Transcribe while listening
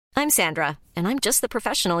I'm Sandra, and I'm just the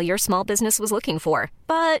professional your small business was looking for.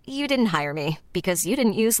 But you didn't hire me because you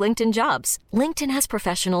didn't use LinkedIn Jobs. LinkedIn has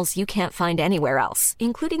professionals you can't find anywhere else,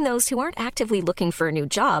 including those who aren't actively looking for a new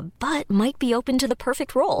job, but might be open to the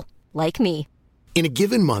perfect role, like me. In a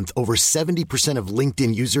given month, over 70% of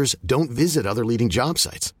LinkedIn users don't visit other leading job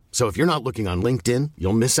sites. So if you're not looking on LinkedIn,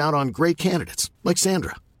 you'll miss out on great candidates like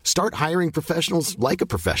Sandra. Start hiring professionals like a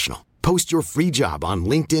professional. Post your free job on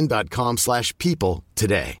linkedin.com/people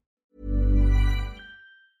today.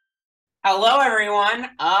 Hello,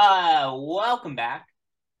 everyone. Welcome back.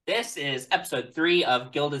 This is episode 3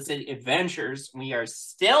 of Gilded City Adventures. We are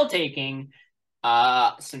still taking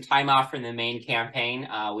some time off from the main campaign.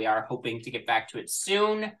 We are hoping to get back to it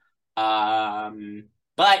soon. But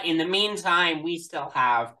in the meantime, we still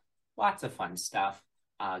have lots of fun stuff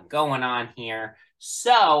going on here.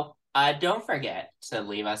 So don't forget to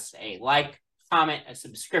leave us a like, comment, a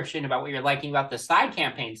subscription about what you're liking about the side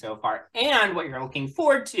campaign so far and what you're looking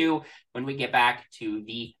forward to when we get back to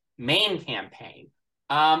the main campaign.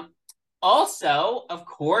 Also, of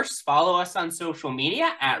course, follow us on social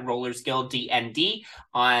media at Rollers Guild DND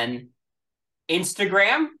on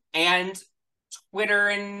Instagram and Twitter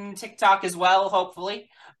and TikTok as well, hopefully.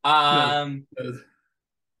 Yeah.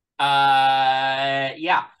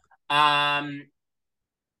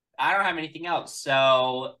 I don't have anything else.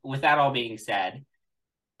 So with that all being said,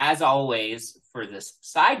 as always, for this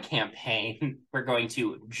side campaign, we're going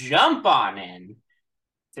to jump on in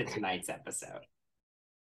to tonight's episode.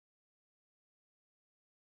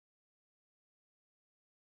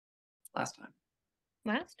 Last time.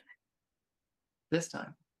 This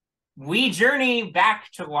time. We journey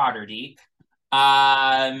back to Waterdeep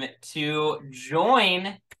to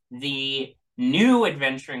join the new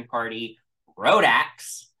adventuring party,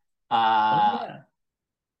 Rodax,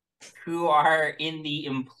 who are in the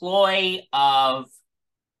employ of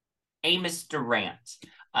Amos Durant,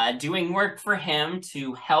 doing work for him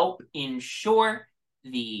to help ensure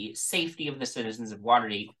the safety of the citizens of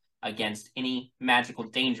Waterdeep against any magical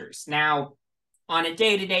dangers. Now, on a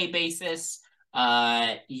day-to-day basis,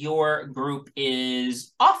 your group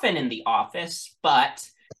is often in the office, but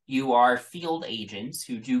you are field agents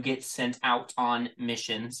who do get sent out on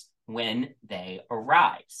missions when they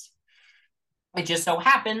arise. It just so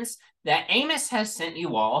happens that Amos has sent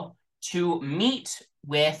you all to meet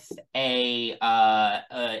with a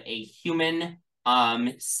human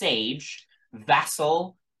sage,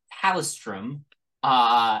 Vassal Palistrom,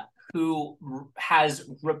 who has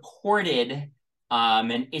reported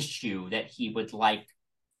an issue that he would like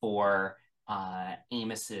for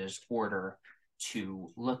Amos's order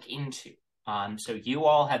to look into. So you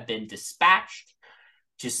all have been dispatched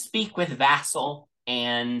to speak with Vassal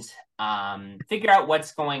and figure out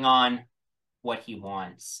what's going on, what he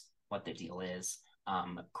wants, what the deal is.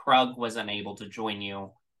 Krug was unable to join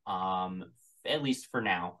you, at least for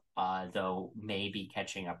now, though may be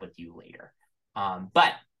catching up with you later.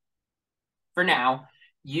 But for now,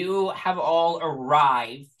 you have all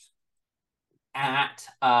arrived at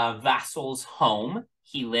Vassal's home.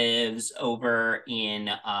 He lives over in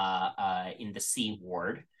the Sea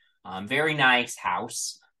Ward. Very nice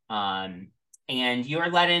house. And you're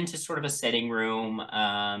let into sort of a sitting room.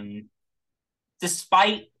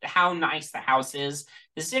 Despite how nice the house is,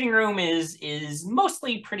 the sitting room is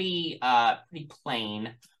mostly pretty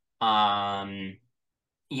plain.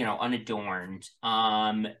 Unadorned.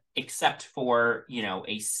 Except for,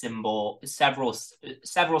 a symbol, several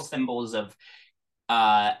symbols of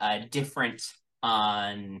different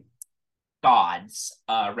gods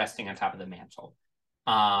resting on top of the mantle.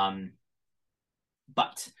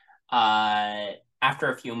 But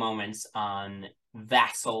after a few moments,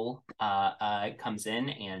 Vassal comes in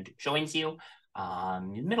and joins you.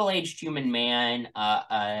 Middle-aged human man,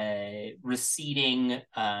 receding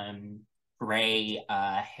gray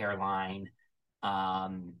hairline,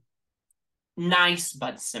 nice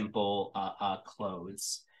but simple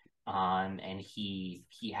clothes, and he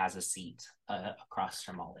has a seat across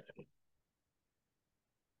from all of you.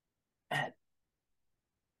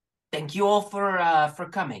 Thank you all for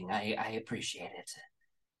coming. I appreciate it.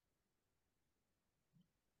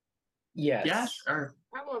 Yes. Yeah, sure.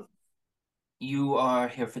 You are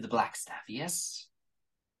here for the Blackstaff, yes?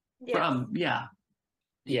 Yeah.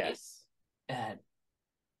 Yes.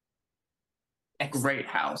 Great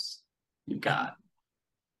house you got.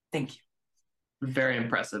 Thank you. Very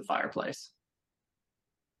impressive fireplace.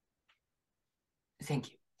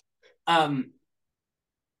 Thank you.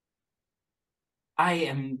 I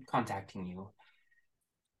am contacting you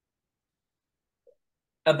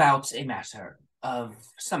about a matter of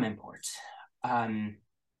some import.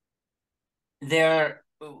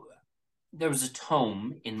 there was a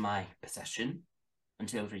tome in my possession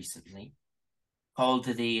until recently called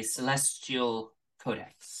the Celestial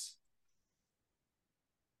Codex.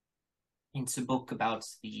 It's a book about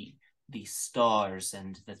the stars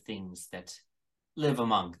and the things that live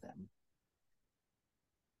among them.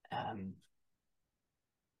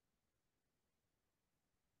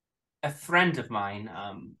 A friend of mine,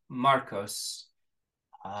 Marcos,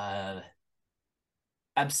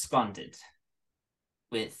 absconded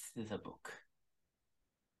with the book.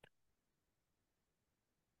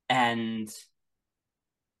 And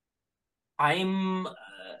I'm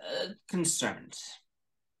concerned.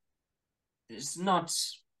 It's not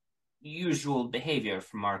usual behavior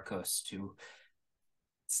for Marcos to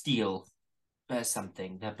steal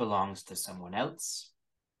something that belongs to someone else.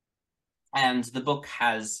 And the book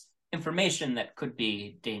has information that could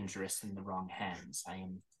be dangerous in the wrong hands.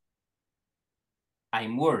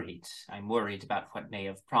 I'm worried. I'm worried about what may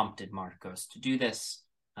have prompted Marcos to do this.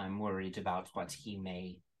 I'm worried about what he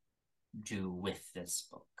may do with this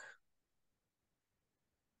book.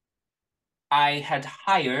 I had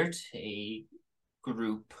hired a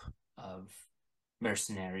group of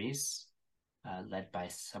mercenaries led by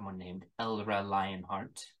someone named Elra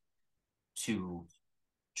Lionheart to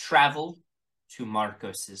travel to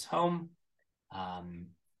Marcos's home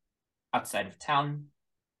outside of town,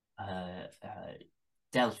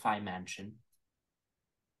 Delphi Mansion,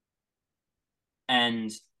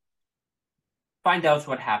 and find out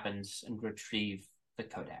what happens and retrieve the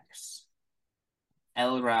Codex.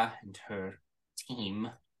 Elra and her team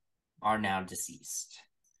are now deceased.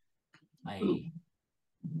 I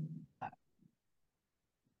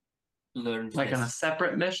learned like this. on a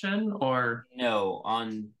separate mission, or No,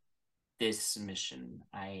 on this mission.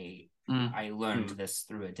 I learned this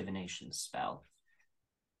through a divination spell.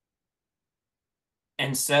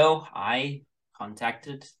 And so I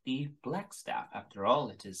contacted the Blackstaff. After all,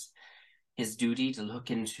 it is his duty to look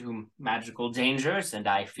into magical dangers, and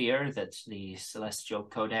I fear that the Celestial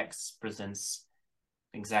Codex presents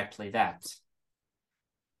exactly that.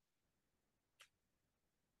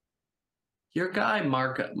 your guy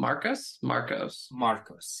Marcos,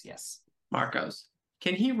 Yes. Marcos.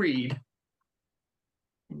 Can he read?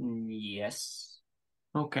 Yes.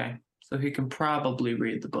 Okay, so he can probably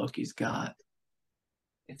read the book he's got.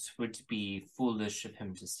 It would be foolish of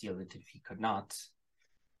him to steal it if he could not.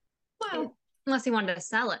 Well, unless he wanted to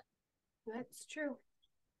sell it. That's true.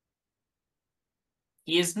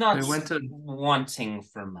 He is not We went to- wanting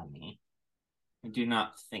for money. I do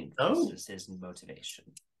not think this Oh. is his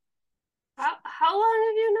motivation. How long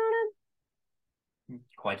have you known him?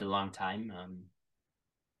 Quite a long time.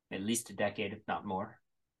 At least a decade, if not more.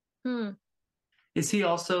 Is he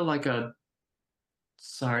also like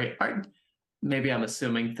maybe I'm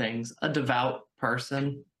assuming things, a devout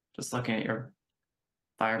person? Just looking at your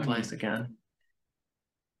fireplace again.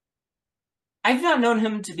 I've not known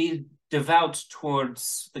him to be devout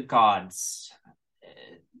towards the gods.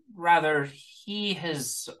 Rather, he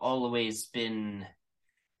has always been...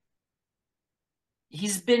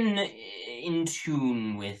 He's been in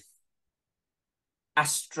tune with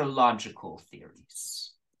astrological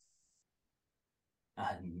theories.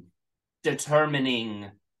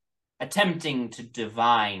 Attempting to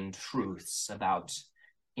divine truths about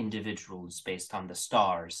individuals based on the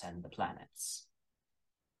stars and the planets.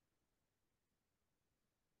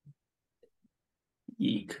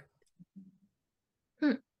 Eek.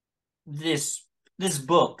 This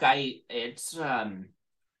book, it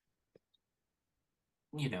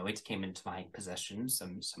came into my possession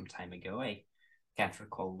some time ago. I can't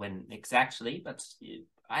recall when exactly, but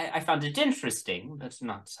I found it interesting, but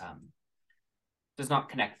does not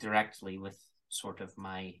connect directly with sort of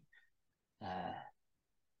my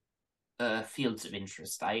fields of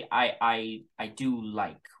interest. I do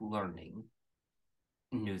like learning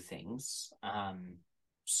new things.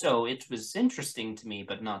 So it was interesting to me,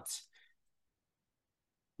 but not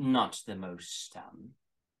the most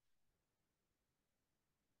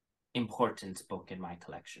important book in my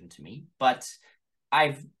collection to me. But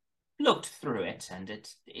I've looked through it, and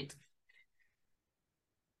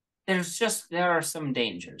there are some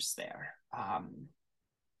dangers there.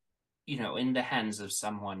 In the hands of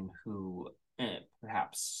someone who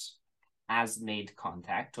perhaps has made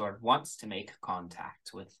contact or wants to make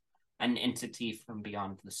contact with an entity from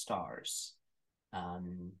beyond the stars.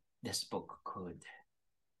 This book could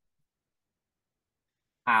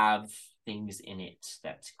have things in it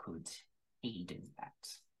that could aid in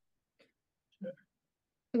that.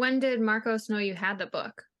 When did Marcos know you had the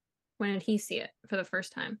book? When did he see it for the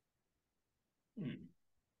first time?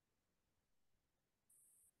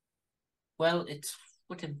 Well, it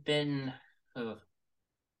would have been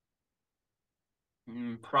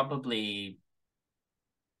probably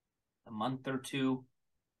a month or two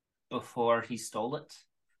before he stole it.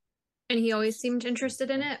 And he always seemed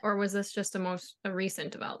interested in it, or was this just a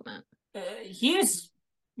recent development? He was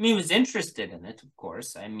interested in it, of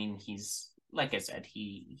course. I mean, he's, like I said,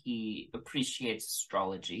 he appreciates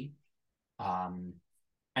astrology. And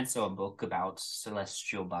so a book about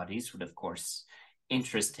celestial bodies would, of course,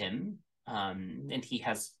 interest him. And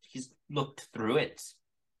he's looked through it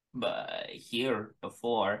here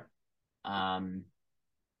before. But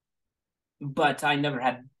I never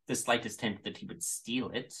had the slightest hint that he would steal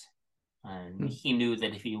it. And he knew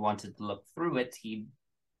that if he wanted to look through it, he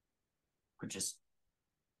could just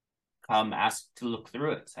come ask to look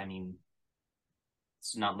through it. I mean,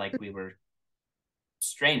 it's not like we were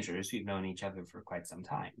strangers. We've known each other for quite some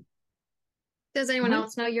time. Does anyone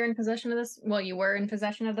else know you're in possession of this? Well, you were in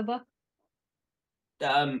possession of the book?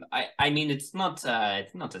 I mean, it's not a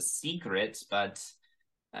secret, but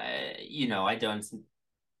I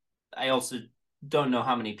also don't know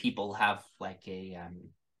how many people have like a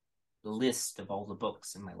list of all the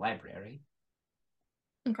books in my library.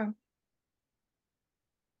 Okay.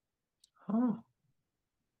 Oh.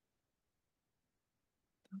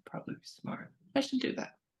 That'd probably be smart. I should do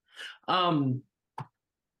that. When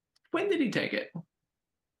did he take it?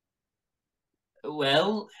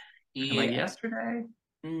 Well, Like yesterday?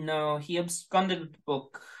 No, he absconded the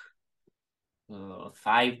book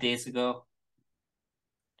 5 days ago.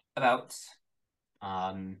 About.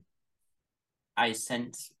 I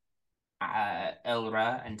sent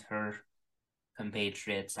Elra and her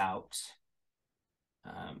compatriots out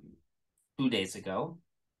 2 days ago,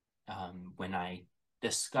 when I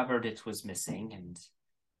discovered it was missing and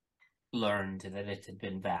learned that it had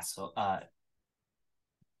been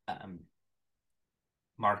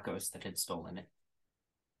Marcos that had stolen it.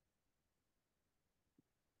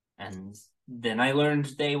 And then I learned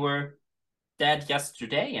they were dead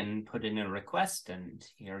yesterday and put in a request, and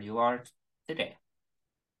here you are today.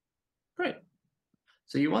 Great.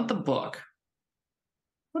 So you want the book.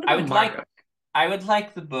 What I about Marco? would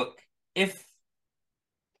like the book if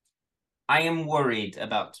I am worried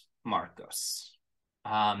about Marcos.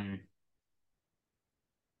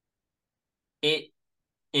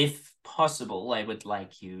 If possible, I would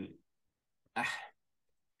like you.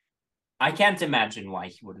 I can't imagine why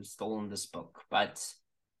he would have stolen this book, but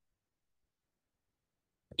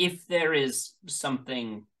if there is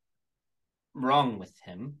something wrong with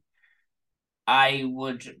him, I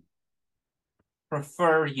would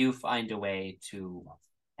prefer you find a way to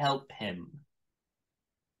help him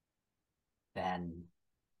than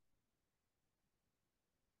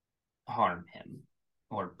harm him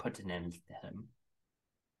or put an end to him.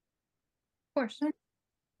 Of course.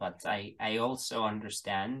 But I also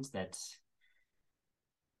understand that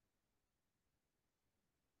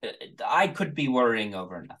I could be worrying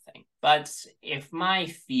over nothing. But if my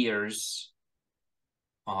fears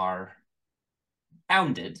are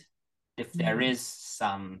founded, if there is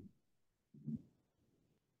some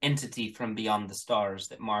entity from beyond the stars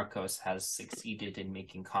that Marcos has succeeded in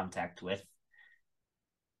making contact with,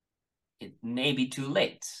 it may be too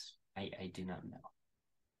late. I do not know.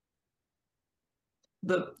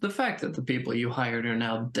 The fact that the people you hired are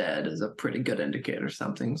now dead is a pretty good indicator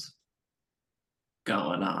something's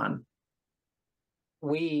going on.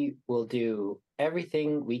 We will do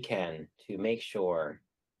everything we can to make sure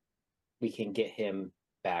we can get him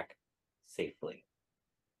back safely.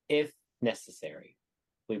 If necessary,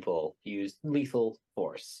 we will use lethal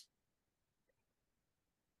force.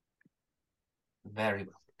 Very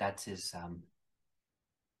well. That is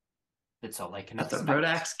that's all I can That's a expect.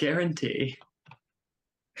 Rodax guarantee.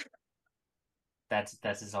 That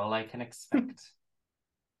is all I can expect.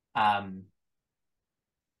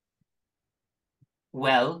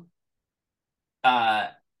 Well,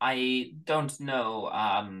 I don't know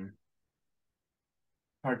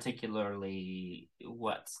particularly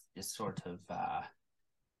what this sort of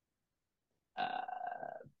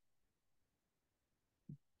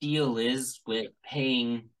deal is with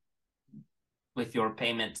paying with your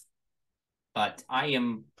payment, but I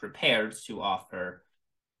am prepared to offer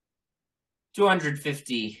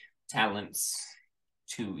 250 talents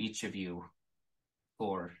to each of you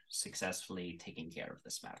for successfully taking care of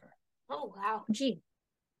this matter. Oh, wow. Gee.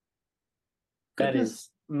 That Goodness. is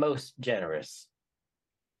most generous.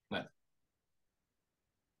 Well,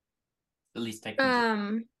 the least I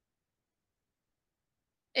can do.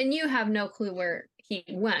 And you have no clue where he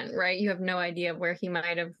went, right? You have no idea where he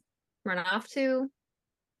might have run off to?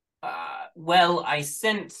 Well, I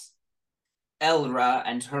sent Elra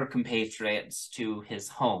and her compatriots to his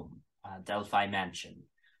home, Delphi Mansion.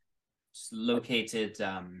 It's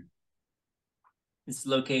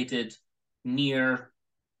located near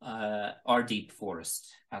Ardeep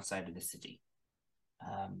Forest outside of the city.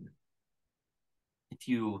 If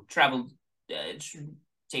you travel, it shouldn't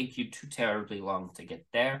take you too terribly long to get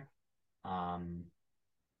there.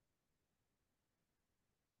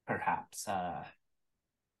 Perhaps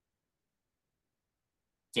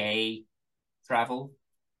day travel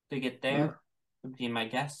to get there would be my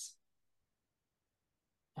guess.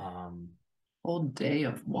 Whole day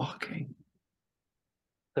of walking.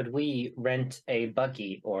 Could we rent a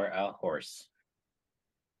buggy or a horse?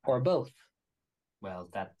 Or both? Well,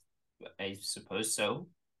 that I suppose so.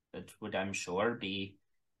 That would, I'm sure, be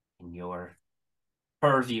in your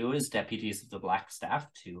purview as deputies of the Black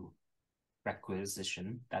Staff to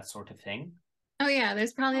requisition that sort of thing. Oh yeah,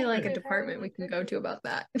 there's probably like a Okay, department we probably can go to about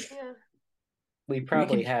that. Yeah. We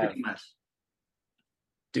probably we can have. pretty much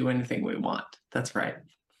do anything we want. That's right.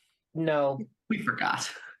 No, We forgot.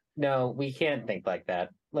 no, we can't think like that.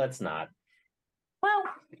 Let's not. Well,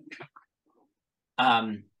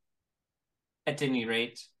 at any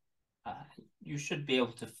rate, you should be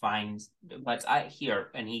able to find what's here,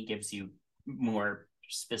 and he gives you more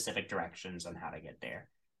specific directions on how to get there.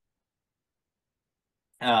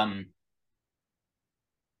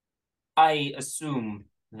 I assume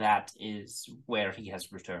that is where he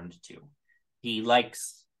has returned to. He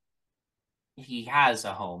has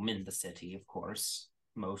a home in the city, of course.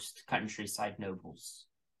 Most countryside nobles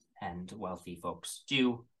and wealthy folks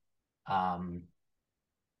do.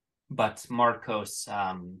 But Marcos,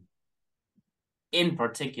 in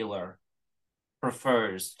particular,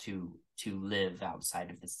 prefers to live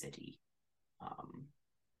outside of the city.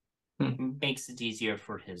 Makes it easier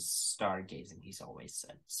for his stargazing, he's always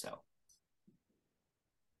said so.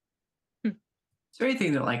 Is there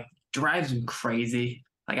anything that like drives him crazy?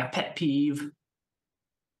 Like a pet peeve?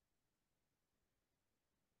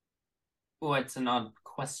 Oh, it's an odd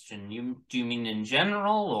question. Do you mean in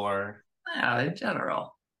general or? Yeah, in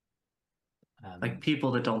general. Like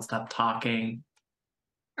people that don't stop talking.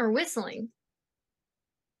 Or whistling.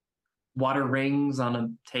 Water rings on a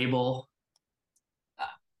table.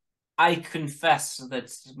 I confess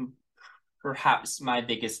that perhaps my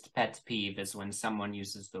biggest pet peeve is when someone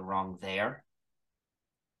uses the wrong there.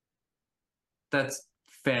 That's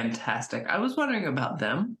fantastic. I was wondering about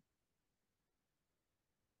them.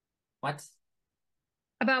 What?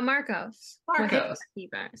 About Marcos. Marcos.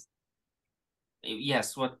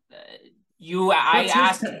 Yes, what I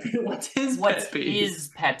asked what's his pet peeve? his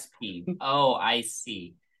pet peeve? Oh, I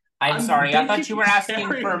see. I'm I'm sorry, I thought thinking you were asking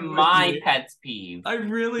sharing for with my me. pet peeve. I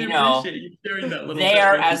really You know, appreciate you sharing that little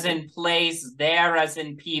there bit with as me. in place, there as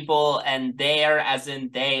in people, and there as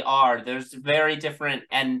in they are. There's very different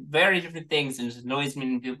things, and it annoys me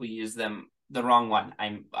when people use them the wrong one.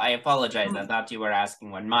 I apologize. I thought you were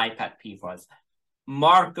asking what my pet peeve was.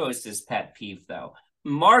 Marcos's pet peeve, though.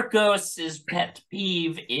 Marcos's pet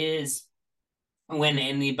peeve is when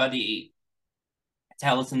anybody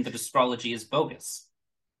tells him that astrology is bogus.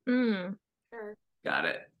 Sure. Got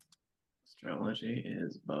it. Astrology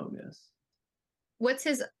is bogus. What's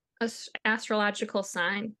his astrological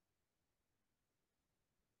sign?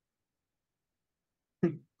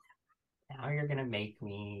 Now you're gonna make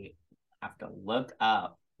me have to look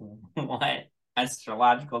up what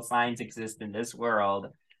astrological signs exist in this world.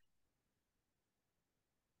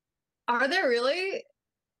 Are there really?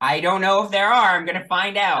 I don't know if there are. I'm gonna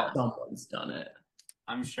find out. Someone's done it.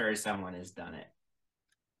 I'm sure someone has done it.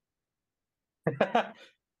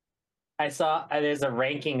 I saw there's a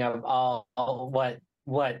ranking of all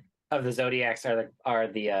what of the zodiacs are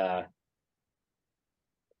the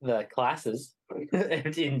classes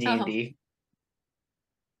in D&D.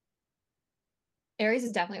 Aries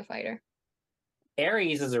is definitely a fighter.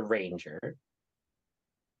 Aries is a ranger,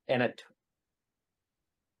 and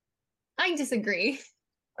I disagree.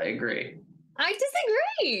 I agree. I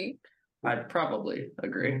disagree. I'd probably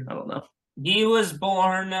agree. I don't know. He was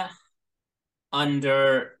born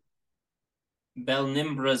under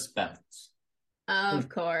Belnimbra's belt. Of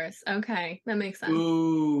course. Okay, that makes sense.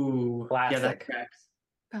 Ooh. Classic. Yeah, that tracks.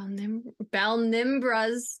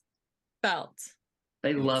 Belnimbra's belt.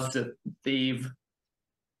 They love to thieve.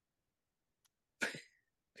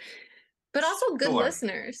 But also good Sure.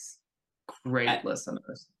 listeners. Great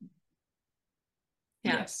listeners.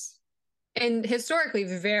 Yeah. Yes. And historically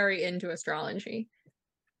very into astrology.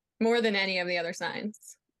 More than any of the other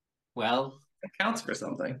signs. Well, It counts for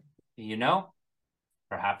something. you know,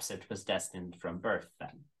 perhaps it was destined from birth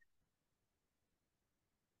then.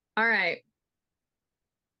 All right.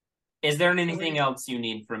 Is there anything else you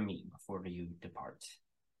need from me before you depart?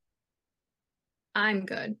 I'm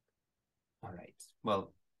good. All right.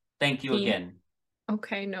 Well, thank you Team. again.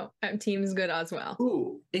 Okay, no, team's good as well.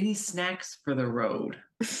 Ooh, any snacks for the road?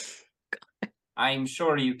 I'm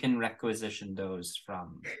sure you can requisition those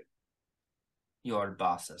from your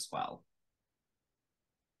boss as well.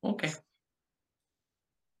 Okay.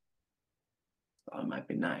 That might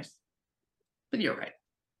be nice. But you're right.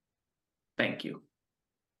 Thank you.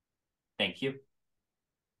 Thank you.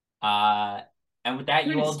 And with that,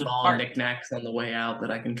 you Any all small depart. knickknacks on the way out that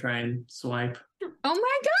I can try and swipe. Oh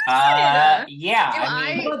my god! Yeah. Do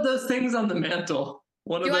I mean, What about those things on the mantle?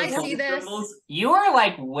 One Do of I those see this? symbols? you are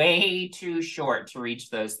like way too short to reach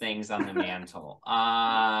those things on the mantle.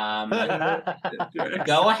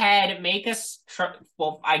 Go ahead, make a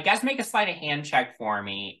well, I guess make a sleight of hand check for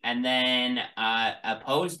me, and then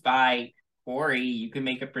opposed by Corey, you can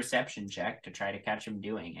make a perception check to try to catch him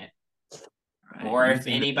doing it. Right, Or if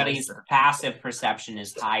using the anybody's poster. passive perception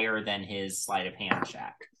is higher than his sleight of hand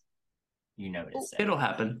check, you notice it. It'll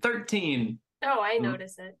happen. 13. Oh, I Mm.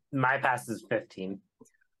 notice it. My pass is 15.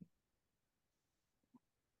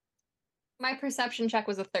 My perception check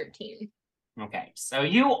was a 13. Okay, so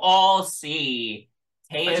you all see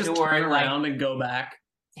I just Theodore turn like around and go back.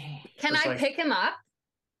 Can Just I like- pick him up?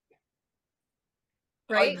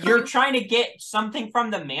 Right? you're trying to get something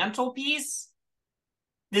from the mantelpiece?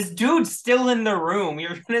 This dude's still in the room.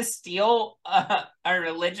 You're gonna steal a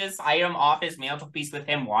religious item off his mantelpiece with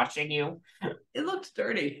him watching you? It looked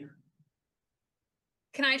dirty.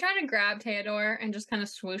 Can I try to grab Theodore and just kind of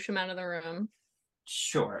swoosh him out of the room?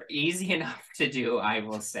 Sure, easy enough to do, I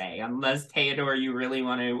will say. Unless, Theodore, you really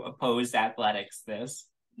want to oppose athletics this.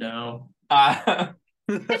 No.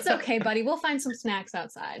 It's okay, buddy. We'll find some snacks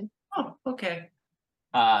outside. Oh, okay.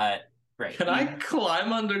 Great. Can I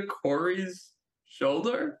climb under Corey's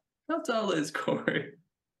shoulder? How tall is Corey?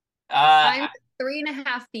 I'm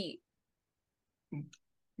 3.5 feet.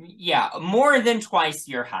 Yeah, more than twice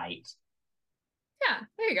your height. Yeah,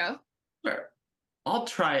 there you go. Sure. I'll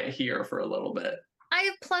try it here for a little bit. I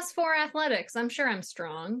have +4 athletics. I'm sure I'm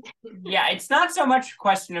strong. Yeah, it's not so much a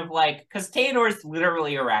question of like, because Theodore's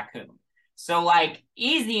literally a raccoon. So like,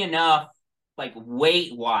 easy enough, like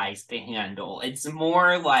weight-wise to handle. It's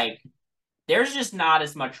more like, there's just not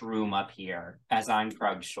as much room up here as on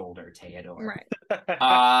Krug's shoulder, Theodore. Right.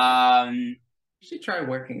 You should try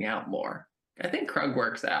working out more. I think Krug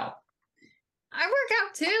works out. I work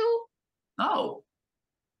out too. Oh.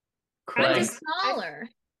 I'm Krug, just smaller.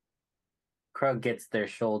 Krug gets their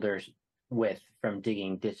shoulders width from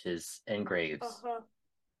digging ditches and graves. Uh-huh.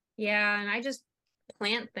 Yeah, and I just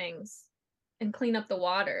plant things and clean up the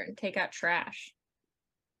water and take out trash.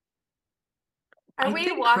 Are I we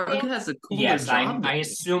think Krug walking? has a cooler Yes, job. I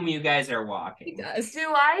assume you guys are walking. He does.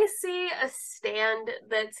 Do I see a stand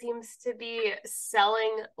that seems to be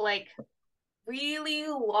selling like really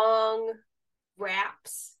long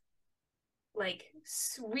wraps? Like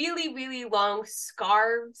really, really long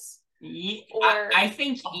scarves? Or- I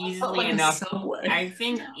think easily enough. Subway. I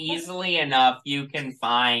think easily enough you can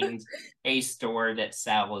find a store that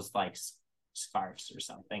sells like scarves or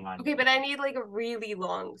something on. Okay, but I need like a really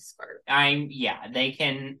long scarf. They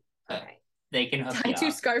can Okay. they can hook Tie you 2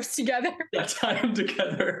 up. scarves together. Yeah, tie them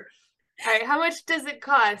together. All right, how much does it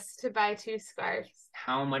cost to buy 2 scarves?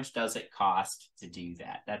 How much does it cost to do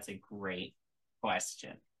that? That's a great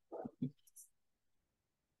question.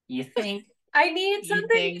 You think? I need You something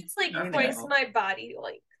think- that's like you twice know. my body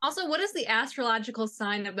length. Also, what is the astrological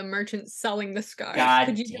sign of the merchant selling the scarves? God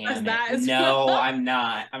Could you give us damn that it! as No, well? I'm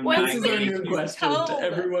not. I'm Once not. This is gonna our give new you- question to tell-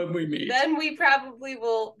 everyone we meet. Then we probably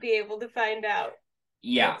will be able to find out.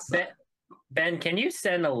 Yeah, Ben, can you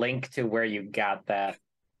send a link to where you got that?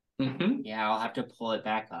 Mhm. yeah. I'll have to pull it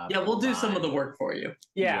back up. Yeah, we'll do Hold some of the on. work for you.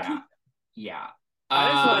 Yeah.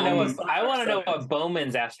 I just want to know. Um, I want to know what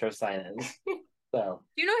Bowman's astro sign is. So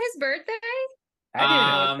Do you know his birthday? I didn't know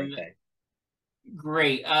his Um, birthday.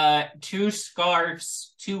 Great.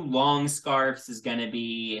 2 long scarves is gonna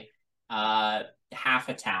be half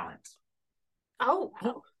a talent. Oh,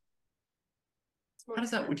 Oh. How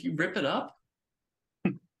does that? Would you rip it up?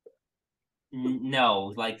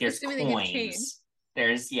 No, like there's Assuming they get changed. coins.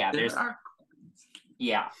 There's There are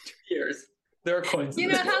years. There are coins. You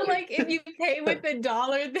in know this how, game. like, if you pay with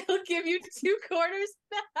 $1, they'll give you 2 quarters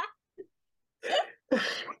back?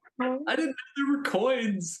 I didn't know there were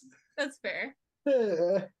coins. That's fair.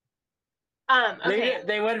 okay.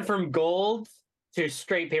 They went from gold to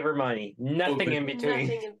straight paper money. Nothing Okay. in between.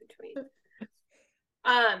 Nothing in between.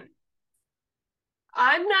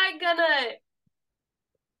 I'm not gonna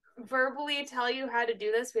verbally tell you how to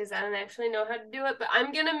do this because I don't actually know how to do it, but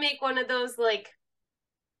I'm gonna make one of those like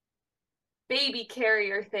baby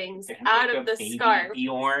carrier things out of the scarf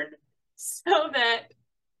Bjorn. so that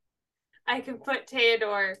I can put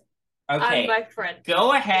Theodore on my front.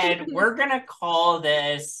 Go ahead. We're gonna call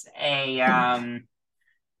this a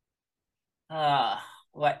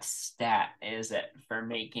what stat is it for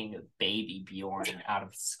making a baby Bjorn out of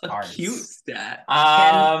scarves? A cute stat.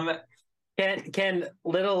 Can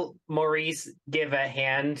little Maurice give a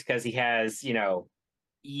hand because he has,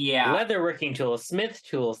 yeah, leatherworking tools, smith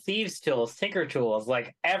tools, thieves tools, tinker tools,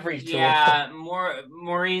 like every tool. Yeah,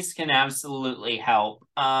 Maurice can absolutely help.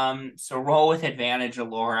 So roll with advantage,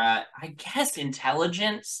 Alora. I guess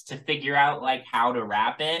intelligence to figure out like how to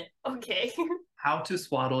wrap it. Okay. How to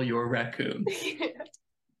swaddle your raccoon.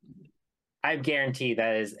 I guarantee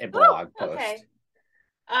that is a blog post. Okay.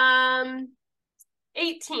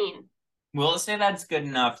 18. We'll say that's good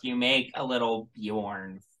enough. You make a little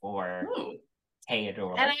Bjorn for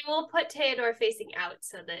Theodore. And I will put Theodore facing out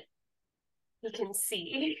so that he can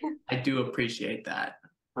see. I do appreciate that.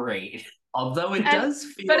 Great. Although it does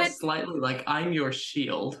feel slightly like I'm your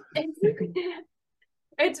shield.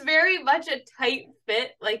 It's very much a tight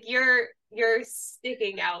fit. Like you're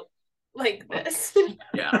sticking out like this.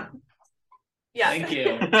 Yeah. Yeah. Thank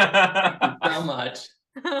you so much.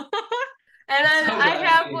 And then I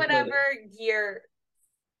have whatever gear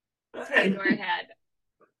Theodore had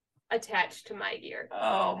attached to my gear.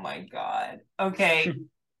 Oh my god. Okay.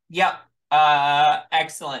 Yep.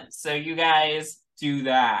 Excellent. So you guys do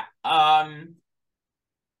that. Are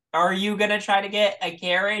you gonna try to get a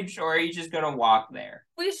carriage or are you just gonna walk there?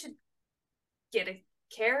 We should get a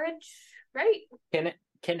carriage, right? Can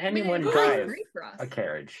anyone drive a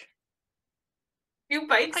carriage? Do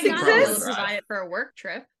bikes I got able to exist? provide it for a work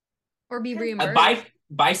trip or be reimbursed.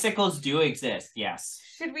 Bicycles do exist, yes.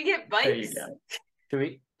 Should we get There you bikes? go. Should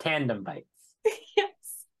we tandem bikes? Yes.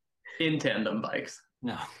 In tandem bikes.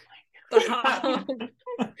 No.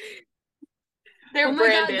 They're oh my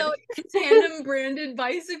branded. god, those tandem branded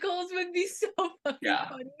bicycles would be so fucking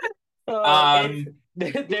funny.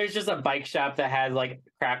 There's just a bike shop that has like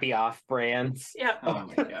crappy off brands. Yeah. Oh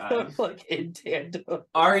my god. Like in tandem.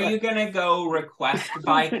 Are you gonna go request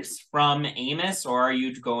bikes from Amos or are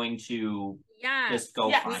you going to just go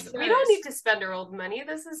Yeah, find them? we don't need to spend our old money.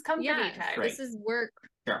 This is company Yeah, time. Great. this is work.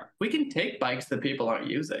 Sure. We can take bikes that people aren't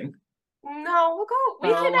using. No, we'll go.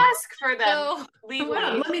 We can ask for them So, legally.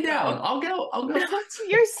 Yeah, let me down. I'll go.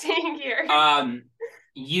 You're staying here.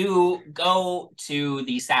 You go to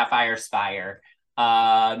the Sapphire Spire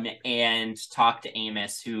and talk to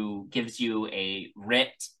Amos, who gives you a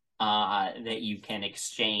writ that you can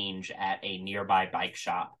exchange at a nearby bike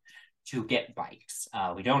shop to get bikes.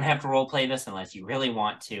 We don't have to roleplay this unless you really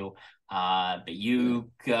want to, but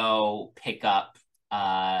you go pick up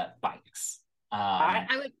bikes. I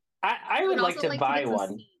would like to buy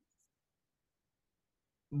one.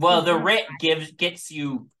 Well, the writ gets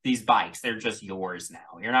you these bikes. They're just yours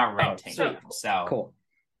now. You're not renting them. So cool.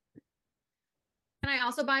 Can I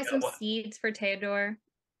also buy some seeds for Theodore?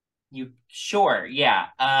 You sure? Yeah.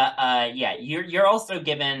 Yeah. You're also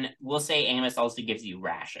given. We'll say Amos also gives you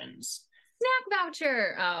rations. Snack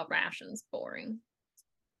voucher. Oh, rations. Boring.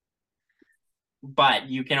 But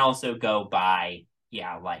you can also go buy,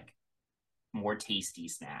 like more tasty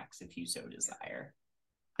snacks if you so desire.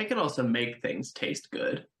 I can also make things taste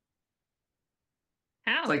good.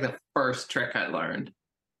 How? It's like the first trick I learned.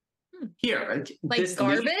 Here, like this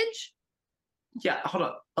garbage? Leaf... Yeah, hold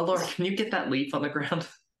on. Alora, can you get that leaf on the ground?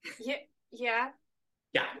 Yeah. Yeah.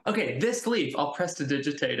 Okay, this leaf, I'll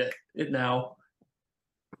prestidigitate it. It now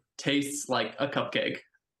tastes like a cupcake.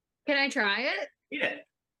 Can I try it? Eat it.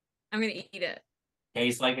 I'm gonna eat it.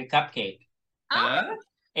 Tastes like a cupcake. Oh.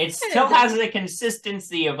 It still has the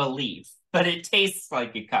consistency of a leaf, but it tastes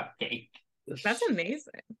like a cupcake. That's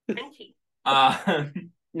amazing. Crunchy.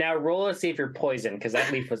 Now roll to see if you're poisoned, because that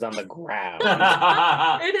leaf was on the ground. In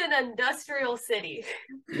an industrial city.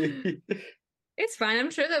 It's fine. I'm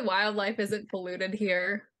sure that wildlife isn't polluted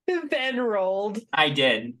here. Ben rolled. I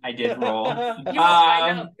did roll. You will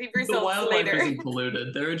find out the The results wildlife later. isn't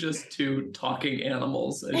polluted. There are just two talking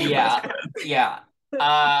animals. Yeah.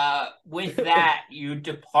 With that, you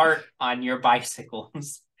depart on your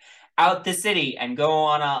bicycles out the city and go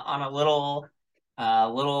on a little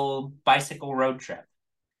bicycle road trip.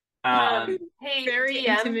 Hey, Very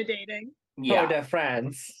DM, intimidating. Yeah. de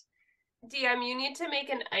France. DM, you need to make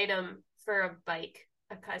an item for a bike,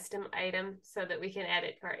 a custom item, so that we can add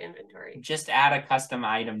it to our inventory. Just add a custom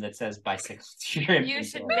item that says bicycle to your You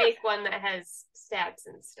should inventory. make one that has stats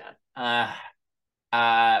and stuff.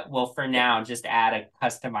 Well, for now, just add a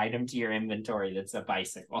custom item to your inventory that's a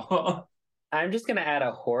bicycle. I'm just gonna add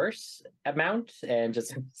a horse amount and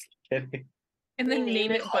just kidding. And then You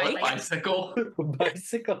name it Call it bike. bicycle.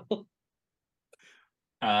 Bicycle.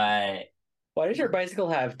 uh, Why does your bicycle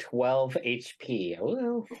have 12 HP?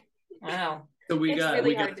 Oh, well, So we It's got really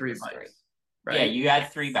we hard got to 3 destroy. bikes, right? yeah, you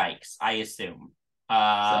got 3 bikes, I assume.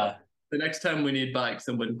 So the next time we need bikes,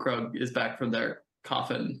 and when Krug is back from their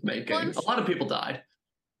coffin making, Well, I'm a lot of people died.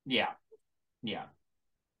 yeah,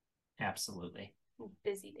 absolutely.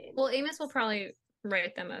 Busy day. Well, Amos will probably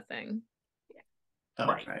write them a thing. Oh,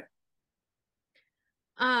 Right. right.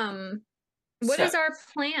 What So- is our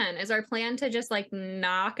plan? Is our plan to just like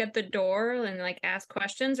knock at the door and like ask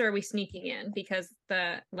questions, or are we sneaking in? Because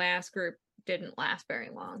the last group didn't last very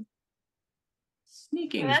long.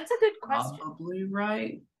 Sneaking. Well, that's a good question. Probably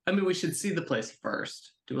right. I mean, we should see the place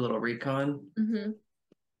first. Do a little recon. Mm-hmm.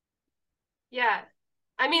 Yeah.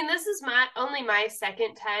 I mean, this is only my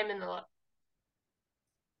second time in the.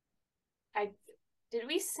 Did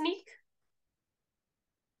we sneak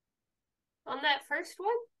on that first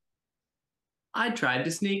one? I tried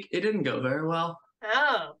to sneak. It didn't go very well.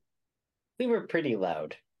 Oh, we were pretty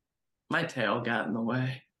loud. My tail got in the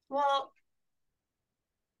way. well,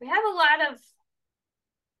 we have a lot of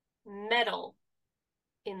metal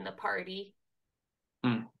in the party,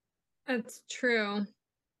 That's true.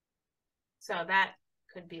 so that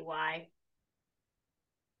could be why.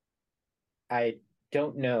 I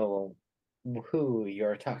don't know who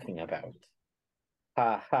you're talking about.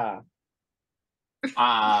 Ha ha.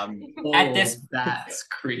 At this, That's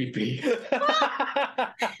creepy.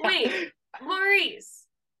 Wait, Maurice,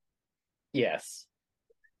 Yes.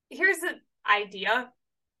 here's an idea.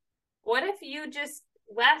 What if you just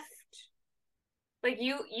left? Like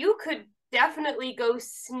you could definitely go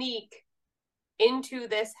sneak into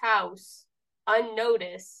this house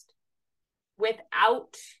unnoticed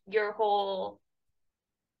without your whole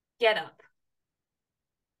getup.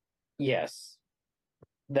 Yes.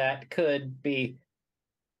 That could be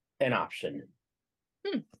an option.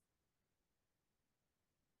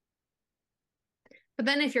 But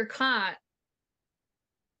then if you're caught,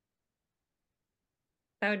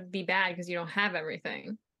 that would be bad because you don't have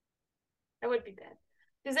everything. That would be bad.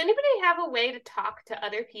 Does anybody have a way to talk to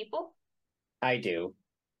other people? I do.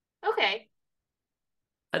 Okay.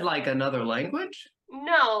 I'd like another language.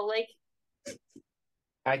 No, like,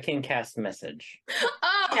 I can cast message.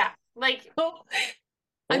 Oh, yeah, like, oh.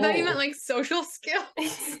 I thought you Oh. meant like social skills.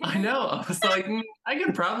 I know. I was like, I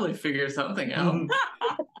could probably figure something out.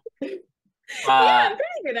 Yeah, I'm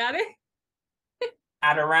pretty good at it.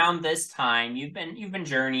 at around this time, you've been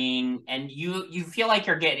journeying, and you feel like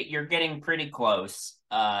you're getting pretty close.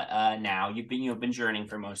 Now you've been journeying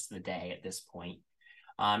for most of the day at this point.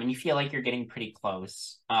 And you feel like you're getting pretty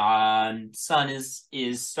close. Sun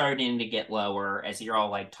is starting to get lower as you're all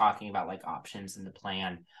like talking about like options in the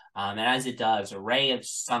plan. And as it does, a ray of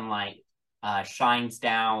sunlight shines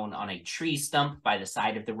down on a tree stump by the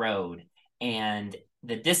side of the road, and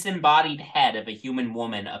the disembodied head of a human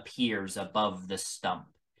woman appears above the stump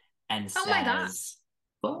and Oh my God. says,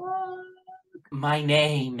 Fuck. "My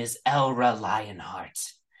name is Elra Lionheart.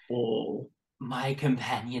 Oh. My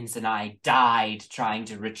companions and I died trying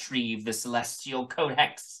to retrieve the Celestial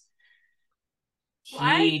Codex.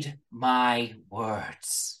 What? Heed my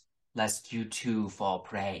words, lest you too fall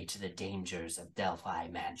prey to the dangers of Delphi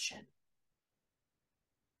Mansion.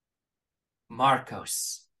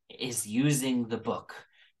 Marcos is using the book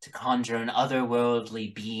to conjure an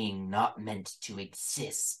otherworldly being not meant to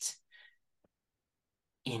exist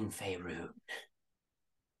in Faerun.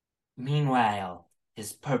 Meanwhile,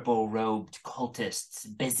 his purple-robed cultists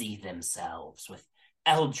busy themselves with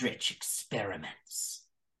eldritch experiments.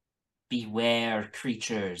 Beware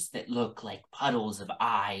creatures that look like puddles of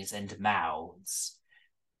eyes and mouths.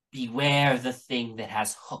 Beware the thing that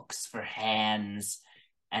has hooks for hands,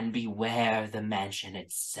 and beware the mansion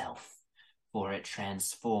itself, for it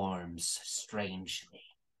transforms strangely.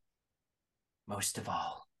 Most of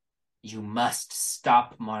all, you must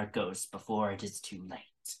stop Marcos before it is too late.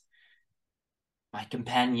 My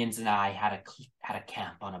companions and I had a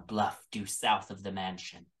camp on a bluff due south of the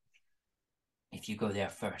mansion. If you go there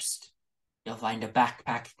first, you'll find a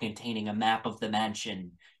backpack containing a map of the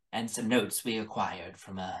mansion and some notes we acquired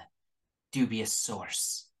from a dubious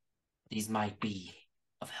source. These might be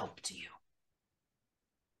of help to you."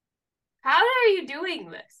 how are you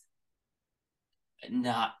doing this?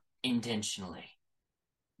 Not intentionally.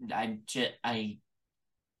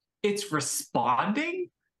 It's responding?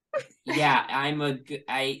 Yeah,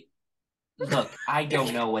 look, I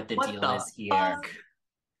don't know what the What deal the is here. fuck?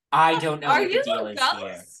 I don't know Are what the you deal a is here.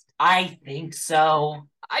 ghost? I think so.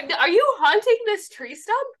 Are you haunting this tree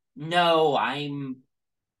stump? No, I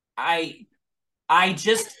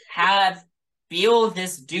just feel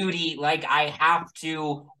this duty like I have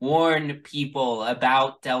to warn people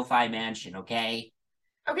about Delphi Mansion, okay?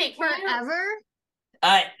 Okay, can you... Forever?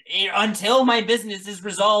 Until my business is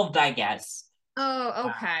resolved, I guess. Oh,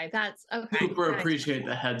 okay. That's okay. Super That's appreciate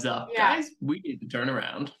the heads up. Yeah. Guys, we need to turn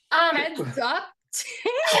around. heads up,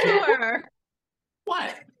 Taylor.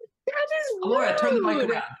 What? That is rude. Laura, turn the mic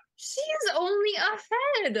around. She is only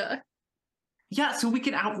ahead. Yeah, so we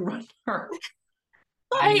can outrun her.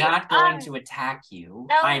 I'm Hey, not going to attack you.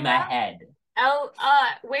 Ella? I'm ahead.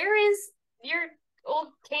 Where is your old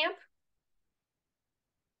camp?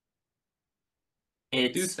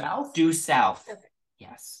 It's Due south? due south. Okay.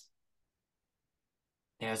 Yes.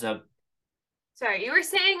 There's a Sorry, you were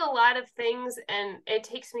saying a lot of things, and it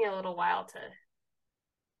takes me a little while to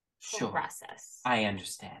sure. process. I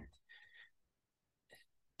understand.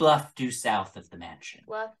 Bluff due south of the mansion.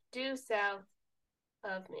 Bluff due south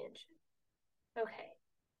of mansion. Okay.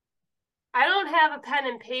 I don't have a pen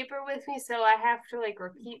and paper with me, so I have to like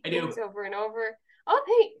repeat I do. things over and over. Oh,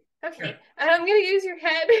 hey. Okay. Here. And I'm gonna use your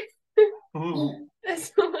head.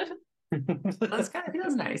 That's a little...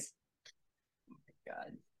 That's nice.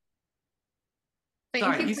 God. Thank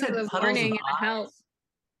Sorry, you you for said the puddles warning of and the help. eyes.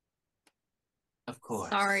 Of course.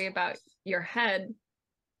 Sorry about your head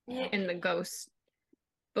Yeah. and the ghost,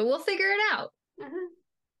 but we'll figure it out. Mhm.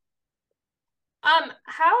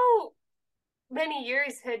 How many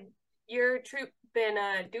years had your troop been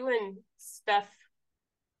doing stuff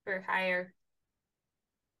for hire?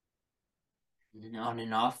 On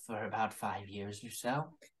and off for about 5 years or so.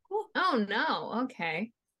 Oh no.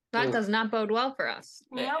 Okay. That Ooh. does not bode well for us.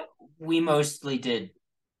 Nope. We mostly did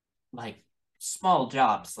like small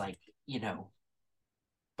jobs like,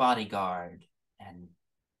 bodyguard and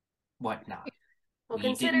whatnot. Well, We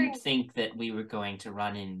considering didn't think that we were going to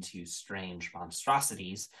run into strange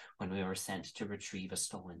monstrosities when we were sent to retrieve a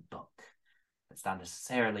stolen book. That's not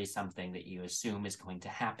necessarily something that you assume is going to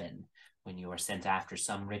happen when you are sent after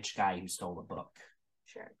some rich guy who stole a book.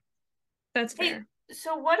 sure. That's Hey, fair.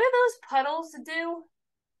 so what do those puddles do?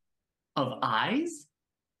 Of eyes?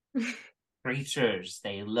 Creatures,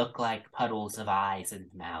 they look like puddles of eyes and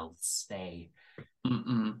mouths. They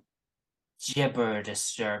Mm-mm. gibber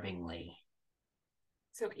disturbingly.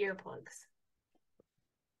 So earplugs.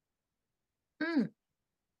 Mm.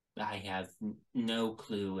 I have no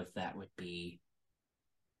clue if that would be.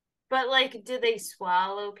 But like, do they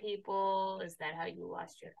swallow people? Is that how you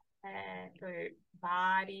lost your head or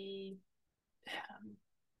body?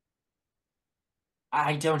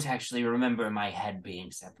 I don't actually remember my head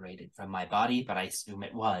being separated from my body, but I assume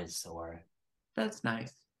it was, or That's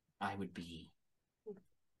nice. I would be,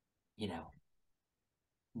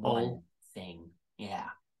 one Oh. thing. Yeah.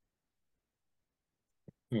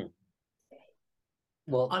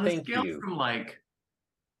 Well, On a thank scale you. from like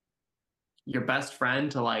your best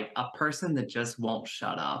friend to like a person that just won't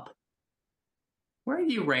shut up, where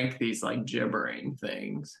do you rank these like gibbering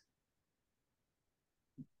things?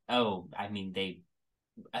 Oh, I mean,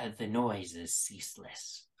 the noise is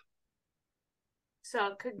ceaseless. So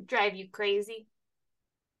it could drive you crazy.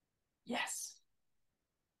 Yes.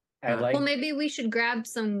 I like. Well, maybe we should grab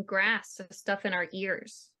some grass to stuff in our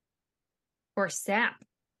ears. Or sap.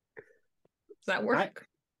 Does that work?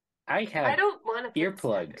 I I have don't want to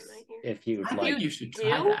earplugs if you'd I like. think you should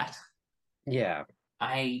try do? that. Yeah.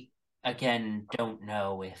 I, again, don't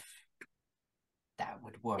know if that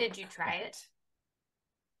would work. Did you try it?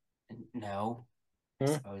 No, I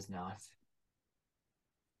Hmm? suppose not.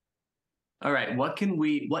 All right, what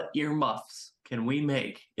earmuffs can we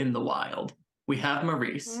make in the wild? We have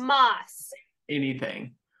Maurice. Moss.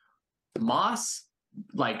 Anything. Moss,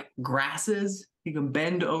 like grasses, you can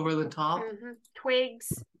bend over the top. Mhm.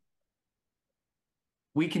 Twigs.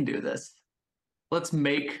 We can do this. Let's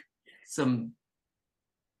make some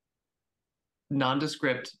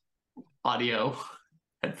nondescript audio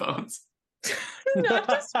headphones. Not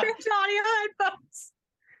just script audio headphones.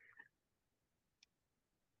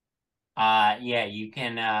 Yeah, you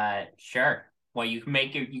can, sure. Well, you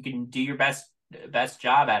can do your best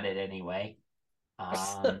job at it anyway.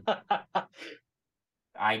 I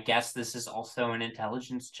guess this is also an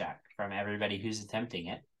intelligence check from everybody who's attempting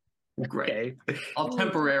it. Great. I'll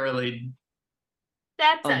temporarily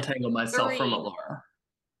That's a untangle myself from 3. Allura.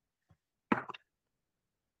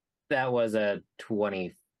 That was a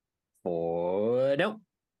 24. Nope.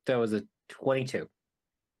 That was a 22.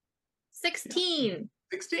 16.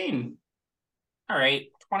 16. All right,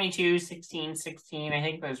 22, 16, 16. I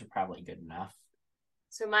think those are probably good enough.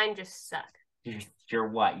 So mine just suck. You're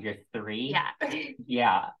what? You're 3? Yeah.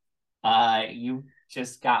 Yeah. You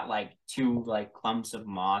just got like 2 like clumps of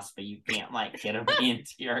moss, but you can't like get them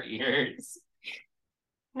into your ears.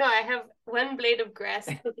 No, I have 1 blade of grass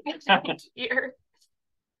into each ear.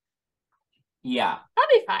 Yeah. I'll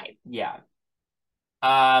be fine. Yeah.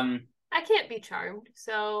 I can't be charmed,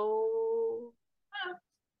 so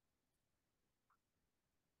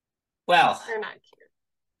Well, they're not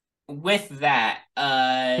cute. with that,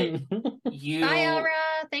 you Bye, Elra.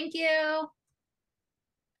 Thank you. Have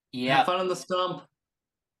yeah, fun on the stump.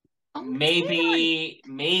 Oh, maybe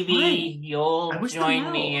Fine. you'll I wish them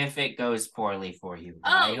join me well. if it goes poorly for you.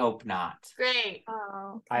 But I Oh. hope not. Great.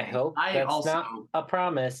 Oh, I hope I that's also not a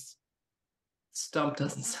promise. stump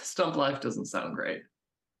life doesn't sound great.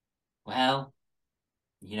 Well,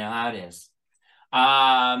 you know how it is.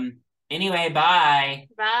 Anyway, bye.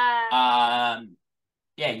 Bye.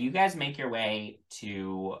 Yeah, you guys make your way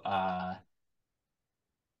to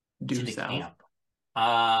Due the south. camp.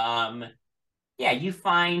 Yeah, you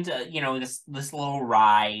find this little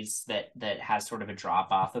rise that has sort of a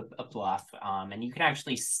drop off a bluff, and you can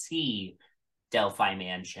actually see Delphi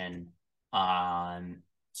Mansion,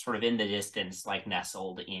 sort of in the distance, like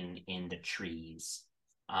nestled in the trees.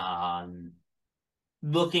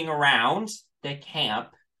 Looking around the camp,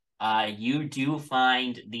 you do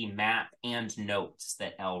find the map and notes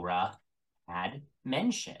that Elra had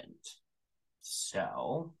mentioned.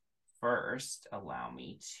 So first, allow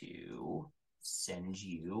me to send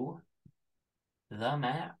you the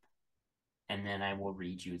map, and then I will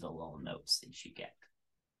read you the little notes that you get.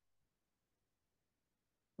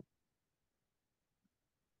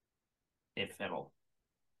 If it'll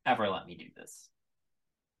ever let me do this.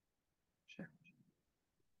 Sure.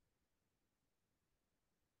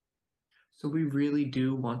 So we really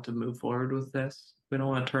do want to move forward with this. We don't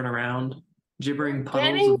want to turn around. Gibbering puddles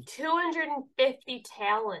Getting of 250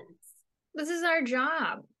 talents. this is our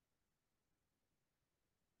job.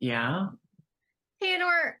 yeah.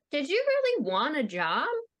 Theodore, did you really want a job?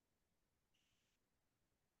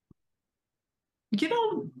 You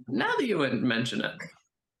know, now that you mention it,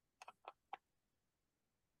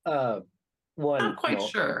 One. I'm quite mo-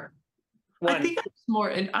 sure. One. I think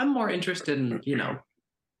I'm more interested in,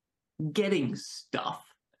 getting stuff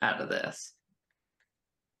out of this.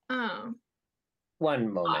 Oh,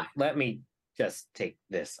 One moment. Let me just take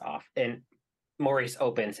this off. And Maurice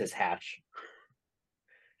opens his hatch.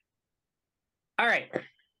 All right.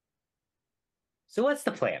 So what's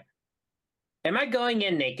the plan? Am I going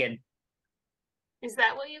in naked? Is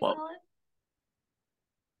that what you Well- call it?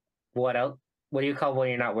 What else? What do you call when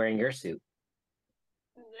you're not wearing your suit?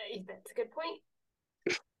 That's a good point.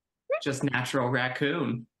 Just natural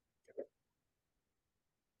raccoon.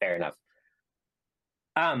 Fair enough.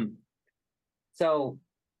 So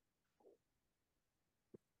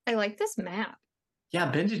I like this map. Yeah,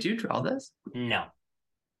 Ben, did you draw this? No.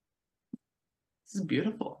 This is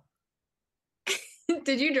beautiful.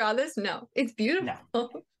 Did you draw this? No, it's beautiful. No.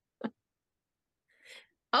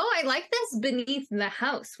 Oh, I like this beneath the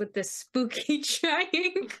house with this spooky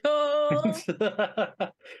triangle.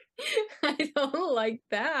 I don't like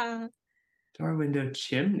that. Door, window,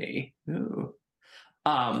 chimney. Ooh.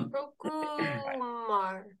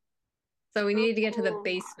 Rokumar. So we need to get to the Oh.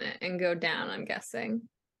 basement and go down, I'm guessing.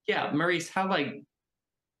 Yeah, Maurice, how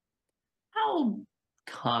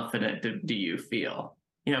confident do you feel?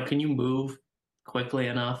 Can you move quickly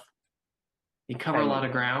enough? You cover a lot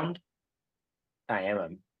of ground. I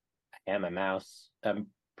am a mouse. I'm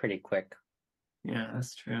pretty quick. Yeah,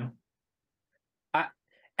 that's true.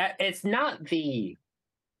 It's not me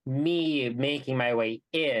making my way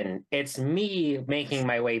in. It's me making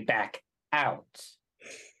my way back out.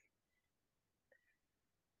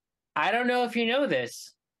 I don't know if you know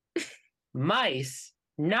this. Mice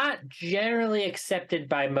not generally accepted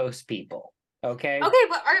by most people. Okay. Okay,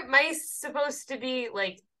 but aren't mice supposed to be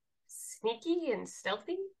like sneaky and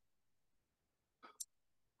stealthy?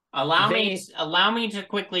 Allow me to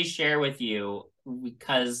quickly share with you,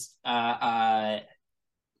 because the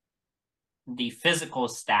physical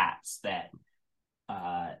stats that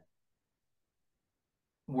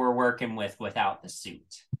we're working with without the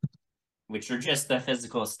suit, which are just the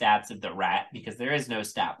physical stats of the rat, because there is no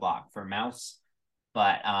stat block for mouse.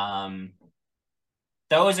 But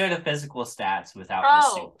those are the physical stats without the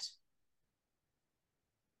suit.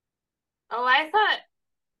 Oh, I thought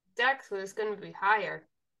Dex was going to be higher.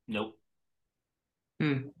 Nope.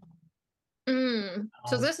 So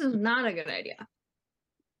this is not a good idea.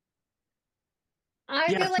 I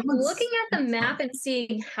Yeah, feel like someone's- looking at the map and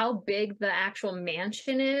seeing how big the actual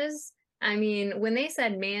mansion is I mean, when they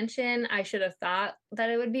said mansion, I should have thought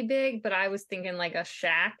that it would be big, but I was thinking like a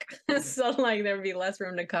shack. So like there would be less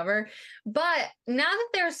room to cover. But now that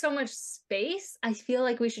there's so much space, I feel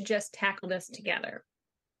like we should just tackle this together.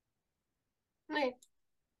 Okay.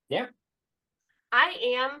 Yeah. I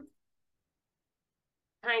am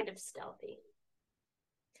kind of stealthy.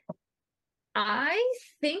 I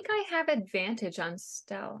think I have advantage on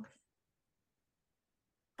stealth.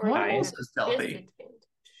 Or What I- else is stealthy? disadvantage.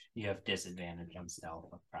 You have disadvantage on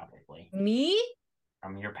stealth, probably. Me?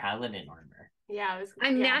 From your paladin armor. Yeah,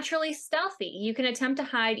 I'm yeah. naturally stealthy. You can attempt to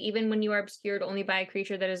hide even when you are obscured only by a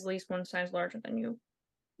creature that is at least one size larger than you.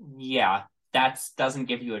 Yeah, that doesn't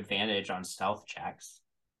give you advantage on stealth checks.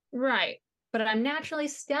 Right. But I'm naturally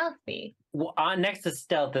stealthy. Well, next to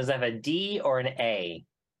stealth, does it have a D or an A?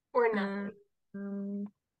 Or nothing.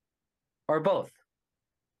 Or both?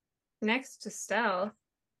 Next to stealth,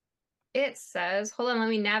 it says, hold on, let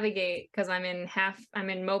me navigate because I'm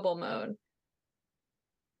in mobile mode.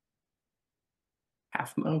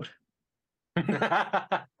 Half mode.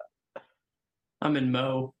 I'm in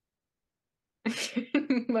Mo.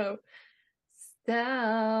 Mo.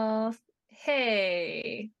 Stealth.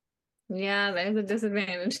 Hey. Yeah, there's a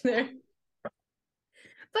disadvantage there.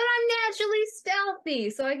 But I'm naturally stealthy,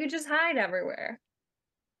 so I could just hide everywhere.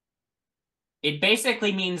 It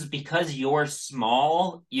basically means because you're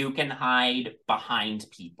small, you can hide behind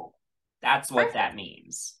people. That's what Perfect. that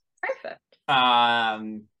means. Perfect.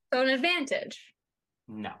 So an advantage.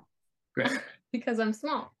 No. Great. Because I'm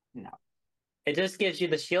small. No. It just gives you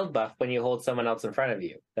the shield buff when you hold someone else in front of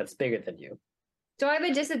you that's bigger than you. Do I have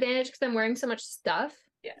a disadvantage because I'm wearing so much stuff?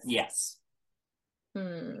 Yes. Yes.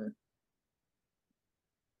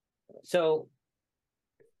 So,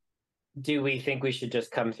 do we think we should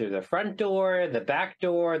just come through the front door, the back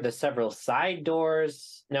door, the several side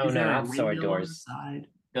doors? No, Is no, there a not window side on the doors. side?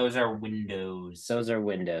 Those are windows. Those are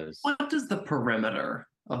windows. What does the perimeter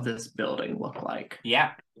of this building look like?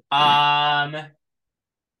 Yeah.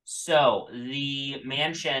 So the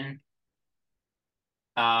mansion,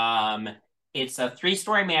 it's a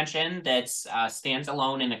 3-story mansion that stands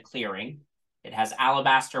alone in a clearing. It has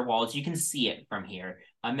alabaster walls. You can see it from here.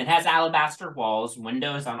 It has alabaster walls,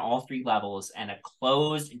 windows on all 3 levels, and a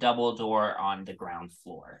closed double door on the ground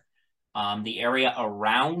floor. The area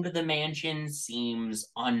around the mansion seems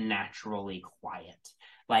unnaturally quiet.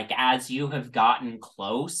 Like, as you have gotten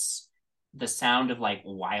close, the sound of, like,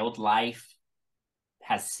 wildlife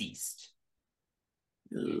has ceased.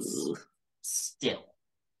 It's still.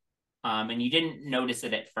 And you didn't notice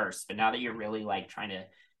it at first, but now that you're really, like, trying to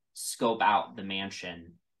scope out the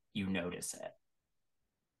mansion, you notice it.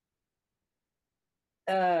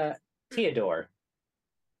 Theodore.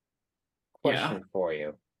 Question for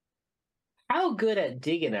you. How good at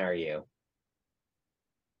digging are you?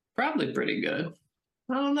 Probably pretty good.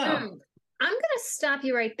 I don't know. I'm going to stop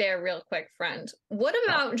you right there real quick, friend. What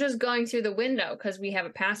about just going through the window because we have a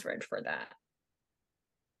password for that?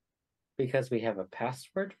 Because we have a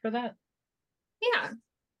password for that? Yeah.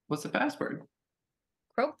 What's the password?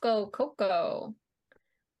 Coco.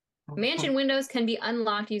 Mansion windows can be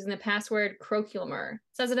unlocked using the password Croculmer. It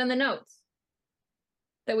says it in the notes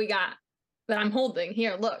that we got, that I'm holding.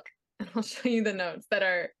 Here, look. I'll show you the notes that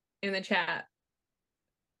are in the chat.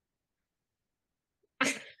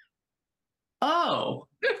 Oh.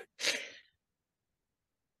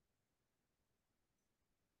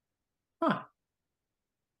 Huh.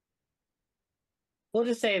 We'll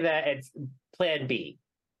just say that it's plan B.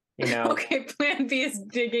 You know? Okay, plan B is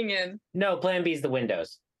digging in. No, plan B is the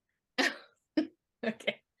windows.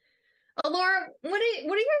 Okay. Laura, what are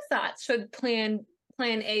your thoughts? Should plan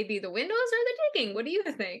A be the windows or the digging? What do you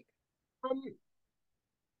think?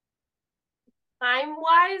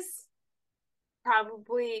 Time-wise,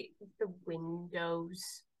 probably the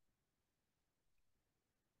windows.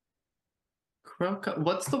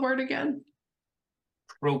 What's the word again?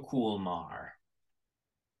 Croculmar.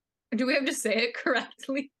 Do we have to say it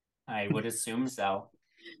correctly? I would assume so.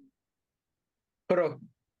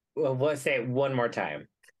 We'll say it one more time.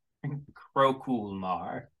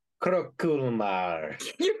 Croculmar. Croculmar.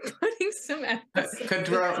 You're putting some emphasis.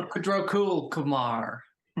 Kudrokul Kumar.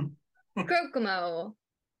 Crocomo.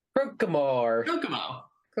 Crocamore. Kokomo.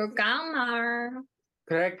 Crocalmar.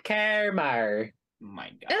 Crocamar. My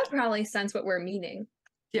God. It'll probably sense what we're meaning.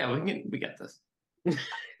 Yeah, we get this.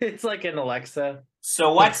 It's like an Alexa.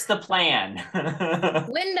 So what's the plan?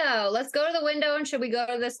 Window. Let's go to the window, and should we go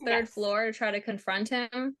to this third Yes. floor to try to confront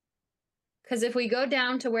him? Because if we go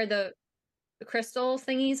down to where the crystal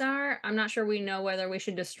thingies are, I'm not sure we know whether we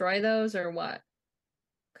should destroy those or what.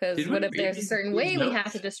 Because Did what we if there's a read certain these way we notes?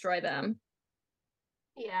 have to destroy them?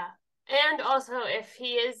 Yeah. And also, if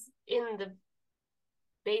he is in the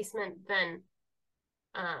basement, then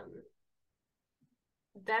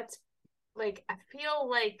that's like, I feel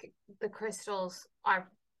like the crystals are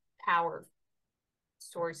power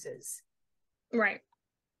sources. Right.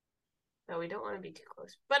 So we don't want to be too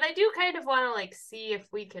close. But I do kind of want to like see if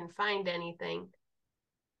we can find anything.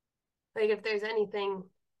 Like if there's anything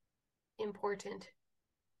important.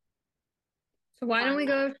 So why don't we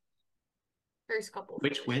go? First couple.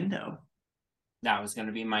 Which window? That was going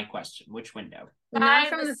to be my question. Which window? Not By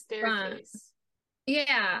from the front. staircase.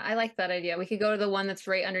 Yeah, I like that idea. We could go to the one that's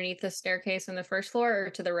right underneath the staircase on the first floor, or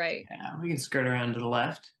to the right. Yeah, we can skirt around to the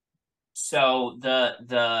left. So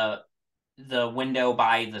the window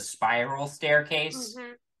by the spiral staircase.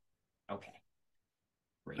 Mhm. Okay.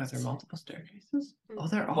 Great. Are there multiple staircases? Oh,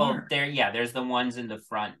 there are. Well, there's the ones in the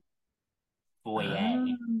front foyer.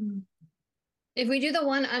 If we do the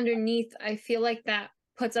one underneath, I feel like that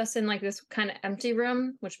puts us in like this kind of empty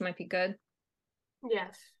room, which might be good.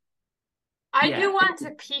 Yes. I Yeah. do want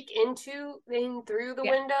to peek through the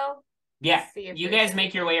Yeah. window. Yeah, See if you there's guys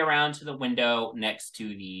make your way around to the window next to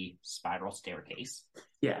the spiral staircase.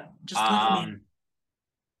 Yeah, just let me.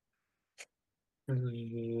 Go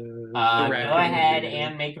Correct. ahead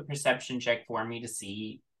and make a perception check for me to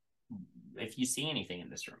see if you see anything in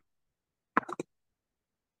this room.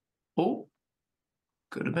 Oh,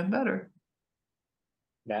 could have been better.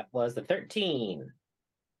 That was the 13.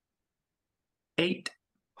 8.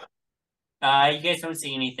 You guys don't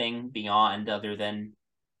see anything beyond other than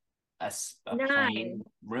a plain 9.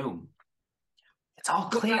 room. It's all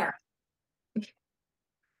clear.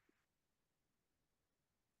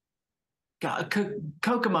 Got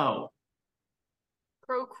Kokomo.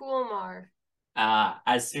 Krokulmar.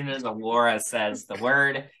 As soon as Alora says the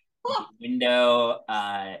word, the window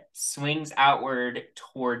swings outward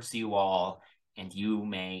towards you all, and you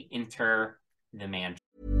may enter the mansion.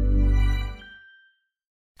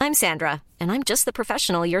 I'm Sandra, and I'm just the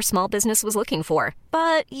professional your small business was looking for.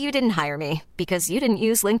 But you didn't hire me because you didn't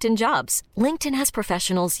use LinkedIn Jobs. LinkedIn has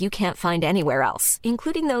professionals you can't find anywhere else,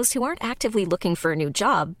 including those who aren't actively looking for a new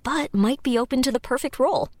job, but might be open to the perfect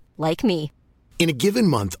role, like me. In a given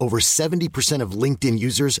month, over 70% of LinkedIn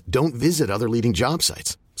users don't visit other leading job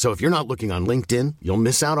sites. So if you're not looking on LinkedIn, you'll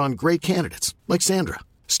miss out on great candidates like Sandra.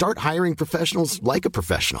 Start hiring professionals like a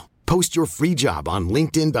professional. Post your free job on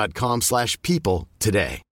linkedin.com/people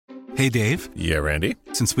today. Hey, Dave. Yeah, Randy.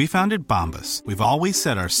 Since we founded Bombas, we've always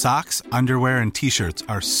said our socks, underwear, and T-shirts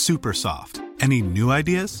are super soft. Any new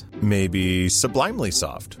ideas? Maybe sublimely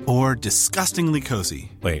soft. Or disgustingly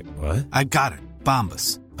cozy. Wait, what? I got it.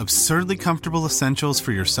 Bombas. Absurdly comfortable essentials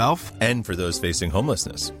for yourself And for those facing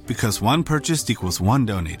homelessness. because one purchased equals one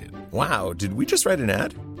donated. Wow, did we just write an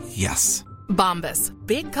ad? Yes. Bombas.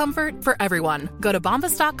 Big comfort for everyone. Go to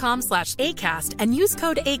bombas.com/ACAST and use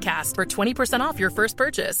code ACAST for 20% off your first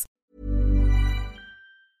purchase.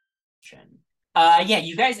 Yeah,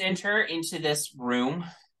 you guys enter into this room,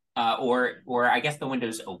 or I guess the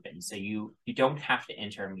window's open, so you don't have to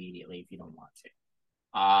enter immediately if you don't want to.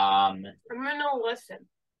 I'm gonna listen.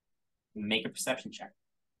 Make a perception check.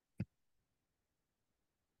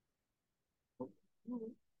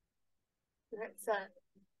 That's a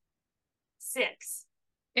 6.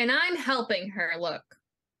 And I'm helping her. Look.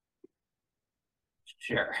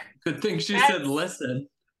 Sure. Good thing she That's- said listen.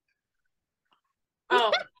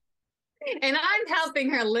 Oh, And I'm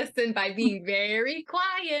helping her listen by being very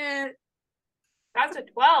quiet. that's a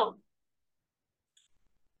 12.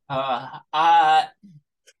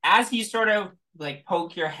 As you sort of like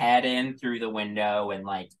poke your head in through the window and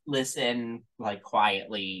like listen like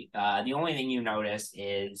quietly, the only thing you notice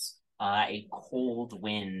is a cold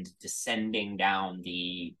wind descending down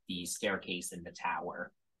the staircase in the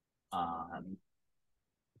tower. How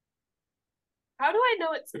do I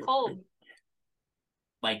know it's cold?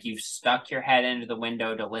 Like you've stuck your head into the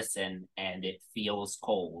window to listen, and it feels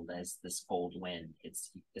cold as this cold wind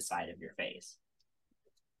hits the side of your face.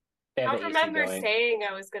 They I have don't the AC remember going. saying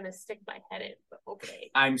I was gonna stick my head in, but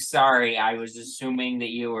okay. I'm sorry, I was assuming that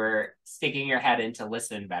you were sticking your head in to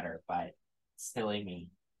listen better, but silly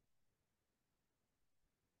me.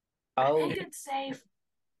 I think it's safe.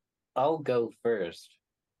 I'll go first.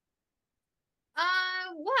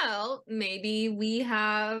 Well, maybe we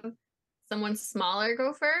have someone smaller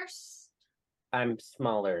go first. I'm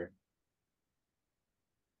smaller.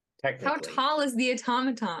 How Technically. tall is the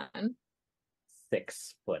automaton?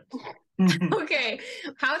 6 foot. Okay.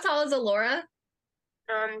 How tall is Alora?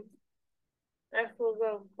 I will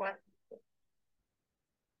go what?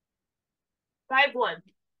 5'1".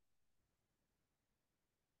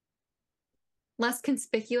 Less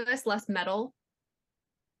conspicuous, less metal.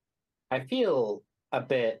 I feel a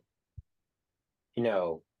bit,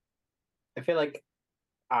 I feel like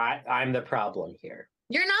I'm the problem here.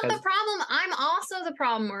 You're not the 'Cause- problem. I'm also the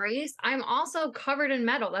problem, Maurice. I'm also covered in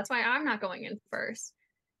metal. That's why I'm not going in first.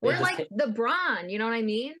 They We're just like hit- the brawn. You know what I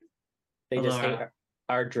mean? They just hate Allura,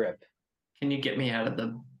 our drip. can you get me out of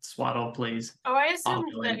the swaddle, please? Oh, I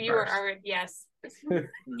assumed go that in you were first. already. Yes.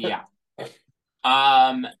 Yeah.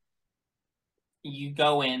 You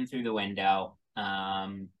go in through the window.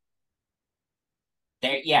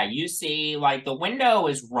 You see like the window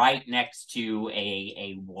is right next to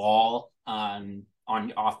a wall on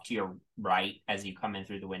off to your right as you come in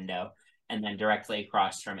through the window, and then directly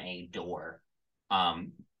across from a door.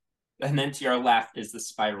 And then to your left is the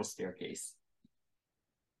spiral staircase.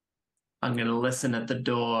 I'm gonna listen at the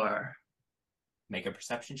door. Make a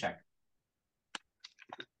perception check.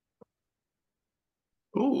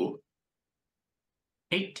 Ooh.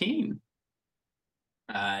 18.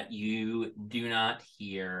 You do not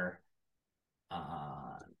hear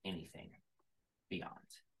anything beyond.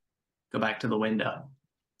 Go back to the window.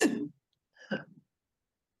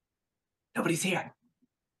 Nobody's here.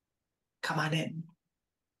 Come on in.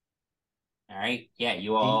 All right. Yeah,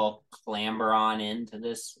 you all clamber on into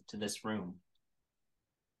this room.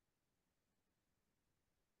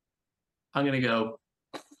 I'm gonna go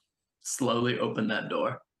slowly open that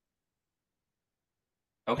door.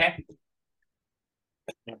 Okay.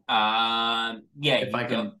 Yeah, If I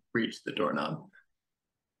can reach the doorknob.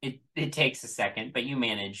 It takes a second, but you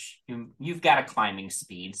manage. You've got a climbing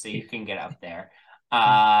speed, so you can get up there.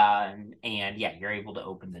 And yeah, you're able to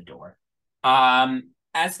open the door.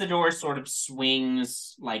 As the door sort of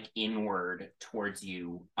swings like inward towards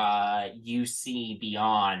you, you see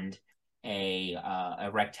beyond a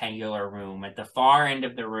rectangular room. At the far end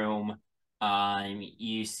of the room,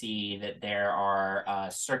 you see that there are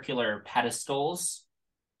circular pedestals.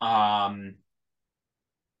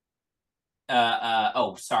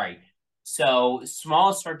 So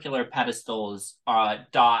small circular pedestals are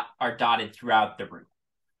dotted throughout the room.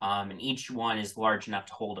 And each one is large enough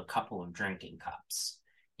to hold a couple of drinking cups.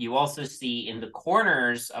 You also see in the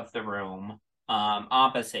corners of the room,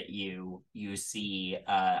 opposite you see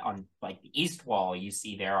on like the east wall, you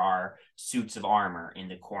see there are suits of armor in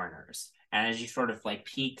the corners. And as you sort of like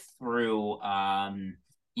peek through,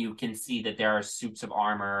 you can see that there are suits of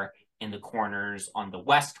armor in the corners on the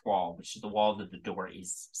west wall, which is the wall that the door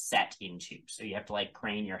is set into. So you have to like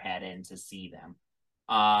crane your head in to see them.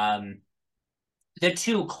 The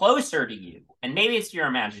two closer to you, and maybe it's your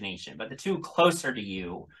imagination, but the two closer to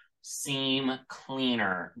you seem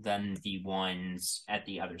cleaner than the ones at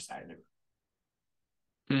the other side of the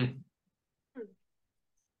room.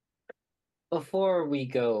 Before we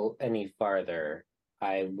go any farther,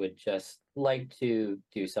 I would just like to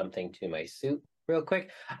do something to my suit real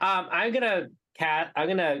quick. I'm gonna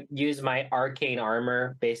use my arcane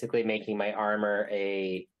armor, basically making my armor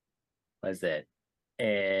a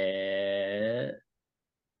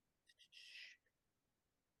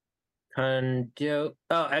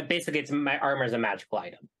basically it's my armor is a magical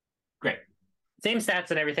item. Great. Same stats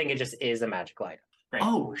and everything, it just is a magical item. Great.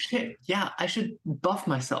 Oh shit! Yeah, I should buff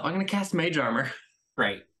myself. I'm gonna cast mage armor.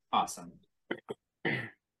 Great. Awesome. Thank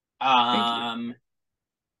you.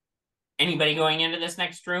 Anybody going into this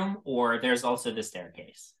next room, or there's also the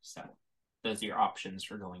staircase. So those are your options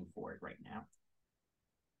for going forward right now.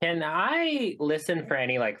 Can I listen for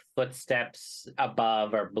any like footsteps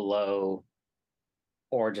above or below,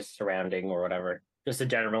 or just surrounding or whatever? Just a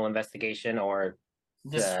general investigation, or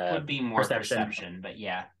This would be more perception, but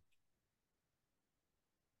yeah.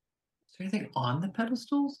 Is there anything on the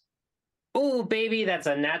pedestals? Oh, baby, that's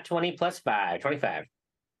a nat 20 plus 5, 25.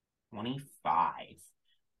 25.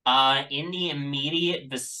 In the immediate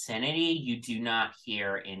vicinity, you do not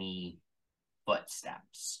hear any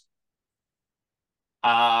footsteps.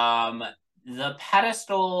 The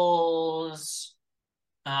pedestals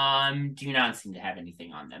do not seem to have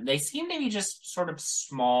anything on them. They seem to be just sort of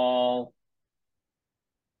small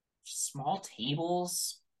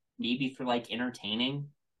tables, maybe for like entertaining.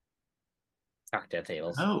 Cocktail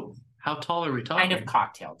tables. Oh, how tall are we talking? Kind of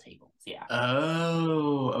cocktail tables, yeah.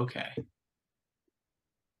 Oh, okay.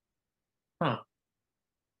 Huh.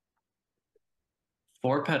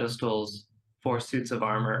 4 pedestals, 4 suits of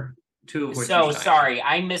armor, 2 of which So are sorry,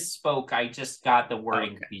 I misspoke. I just got the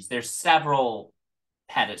wording confused. There's several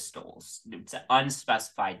pedestals. It's an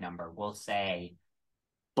unspecified number. We'll say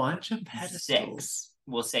bunch of pedestals. 6.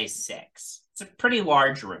 We'll say 6. It's a pretty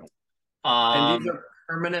large room. And these are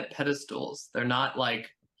permanent pedestals. They're not like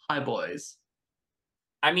high boys.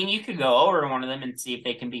 I mean, you could go over one of them and see if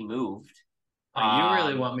they can be moved. You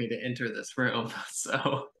really want me to enter this room,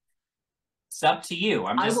 so It's up to you.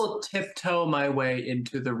 I will tiptoe my way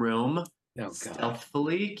into the room,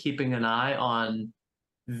 stealthily, keeping an eye on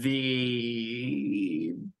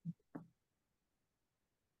the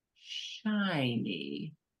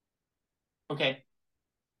shiny. Okay.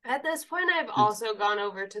 At this point, I've also gone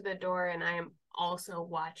over to the door and I am also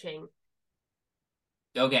watching.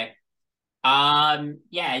 Okay. Yeah,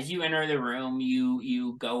 as you enter the room,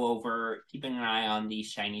 you go over, keeping an eye on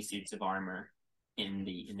these shiny suits of armor in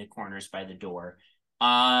the corners by the door.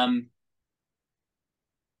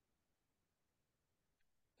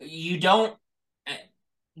 You don't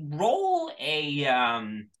roll a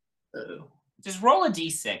just roll a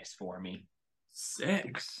d6 for me.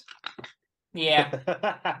 6. Yeah.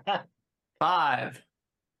 5.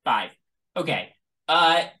 5. Okay.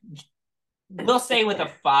 We'll say with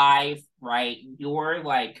a 5, right? You're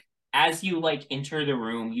like, as you like enter the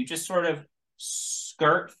room, you just sort of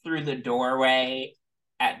skirt through the doorway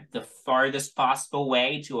at the farthest possible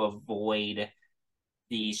way to avoid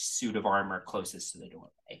the suit of armor closest to the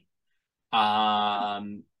doorway.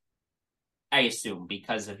 I assume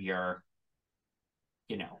because of your,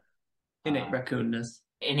 innate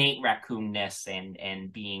raccoonness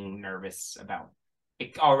and being nervous about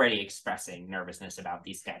already expressing nervousness about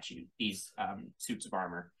these suits of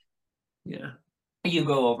armor. Yeah. You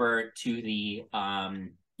go over to the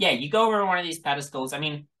you go over to one of these pedestals. I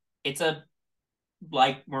mean, it's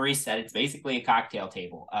like Maurice said, it's basically a cocktail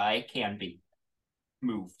table. It can be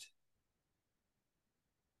moved.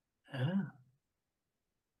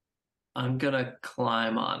 I'm gonna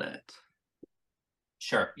climb on it.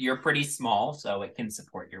 Sure. You're pretty small, so it can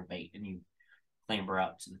support your weight, and you clamber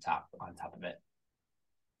up to the top on top of it.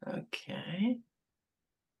 Okay.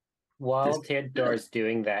 While Theodore's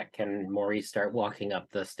doing that, can Maurice start walking up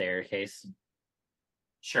the staircase?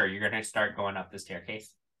 Sure, you're going to start going up the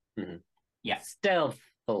staircase? Mm-hmm. Yes.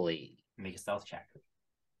 Stealthily. Make a stealth check.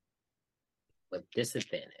 With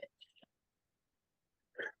disadvantage.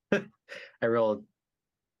 I rolled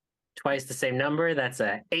twice the same number. That's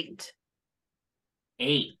a 8.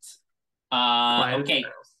 8. Okay.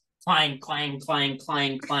 Clang, clang, clang,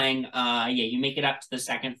 clang, clang. You make it up to the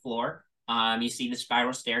second floor. You see the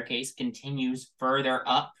spiral staircase continues further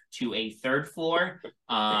up to a third floor.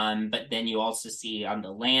 But then you also see on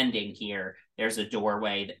the landing here, there's a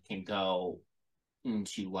doorway that can go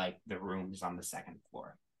into like the rooms on the second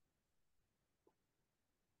floor.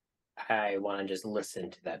 I want to just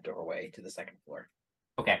listen to that doorway to the second floor.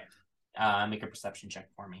 Okay. Make a perception check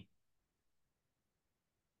for me.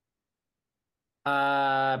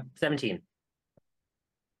 17.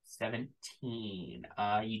 17.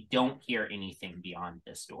 You don't hear anything beyond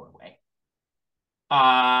this doorway.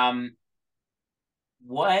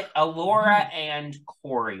 What Alora and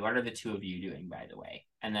Corey, what are the two of you doing, by the way?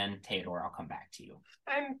 And then Theodore, I'll come back to you.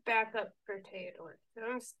 I'm back up for Theodore.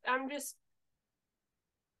 I'm just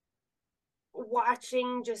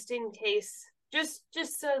watching just in case. Just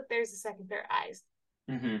so there's a second pair of eyes.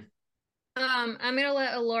 Mm-hmm. I'm gonna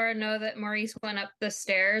let Alora know that Maurice went up the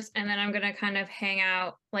stairs, and then I'm gonna kind of hang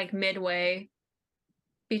out like midway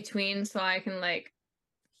between, so I can like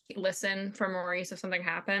listen for Maurice if something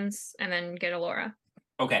happens, and then get Alora.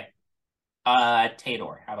 Okay.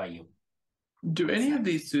 Theodore, how about you? Do any of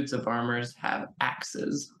these suits of armors have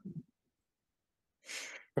axes?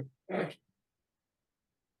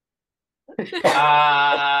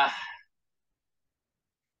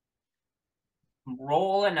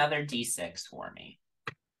 Roll another d6 for me.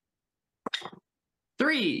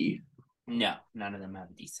 3. No, none of them have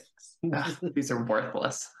a d6. These are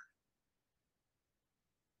worthless.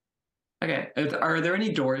 Okay, are there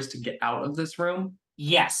any doors to get out of this room?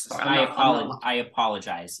 Yes, I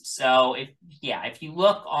apologize. So if you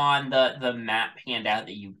look on the map handout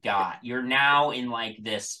that you got, you're now in like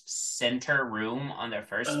this center room on the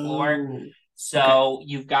first floor. So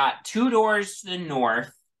you've got 2 doors to the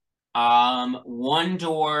north, 1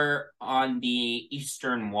 door on the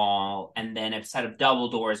eastern wall, and then a set of double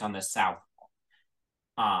doors on the south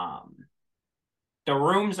wall. The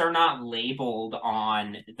rooms are not labeled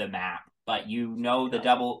on the map, but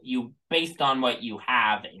based on what you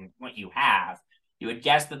have, you would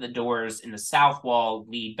guess that the doors in the south wall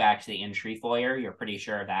lead back to the entry foyer. You're pretty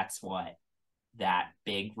sure that's what that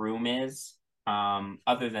big room is.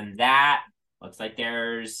 Other than that, looks like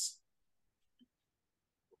there's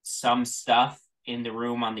some stuff in the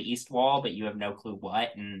room on the east wall, but you have no clue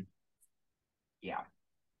what. And yeah,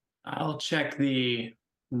 I'll check the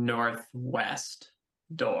northwest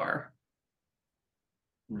door.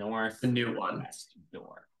 The new one. West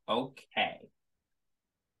door. Okay.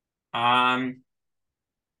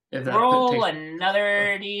 If roll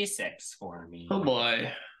another d6 for me. Oh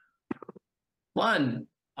boy. 1.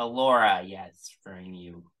 Alora, yes, for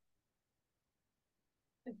you.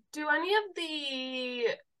 Do any of the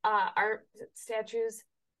art statues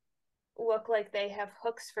look like they have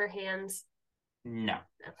hooks for hands? No.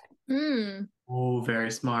 Okay. Oh, very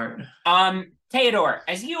smart. Theodore,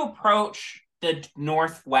 as you approach the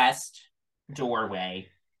northwest doorway,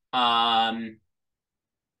 the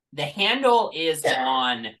handle is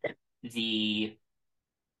on the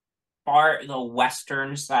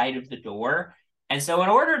western side of the door. And so in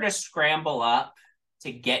order to scramble up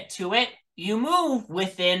to get to it, you move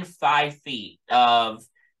within 5 feet of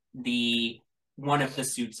one of the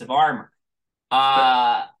suits of armor.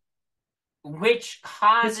 Which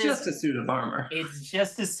causes... It's just a suit of armor. It's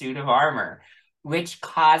just a suit of armor, which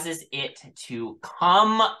causes it to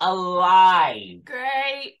come alive.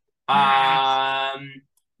 Great. As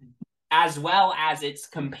well as its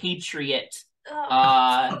compatriot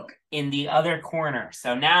in the other corner.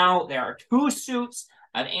 So now there are 2 suits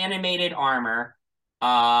of animated armor,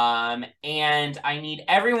 and I need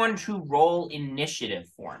everyone to roll initiative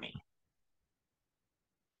for me.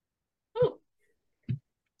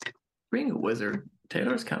 Being a wizard,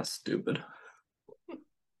 Taylor's kind of stupid.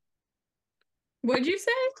 What'd you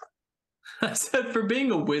say? I said for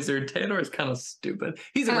being a wizard, Taylor is kind of stupid.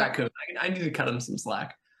 He's a raccoon. I need to cut him some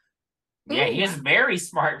slack. Yeah, he is very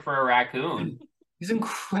smart for a raccoon. He's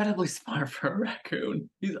incredibly smart for a raccoon.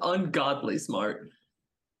 He's ungodly smart.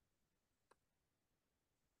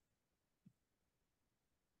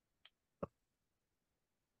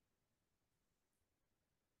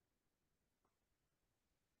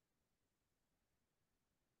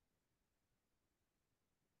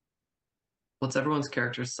 What's everyone's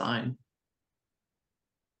character's sign?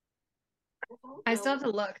 I still have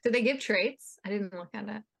to look. Did they give traits? I didn't look at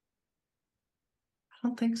it. I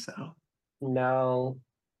don't think so. No,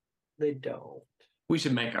 they don't. We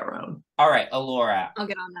should make our own. All right, Alora. I'll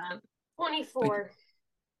get on that. 24.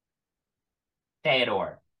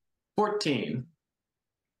 Theodore. 14.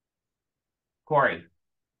 Corey.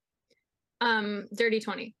 Dirty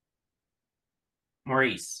 20.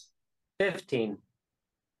 Maurice. 15.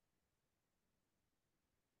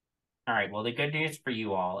 All right, well, the good news for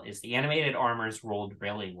you all is the animated armor's rolled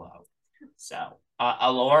really low. So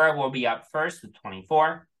Alora will be up first with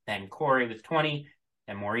 24, then Corey with 20,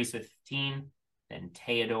 then Maurice with 15, then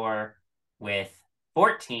Theodore with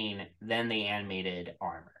 14, then the animated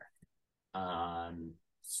armor.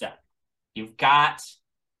 So you've got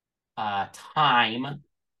time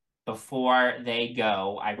before they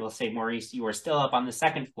go. I will say, Maurice, you are still up on the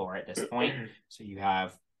 2nd floor at this point, so you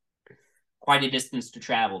have quite a distance to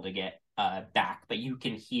travel to get back, but you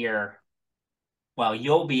can hear, well,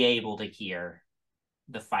 you'll be able to hear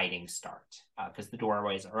the fighting start because the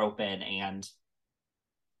doorways are open and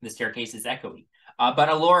the staircase is echoey. But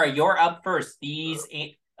Alora, you're up first. These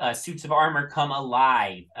suits of armor come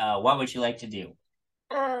alive. What would you like to do?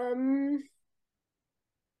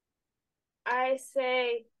 I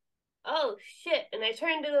say, oh shit, and I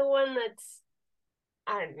turn to the one that's,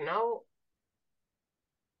 I don't know,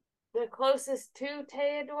 the closest to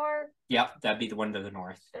Theodore. Yep, that'd be the one to the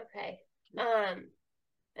north. Okay. And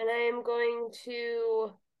I am going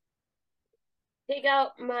to take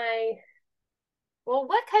out my, well,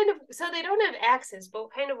 what kind of, so they don't have axes, but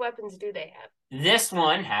what kind of weapons do they have? This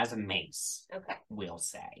one has a mace. Okay. We'll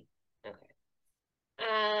say. Okay.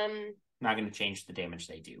 Not going to change the damage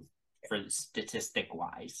they do for statistic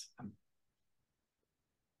wise. I'm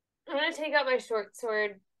going to take out my short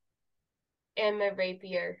sword and my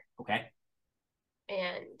rapier. Okay.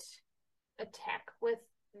 And attack with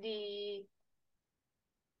the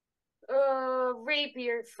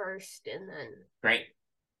rapier first, and then great.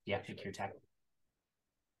 Yeah, pick your attack.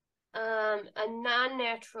 A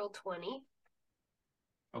non-natural 20.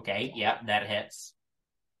 Okay, yep, that hits.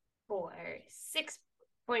 For 6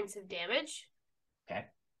 points of damage. Okay.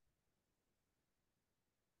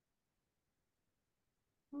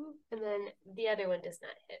 And then the other one does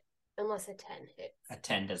not hit, unless a 10 hits. A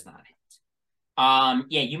 10 does not hit.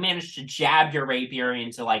 Yeah, you manage to jab your rapier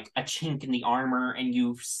into like a chink in the armor, and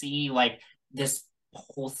you see like this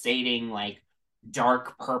pulsating, like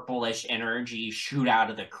dark purplish energy shoot out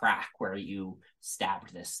of the crack where you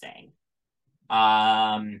stabbed this thing.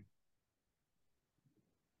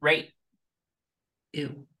 Right.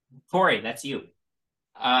 Ew. Corey, that's you.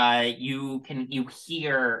 You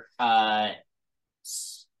hear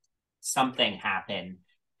something happen,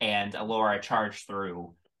 and Alora charge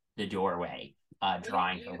through the doorway,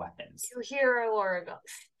 drawing her weapons. You hear Alora go,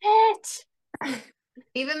 shit!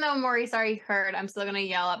 Even though Maurice already heard, I'm still going to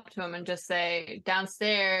yell up to him and just say,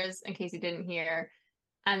 downstairs, in case he didn't hear.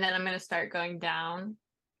 And then I'm going to start going down.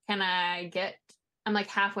 can I get? I'm like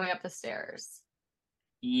halfway up the stairs.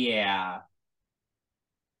 Yeah.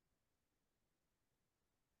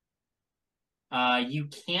 You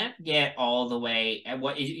can't get all the way.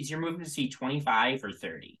 What is your movement speed? 25 or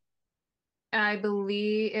 30? I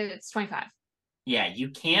believe it's 25. Yeah, you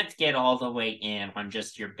can't get all the way in on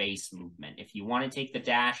just your base movement. If you want to take the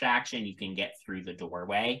dash action, you can get through the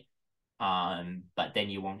doorway. But then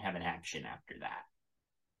you won't have an action after that.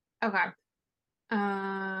 Okay.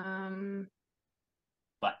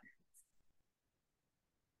 But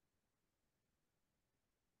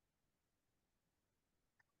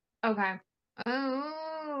okay.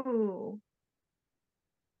 Oh.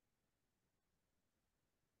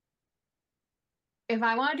 If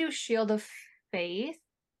I want to do Shield of Faith,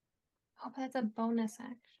 but that's a bonus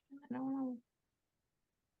action. I don't know.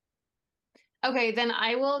 Okay, then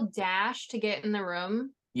I will dash to get in the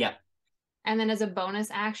room. yeah. And then as a bonus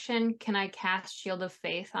action, can I cast Shield of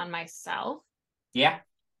Faith on myself? Yeah.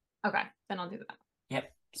 Okay, then I'll do that.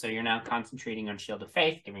 Yep. So you're now concentrating on Shield of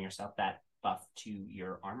Faith, giving yourself that buff to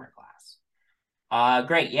your armor class.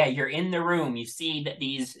 Great. Yeah, you're in the room. You see that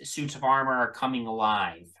these suits of armor are coming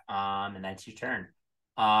alive. And that's your turn.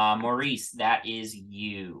 Maurice, that is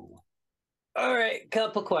you. All right,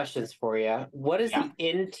 couple questions for you. What is Yeah. the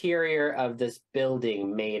interior of this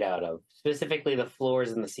building made out of? Specifically the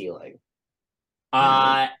floors and the ceiling.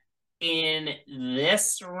 In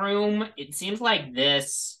this room, it seems like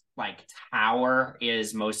this tower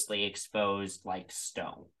is mostly exposed like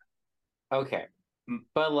stone. Okay.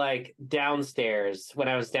 But like downstairs, when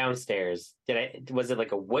I was downstairs, was it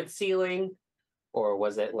like a wood ceiling or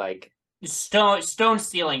was it like Stone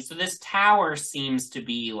ceiling. So this tower seems to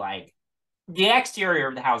be like the exterior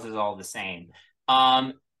of the house is all the same.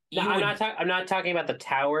 No, I'm not talking about the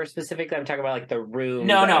tower specifically. I'm talking about like the room.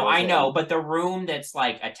 No, I know, but the room that's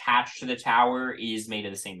like attached to the tower is made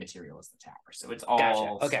of the same material as the tower, so it's all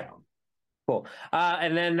Gotcha. Okay. stone. Cool.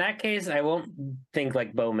 And then in that case, I won't think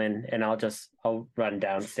like Bowman, and I'll run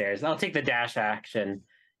downstairs. I'll take the dash action.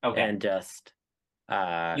 Okay. And just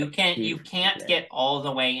you can't get all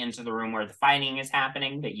the way into the room where the fighting is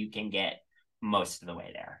happening, but you can get most of the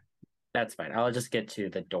way there. That's fine. I'll just get to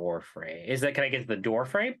the door frame. Can I get to the door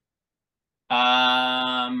frame?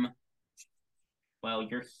 Well,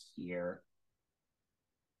 you're here.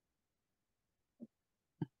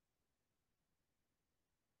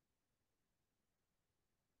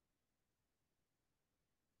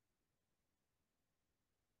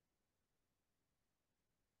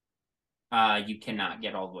 You cannot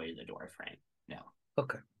get all the way to the door frame. No.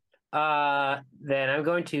 Okay. Then I'm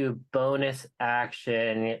going to bonus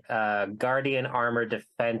action Guardian Armor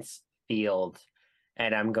Defense Field,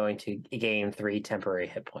 and I'm going to gain 3 temporary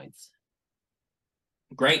hit points.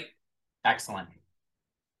 Great. Excellent.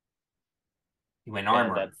 You win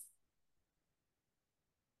armor.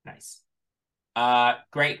 Nice.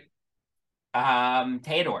 Great.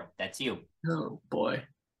 Theodore, that's you. Oh boy.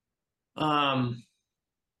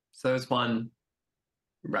 So there's one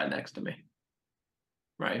right next to me.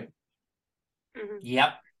 Right?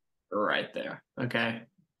 Yep. Right there. Okay.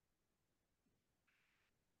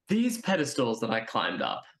 These pedestals that I climbed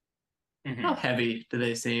up, how heavy do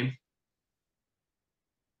they seem?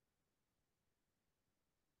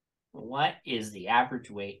 What is the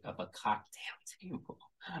average weight of a cocktail table?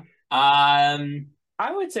 I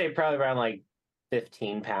would say probably around like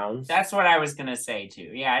 15 pounds. That's what I was gonna say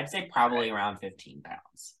too. Yeah, I'd say probably around 15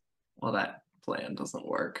 pounds. Well, that plan doesn't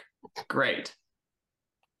work. Great.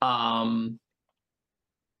 I'm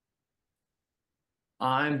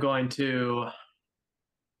going to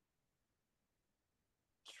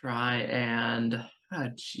try and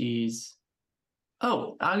I'm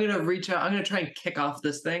gonna reach out. I'm gonna try and kick off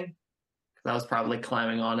this thing because I was probably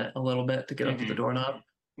climbing on it a little bit to get up to the doorknob.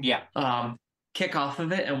 Yeah. Kick off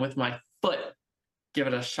of it and with my foot give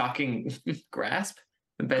it a shocking grasp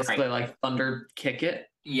and basically like thunder kick it.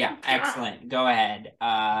 Yeah, excellent. Go ahead.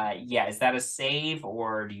 Yeah, is that a save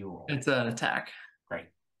or do you roll? It's an attack. Great.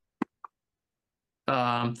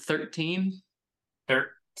 13.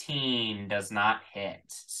 13 does not hit.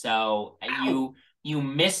 So you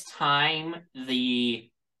mistime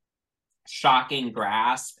the shocking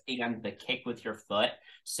grasp and the kick with your foot.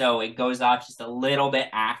 So it goes off just a little bit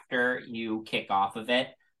after you kick off of it.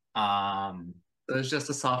 So it's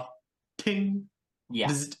just a soft ting. Yeah.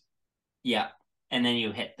 Bzzzt. Yeah. And then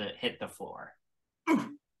you hit the floor.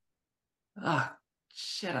 Ah,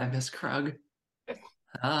 shit, I missed Krug.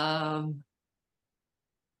 I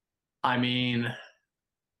mean,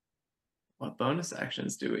 what bonus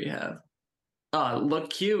actions do we have? Look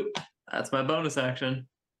cute. That's my bonus action.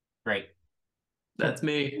 Great. That's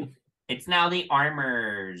me. It's now the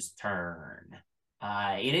armor's turn.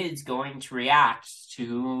 It is going to react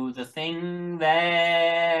to the thing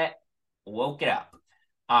that woke it up.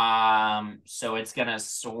 So it's gonna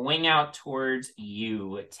swing out towards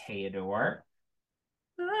you, Theodore.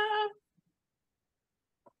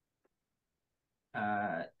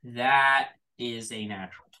 That is a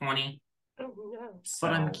natural 20. Oh no. So,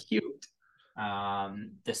 But I'm cute.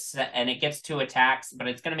 and it gets 2 attacks, but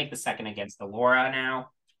it's gonna make the second against Alora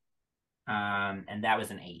now. And that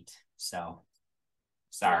was an 8. So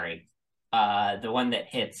sorry. The one that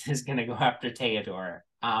hits is gonna go after Theodore.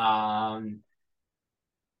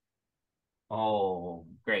 Oh,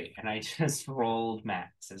 great. And I just rolled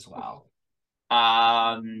max as well.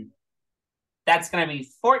 That's going to be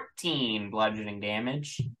 14 bludgeoning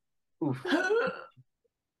damage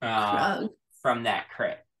from that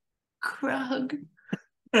crit. Krug.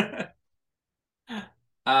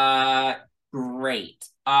 Great.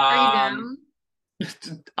 Are you down?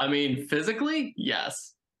 I mean, physically,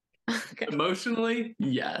 yes. Okay. Emotionally,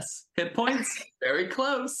 yes. Hit points, very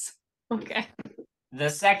close. Okay. The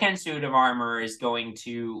second suit of armor is going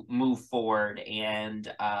to move forward and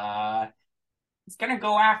it's going to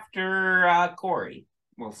go after Corey,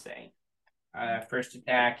 we'll say. First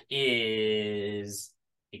attack is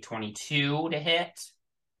a 22 to hit.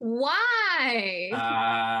 Why?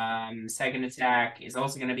 Second attack is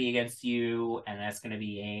also going to be against you, and that's going to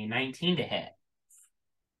be a 19 to hit.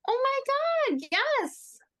 Oh my god,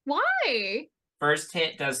 yes. Why? First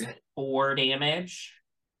hit does 4 damage,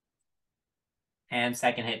 and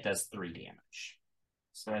second hit does 3 damage.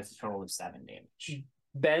 So that's a total of 7 damage.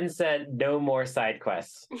 Ben said no more side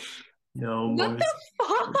quests. No What more. the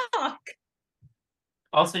fuck?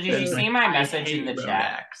 Also, did you see my I message in hate the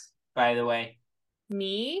chat, Rodax. by the way?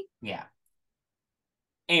 Me? Yeah.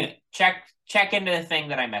 Anyway, check into the thing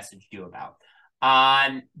that I messaged you about.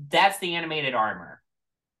 That's the animated armor.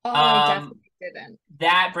 Oh, I definitely didn't.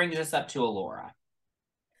 That brings us up to Alora.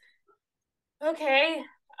 Okay.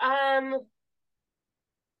 I'm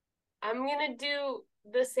gonna do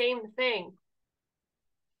the same thing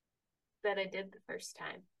that I did the first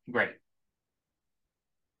time. Great.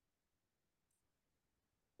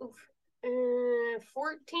 Oof.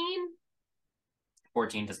 14?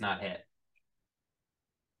 14 does not hit.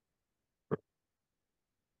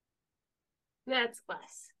 That's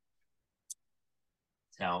less.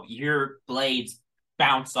 So your blades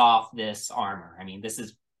bounce off this armor. I mean, this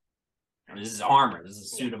is armor. This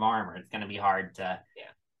is a suit of armor. It's going to be hard to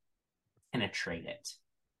penetrate it.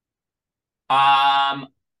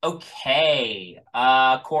 Okay.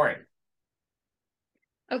 Corey.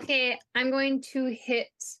 Okay, I'm going to hit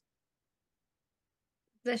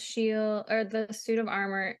the shield or the suit of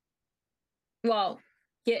armor. Well,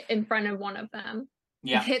 get in front of one of them.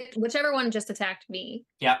 Yeah. Hit whichever one just attacked me.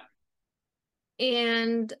 Yep.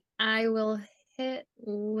 And I will hit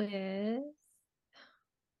with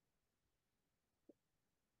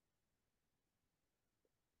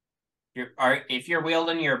If you're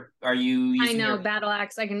wielding are you using I know your battle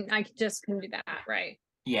axe. I just can do that, right?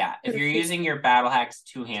 Yeah, if you're using your battle axe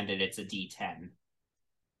two-handed, it's a D10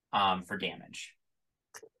 for damage.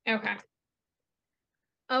 Okay.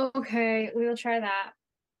 Okay, we will try that.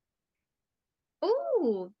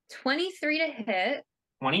 Ooh, 23 to hit.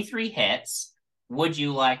 23 hits. Would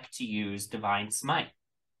you like to use Divine Smite?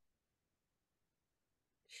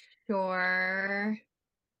 Sure.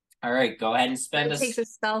 All right, go ahead and spend It takes a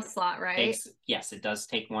spell slot, right? Yes, it does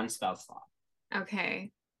take 1 spell slot.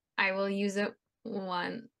 Okay. I will use it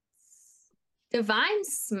once. Divine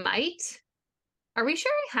Smite? Are we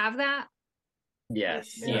sure I have that?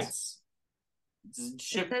 Yes. Yes.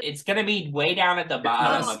 It's going to be way down at the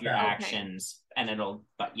bottom of your okay. actions, and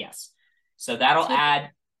but yes. So that'll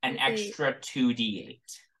add an Okay. extra 2d8.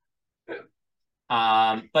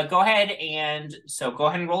 But go ahead and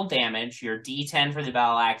roll damage. Your D10 for the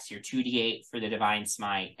battle axe, your 2d8 for the divine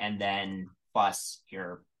smite, and then plus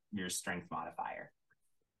your strength modifier.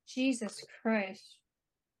 Jesus Christ.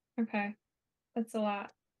 Okay. That's a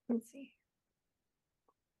lot. Let's see.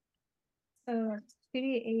 So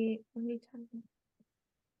 2d8.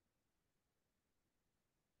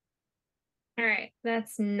 All right.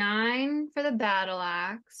 That's 9 for the battle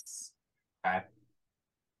axe. Okay.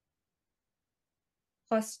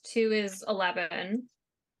 Plus 2 is 11.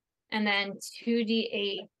 And then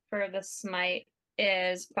 2d8 for the smite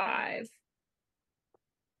is 5.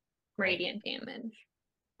 Radiant damage.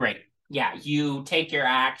 Great. Yeah, you take your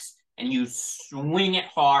axe and you swing it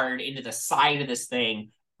hard into the side of this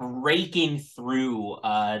thing, breaking through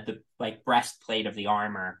the breastplate of the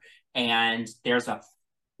armor. And there's a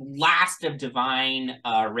blast of divine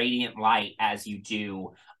radiant light as you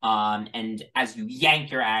do. And as you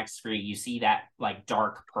yank your axe free, you see that like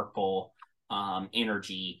dark purple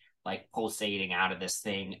energy like pulsating out of this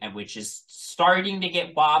thing, and which is starting to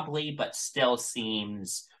get wobbly, but still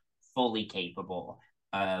seems fully capable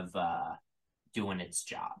of doing its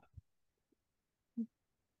job.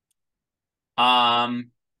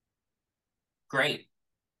 Great.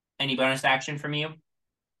 Any bonus action from you?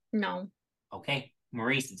 No. Okay,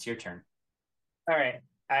 Maurice, it's your turn. All right.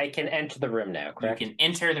 I can enter the room now, correct? You can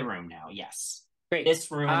enter the room now, yes. Great.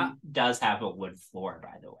 This room does have a wood floor,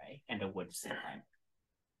 by the way, and a wood ceiling.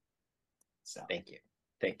 So Thank you.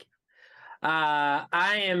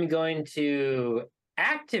 I am going to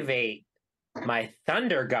activate my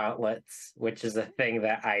Thunder Gauntlets, which is a thing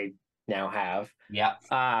that I now have. Yep.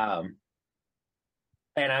 And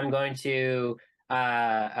I'm going to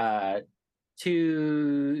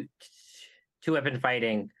two weapon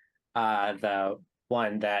fighting the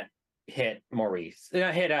one that hit Maurice.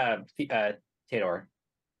 Hit Theodore.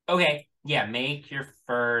 Okay. Yeah, make your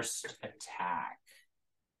first attack.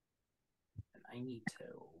 And I need to.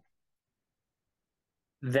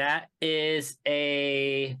 That is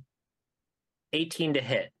a 18 to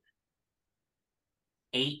hit.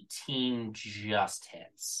 18 just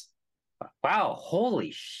hits. Wow,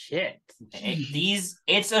 holy shit.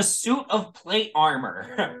 It's a suit of plate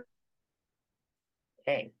armor.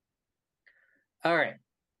 Hey. All right.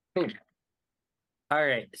 Ooh. All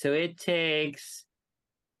right, so it takes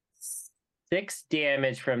 6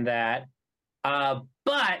 damage from that.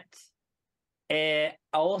 But it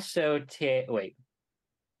also wait.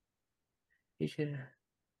 You should.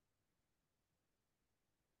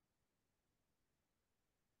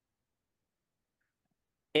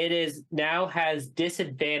 It is now has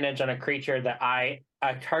disadvantage on a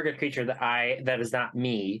target creature that is not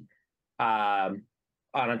me, on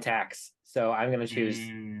attacks. So I'm going to choose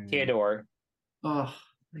Theodore. Oh,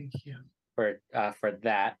 thank you for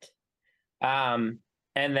that. And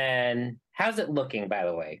then how's it looking, by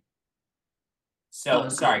the way? So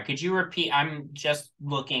sorry, could you repeat? I'm just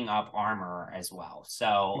looking up armor as well.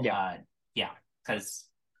 So because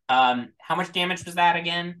how much damage was that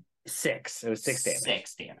again? 6. It was 6 damage.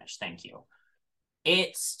 6 damage. Thank you.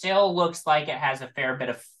 It still looks like it has a fair bit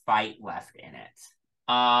of fight left in it.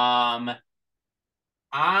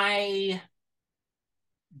 I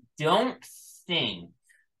don't think,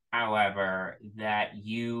 however, that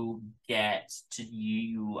you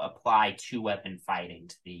apply 2-weapon fighting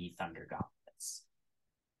to the Thunder Gauntlets.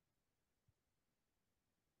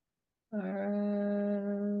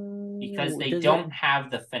 Because they don't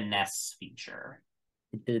have the finesse feature.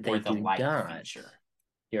 Or the light feature.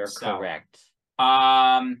 You're correct.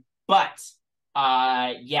 But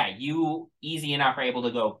you easy enough are able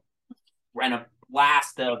to go, and a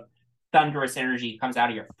blast of thunderous energy comes out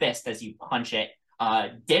of your fist as you punch it,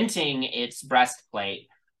 denting its breastplate.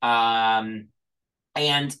 And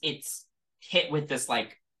it's hit with this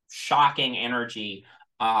like shocking energy,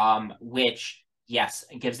 which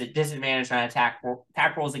gives it disadvantage on attack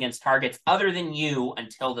rolls against targets other than you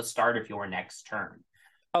until the start of your next turn.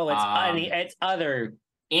 Oh, it's other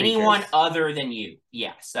anyone creatures. Other than you.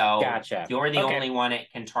 Yeah, so gotcha. You're the only one it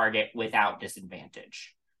can target without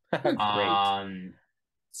disadvantage. Great.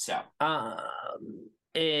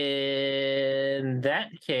 In that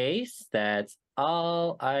case, that's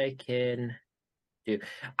all I can do.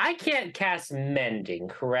 I can't cast mending,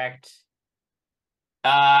 correct?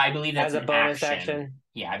 I believe that's as a bonus action.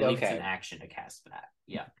 Yeah, I believe it's an action to cast that.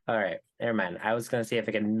 Yeah. All right, never mind. I was gonna see if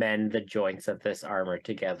I can mend the joints of this armor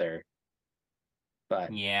together,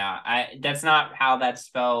 but yeah, that's not how that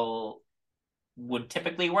spell would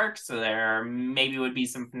typically work. So there maybe would be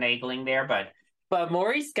some finagling there, but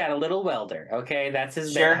Maurice got a little welder. Okay, that's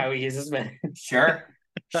his how he uses men. Sure.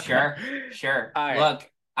 All right.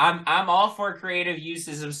 Look, I'm all for creative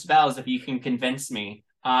uses of spells if you can convince me.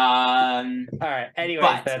 All right.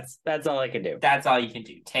 Anyways, that's all I can do. That's all you can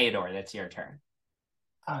do. Theodore, that's your turn.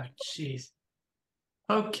 Oh, jeez.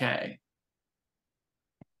 Okay.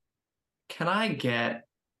 Can I get...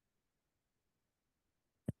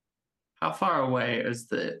 How far away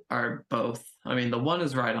are both? I mean, the one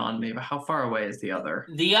is right on me, but how far away is the other?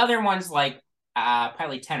 The other one's like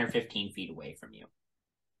probably 10 or 15 feet away from you.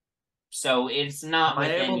 So it's not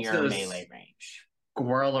within your melee range.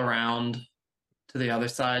 Whirl around to the other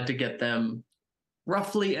side to get them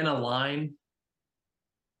roughly in a line?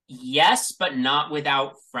 Yes, but not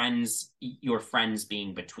without your friends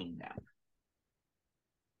being between them.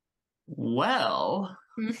 Well...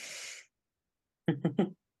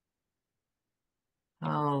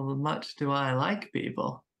 How much do I like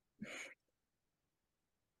people?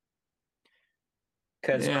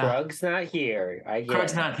 Because Krug's not here. I get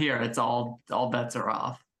Krug's it. not here. It's all bets are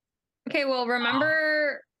off. Okay, well,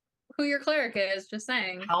 remember who your cleric is. Just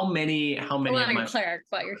saying. How many Well, of not my your cleric,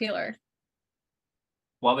 but your healer.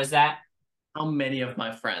 What was that? how many of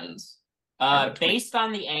my friends? Based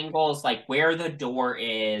on the angles, like where the door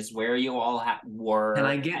is, where you all were Can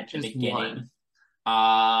I get at the just beginning.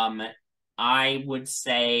 one? I would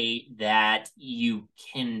say that you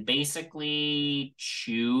can basically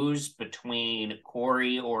choose between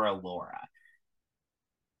Corey or Alora.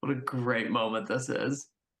 What a great moment this is.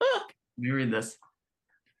 Let me read this.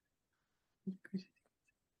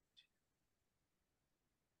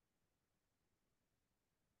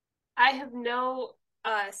 I have no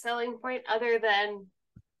selling point other than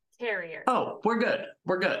carrier. Oh, we're good.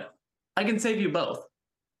 We're good. I can save you both.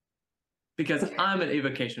 Because I'm an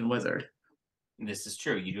evocation wizard. This is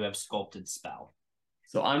true. You do have sculpted spell.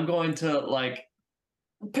 So I'm going to like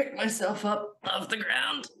pick myself up off the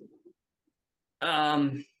ground.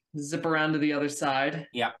 Zip around to the other side.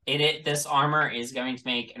 Yep. This armor is going to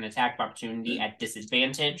make an attack of opportunity at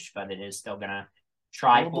disadvantage, but it is still gonna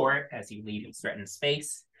try for it as you leave its threatened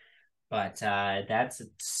space. But that's a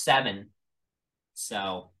 7.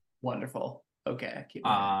 So wonderful. Okay.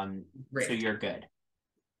 Great. So you're good.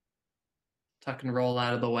 Tuck and roll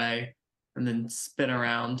out of the way, and then spin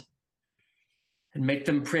around and make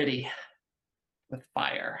them pretty with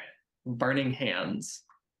fire. Burning hands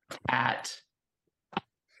at,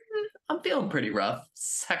 I'm feeling pretty rough,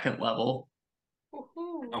 2nd level.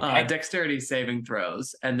 Okay. Dexterity saving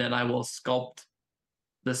throws, and then I will sculpt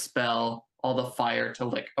the spell, all the fire to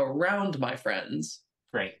lick around my friends.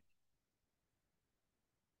 Great.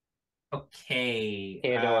 Okay.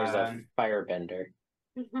 Theodore's a firebender.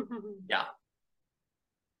 Yeah.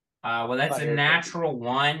 Well, that's a natural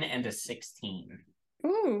 1 and a 16.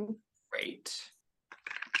 Ooh. Great.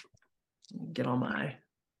 Get on my...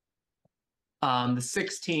 the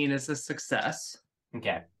 16 is a success.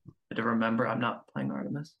 Okay. To remember, I'm not playing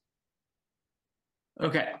Artemis.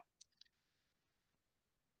 Okay.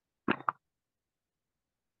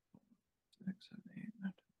 Six,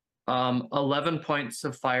 7, 8, 11 points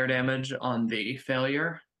of fire damage on the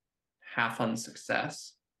failure, half on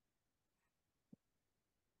success.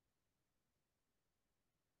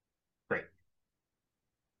 Great.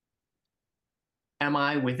 Am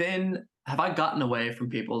I within? Have I gotten away from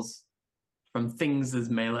things as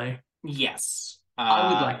melee? Yes.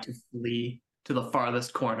 I would like to flee to the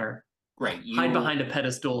farthest corner. Great. Hide behind a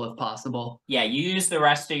pedestal if possible. Yeah, you use the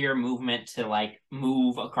rest of your movement to like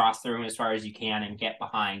move across the room as far as you can and get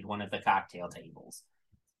behind one of the cocktail tables.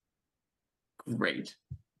 Great.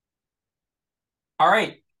 All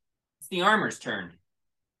right. It's the armor's turn.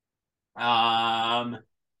 Armor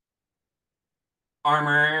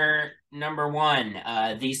number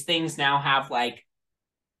 1. These things now have like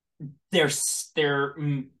their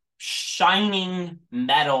shining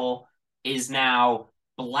metal is now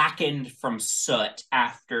blackened from soot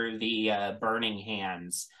after the burning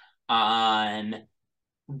hands. But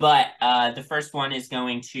the first one is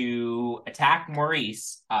going to attack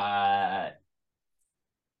Maurice.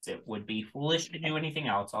 It would be foolish to do anything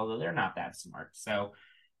else, although they're not that smart. So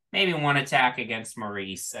maybe 1 attack against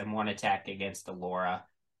Maurice and 1 attack against Alora.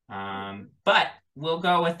 But we'll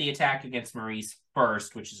go with the attack against Maurice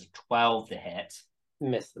first, which is a 12 to hit.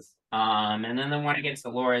 Misses. And then the one against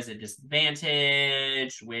Alora is a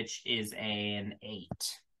disadvantage, which is an 8.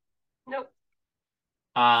 Nope.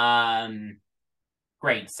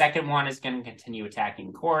 Great. Second one is going to continue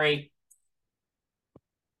attacking Corey.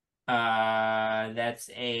 That's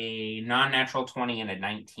a non-natural 20 and a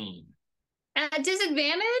 19. At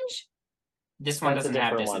disadvantage? This one That's a doesn't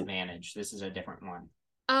have different one. disadvantage. This is a different one.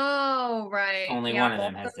 Oh, right. Only Yeah, one of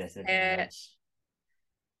them both has those disadvantage.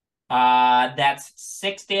 That's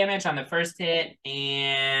 6 damage on the first hit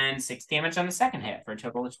and 6 damage on the second hit for a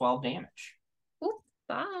total of 12 damage. Ooh,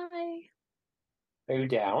 bye. Are you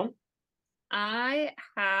down? I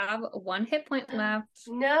have 1 hit point left.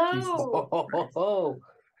 No. Oh.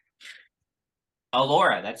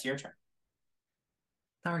 Alora, that's your turn.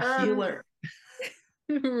 Our healer.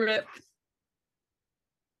 Rip.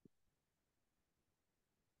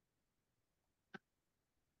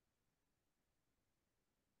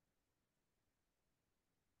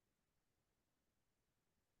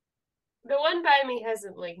 The one by me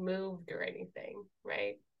hasn't like moved or anything,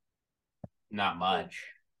 right? Not much.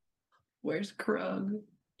 Where's Krug?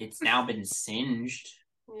 It's now been singed.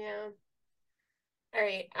 Yeah. All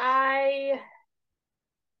right.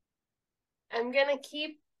 I'm gonna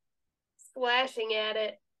keep slashing at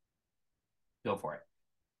it. Go for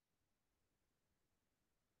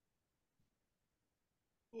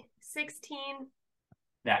it. 16.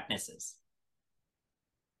 That misses.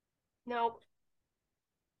 Nope.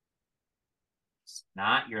 It's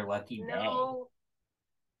not your lucky day. No.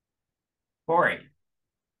 Corey.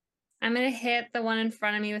 I'm gonna hit the one in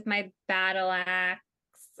front of me with my battle axe.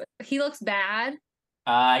 He looks bad.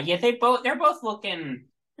 Yeah, they're both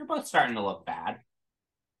starting to look bad.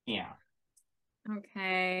 Yeah.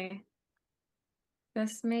 Okay.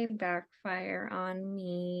 This may backfire on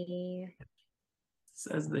me.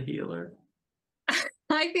 Says the healer.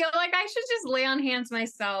 I feel like I should just lay on hands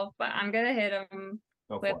myself, but I'm gonna hit him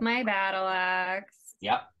Go for with it. my battle axe.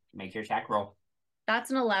 Yep. Make your attack roll. That's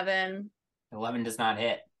an 11. 11 does not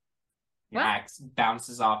hit. Your What? axe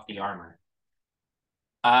bounces off the armor.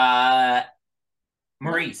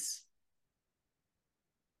 Maurice.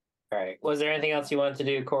 All right. Was there anything else you wanted to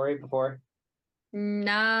do, Corey, before?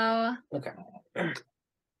 No. Okay. Run.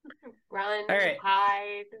 All right.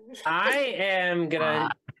 Hide. I am gonna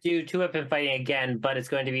do 2-weapon fighting again, but it's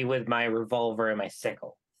going to be with my revolver and my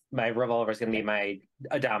sickle. My revolver is going to be my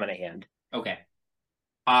dominant hand. Okay.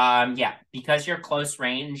 Yeah, because you're close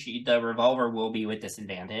range, the revolver will be with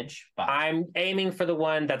disadvantage. But I'm aiming for the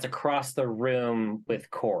one that's across the room with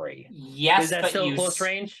Corey. yes, Is that but still close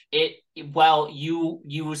range? Well,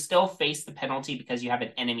 you still face the penalty because you have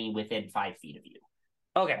an enemy within 5 feet of you.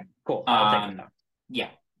 Okay, cool. I'll take it. Yeah.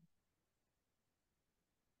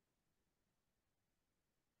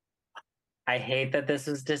 I hate that this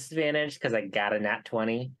is disadvantaged because I got a nat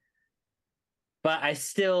 20. But I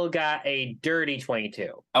still got a dirty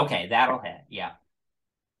 22. Okay, that'll hit. Yeah.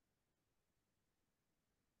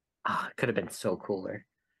 It could have been so cooler.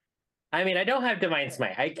 I mean, I don't have Divine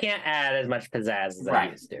Smite. I can't add as much pizzazz as I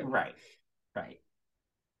used to. Right.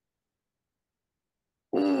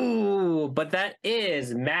 Ooh, but that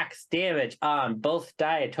is max damage on both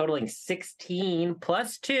die, totaling 16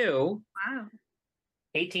 plus 2. Wow.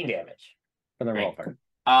 18 damage from the revolver.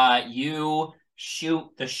 You shoot,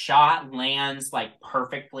 the shot lands like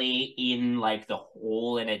perfectly in like the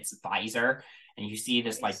hole in its visor, and you see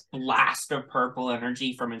this like blast of purple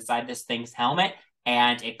energy from inside this thing's helmet,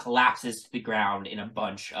 and it collapses to the ground in a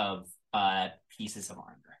bunch of pieces of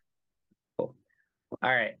armor. Cool. All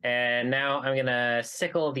right, and now I'm gonna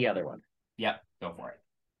sickle the other one. Yep, go for it.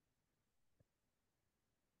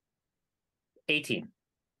 18.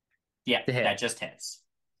 Yeah, that just hits.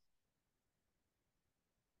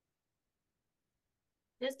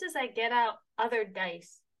 Just as I get out other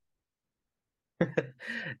dice.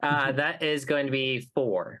 That is going to be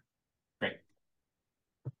 4. Great.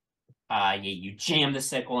 Yeah, you jam the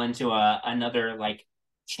sickle into another like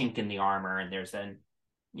chink in the armor, and there's a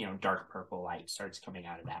dark purple light starts coming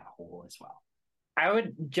out of that hole as well. I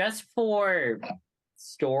would, just for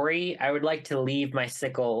story, I would like to leave my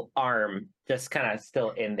sickle arm just kind of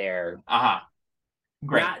still in there.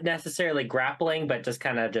 Great. Not necessarily grappling, but just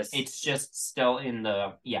kind of just... It's just still in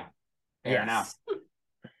the... Yeah. Fair enough. Yes.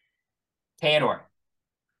 Theodore,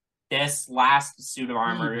 this last suit of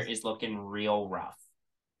armor is looking real rough.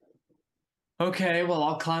 Okay, well,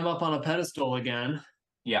 I'll climb up on a pedestal again.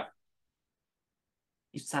 Yep.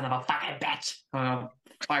 You son of a fucking bitch.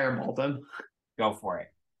 Firebolt him. Go for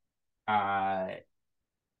it.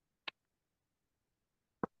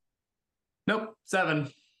 Nope, 7.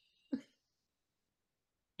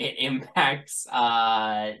 It impacts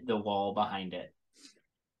the wall behind it.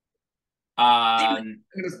 I'm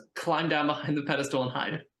gonna climb down behind the pedestal and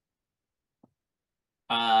hide.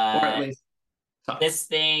 Or at least this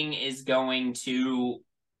thing is going to,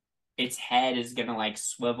 its head is gonna like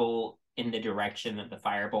swivel in the direction that the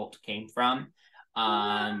firebolt came from.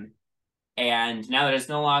 And now that it's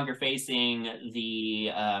no longer facing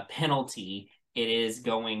the penalty, it is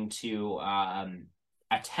going to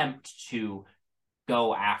attempt to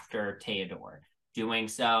go after Theodore. Doing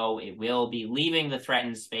so, it will be leaving the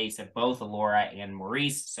threatened space of both Alora and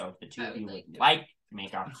Maurice. So if the two of you would like to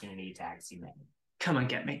make opportunity attacks, you may. Come and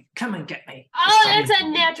get me. Come and get me. Oh, it's a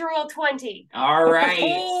natural 20. All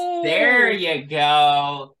right. There you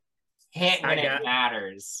go. Hit when it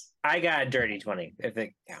matters. I got a dirty 20, if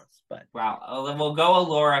it counts. But well, we'll go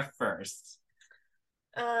Alora first.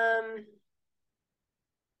 13.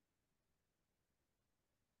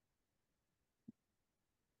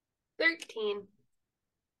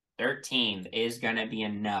 13 is going to be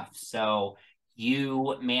enough. So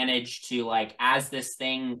you manage to, like, as this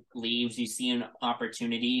thing leaves, you see an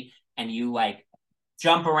opportunity and you, like,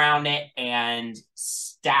 jump around it and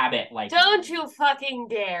stab it. Like, don't you fucking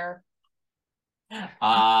dare.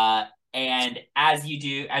 And as you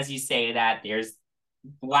do, as you say that, there's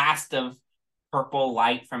blast of purple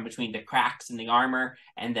light from between the cracks in the armor,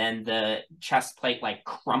 and then the chest plate, like,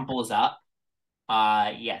 crumples up.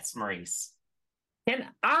 Yes, Maurice.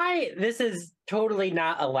 This is totally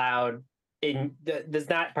not allowed this is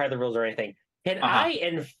not part of the rules or anything. Can I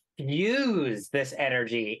infuse this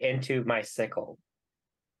energy into my sickle?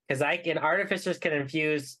 Because artificers can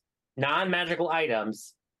infuse non-magical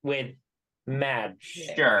items with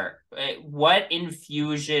magic. Sure. What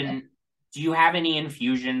infusion? Do you have any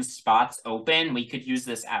infusion spots open? We could use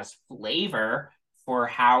this as flavor for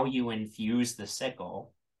how you infuse the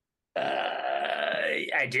sickle.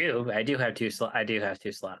 I do. I do have two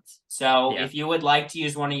slots. So if you would like to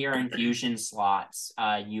use one of your infusion slots,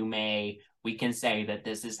 we can say that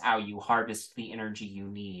this is how you harvest the energy you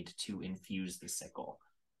need to infuse the sickle.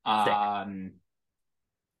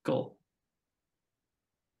 Cool.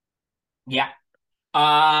 Yeah.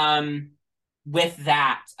 With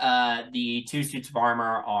that, the 2 suits of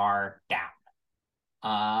armor are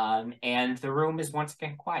down. And the room is once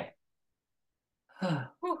again quiet.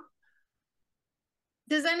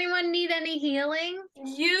 Does anyone need any healing?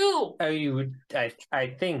 You. I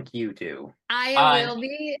think you do. I will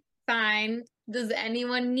be fine. Does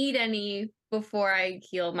anyone need any before I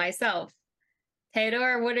heal myself?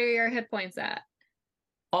 Theodore, what are your hit points at?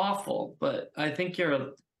 Awful, but I think you're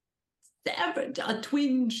a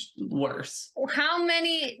twinge worse. How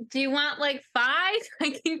many? Do you want like 5?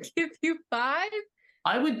 I can give you 5.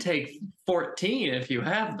 I would take 14 if you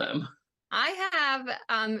have them. I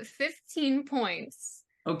have 15 points.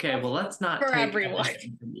 Okay, well let's not for take everyone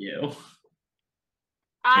anything from you.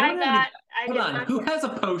 Hold on. Who has a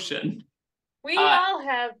potion? We all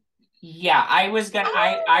have. Yeah, I was gonna.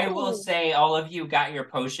 I will say all of you got your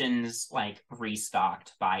potions like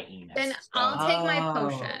restocked by Enos. Then I'll take my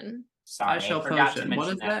potion. Sorry, I forgot to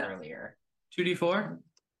mention that earlier. 2d4?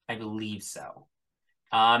 I believe so.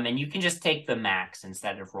 And you can just take the max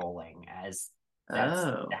instead of rolling, as that's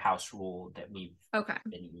the house rule that we've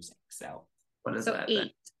been using. So what is that?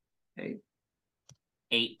 8. Then?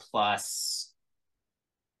 8 plus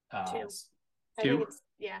 2. I 2? think it's,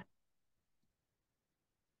 yeah.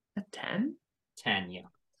 10? 10, yeah.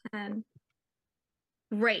 10.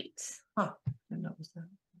 Great. Huh. I didn't notice that.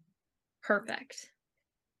 Perfect.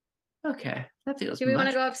 Okay, that feels. Do we want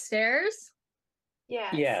to go upstairs? Yeah.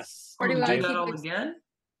 Yes. Or do we do want to that keep all again?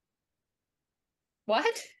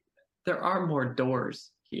 What? There are more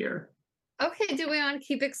doors here. Okay, do we want to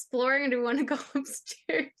keep exploring or do we want to go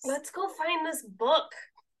upstairs? Let's go find this book.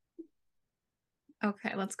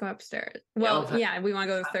 Okay, let's go upstairs. Well, yeah, we want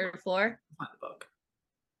to go to the 3rd floor. Find the book.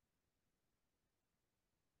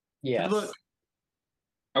 Yes. Look,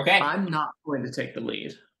 okay. I'm not going to take the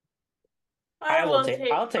lead. I'll take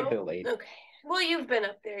the lead. Okay. Well, you've been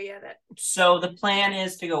up there, yeah. So the plan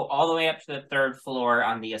is to go all the way up to the 3rd floor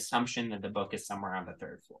on the assumption that the book is somewhere on the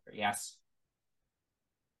 3rd floor. Yes.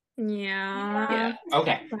 Yeah.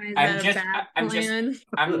 Okay. I'm just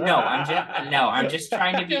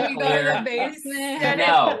trying to be clear.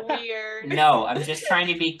 No, I'm just trying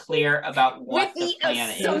to be clear about what the plan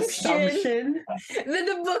is. That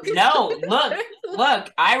the book is No,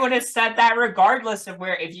 look, I would have said that regardless of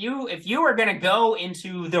where, if you were gonna go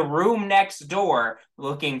into the room next door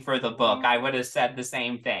looking for the book, I would have said the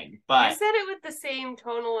same thing. But I said it with the same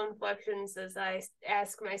tonal inflections as I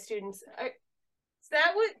ask my students. Is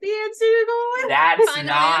that what the answer you're going with? That's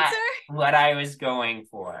not what I was going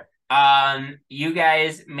for. You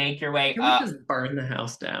guys make your way Can up. we just burn the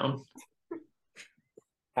house down?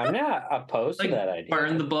 I'm not opposed to that idea.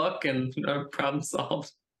 Burn the book and problem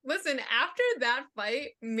solved. Listen, after that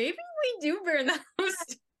fight, maybe we do burn the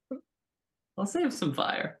house. I'll save some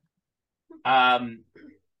fire.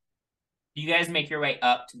 You guys make your way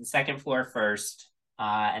up to the 2nd floor first,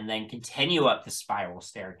 and then continue up the spiral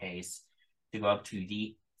staircase to go up to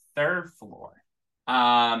the 3rd floor.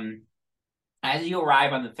 As you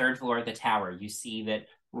arrive on the 3rd floor of the tower, you see that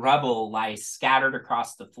rubble lies scattered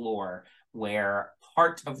across the floor where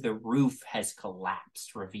part of the roof has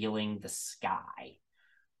collapsed, revealing the sky.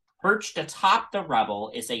 Perched atop the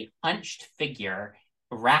rubble is a hunched figure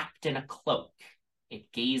wrapped in a cloak.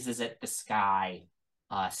 It gazes at the sky,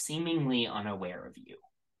 seemingly unaware of you.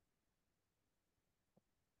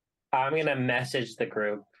 I'm going to message the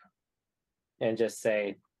group and just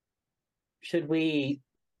say,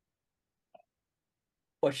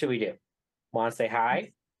 what should we do? Want to say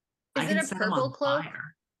hi? Is it a purple cloak?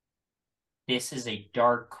 This is a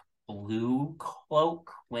dark blue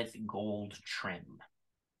cloak with gold trim.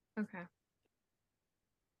 Okay.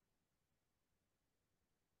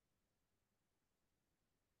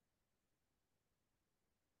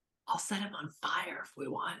 I'll set him on fire if we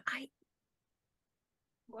want.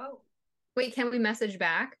 Whoa. Wait, can we message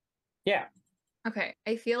back? Yeah. Okay,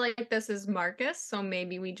 I feel like this is Marcus, so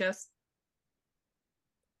maybe we just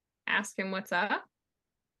ask him what's up.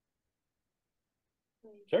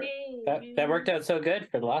 Sure. That worked out so good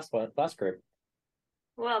for the last group.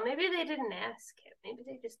 Well, maybe they didn't ask him. Maybe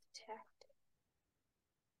they just attacked him.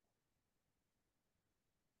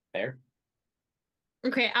 Fair.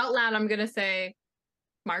 Okay, out loud, I'm gonna say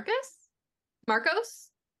Marcos?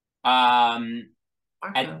 At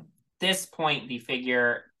this point, the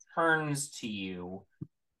figure turns to you,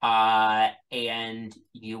 and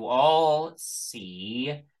you all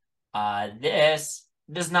see this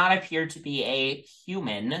does not appear to be a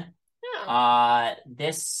human. Oh.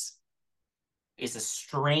 This is a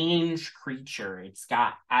strange creature. It's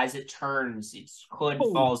got, as it turns, its hood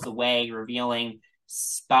falls away, revealing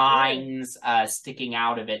spines sticking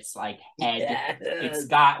out of its head. Yes. It's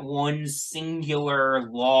got one singular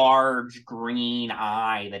large green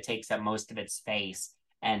eye that takes up most of its face,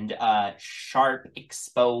 and sharp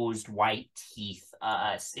exposed white teeth,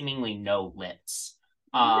 seemingly no lips.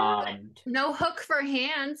 No hook for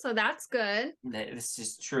hand, so that's good. This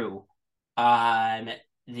is true.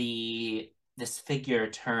 This figure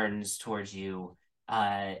turns towards you,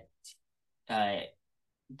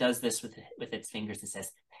 does this with its fingers and says,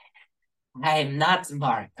 "I'm not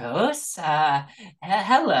Marcos.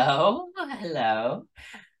 Hello.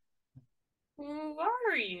 Who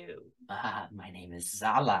are you? My name is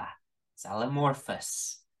Zala.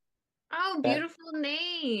 Zalamorphous." Oh, beautiful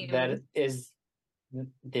name. That is.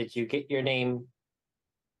 Did you get your name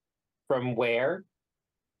from where?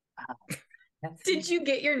 Did you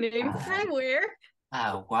get your name from where?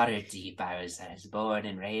 Waterdeep. I was born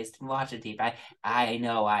and raised in Waterdeep. I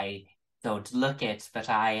know I don't look it, but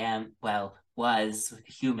I was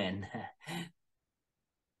human.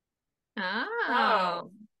 Oh.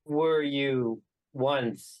 Were you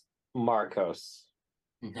once Marcos?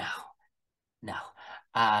 No.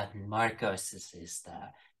 Marcos is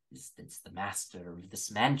the master of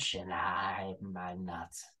this mansion. I am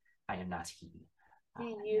not he. Do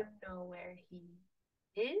you know where he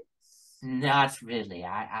is? Not really.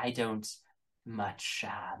 I don't much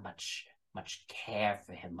care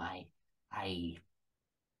for him. I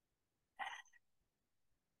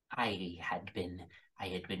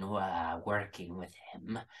had been working with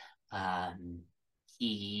him.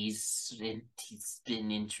 He's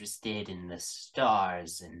been interested in the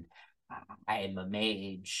stars, and I am a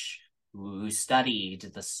mage who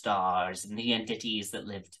studied the stars and the entities that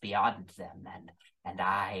lived beyond them, and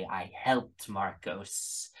I helped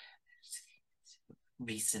Marcos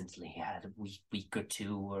recently, a week or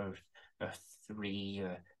two or three,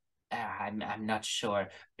 or I'm not sure.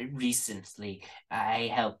 Recently, I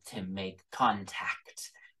helped him make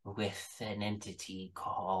contact with an entity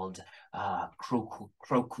called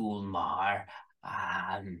Krokulmar.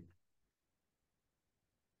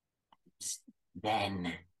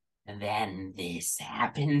 Then this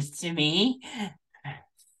happened to me.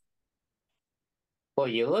 Well,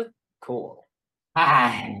 you look cool.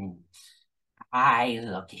 I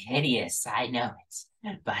look hideous, I know it.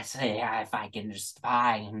 But if I can just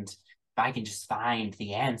find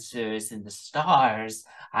the answers in the stars,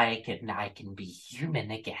 I can be human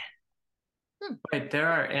again. Wait, there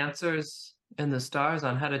are answers in the stars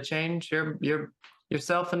on how to change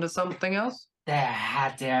yourself into something else?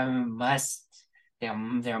 There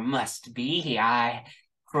must be.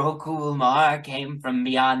 Krokulmar came from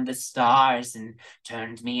beyond the stars and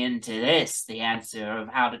turned me into this. The answer of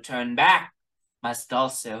how to turn back must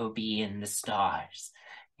also be in the stars.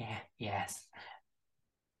 Yes.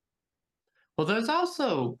 Well, there's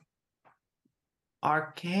also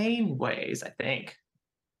arcane ways, I think,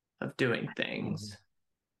 of doing things.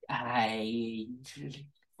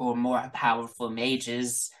 For more powerful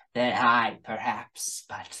mages than I, perhaps,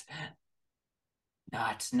 but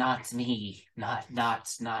not me, not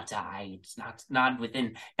I. It's not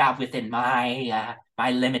within my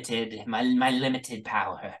limited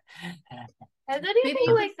power. Has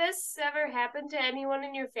anything like this ever happened to anyone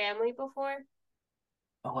in your family before?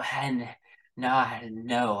 Oh, and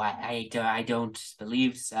no, I don't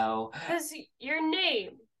believe so. Because your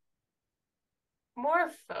name,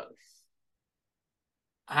 Morphos.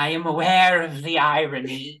 I am aware of the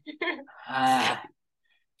irony.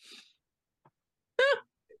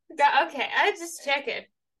 Okay, I just check it.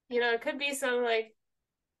 It could be some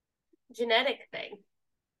genetic thing.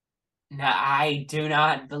 No, I do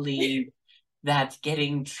not believe that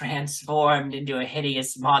getting transformed into a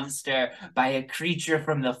hideous monster by a creature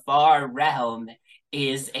from the far realm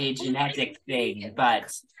is a genetic thing,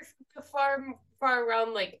 but the far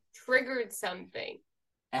realm triggered something.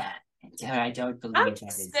 I don't believe that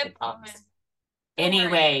is the case.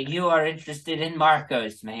 Anyway, you are interested in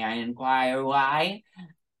Marcos. May I inquire why?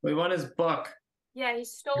 We want his book. Yeah, he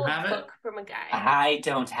stole a book from a guy. I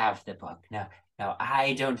don't have the book. No,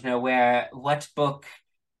 I don't know what book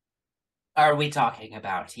are we talking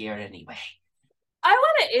about here anyway? I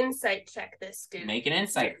want to insight check this dude. Make an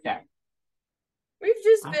insight check. We've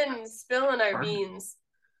just been spilling our beans.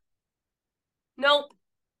 Nope.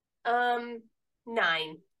 9.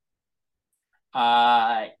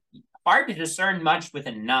 Hard to discern much with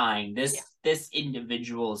a 9. This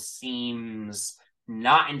individual seems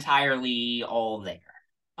not entirely all there.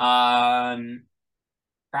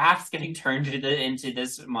 Perhaps getting turned into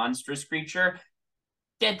this monstrous creature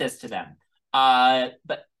did this to them.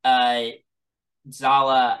 But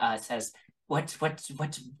Zala says, What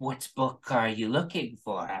book are you looking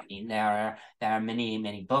for? I mean, there are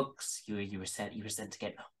many books. You were sent to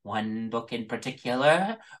get one book in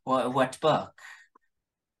particular. What book?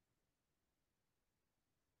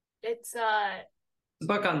 It's The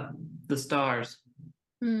book on the stars.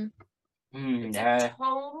 it's a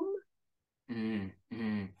tome.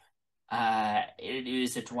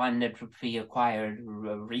 Is it one that we acquired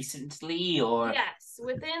recently, or Yes,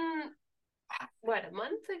 within what, a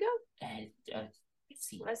month ago? I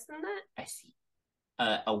see. Less than that? I see.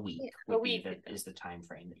 A week. Yeah, a week is the time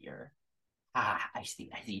frame that you're. I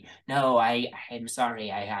see. No, I'm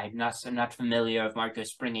sorry. I'm not familiar of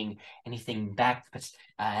Marcos bringing anything back, but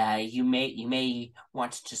you may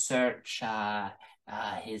want to search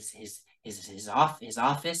his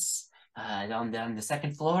office on the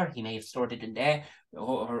second floor. He may have stored it in there,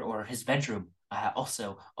 or his bedroom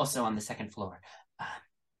also on the second floor.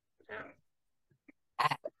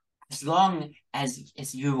 As long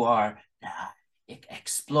as you are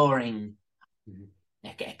exploring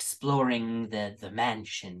the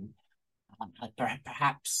mansion,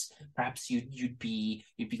 perhaps you'd be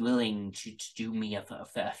willing to do me a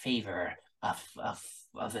favor of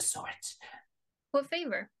a sort. What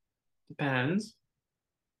favor? Depends.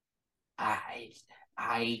 I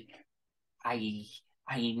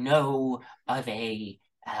know of a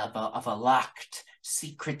locked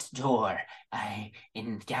secret door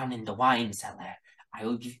down in the wine cellar. I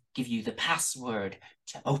will give you the password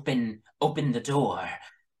to open the door.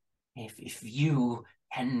 If you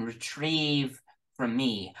can retrieve from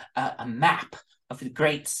me a map of the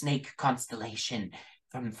Great Snake Constellation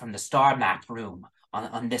from the star map room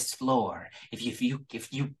on this floor, if you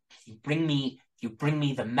bring me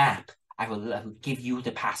the map, I will give you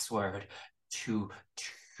the password to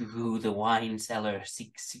the wine cellar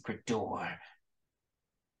secret door.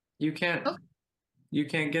 You can't. Oh. You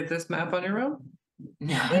can't get this map on your own?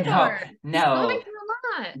 No. No,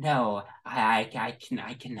 I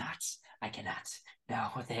cannot.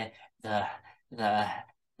 No,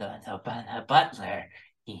 the butler,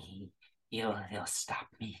 he'll stop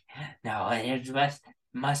me. No, it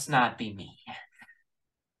must not be me.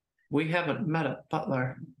 We haven't met a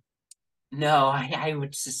butler. No, I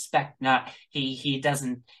would suspect not. He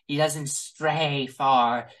doesn't stray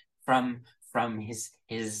far from his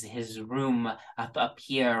room up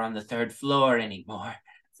here on the third floor anymore.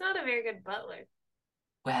 It's not a very good butler.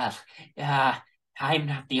 Well, I'm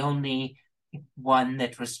not the only one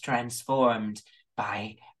that was transformed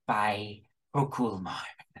by Prokulmar.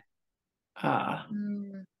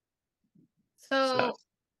 So,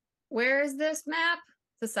 where is this map?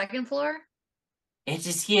 The second floor? It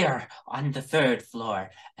is here on the third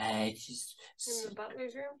floor. It is in the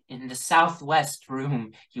butler's room. In the southwest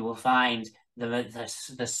room, you will find the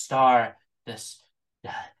star the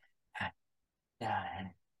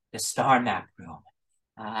star map room.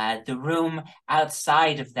 The room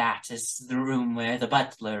outside of that is the room where the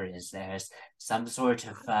butler is. There's some sort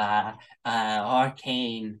of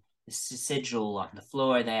arcane sigil on the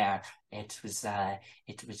floor there. It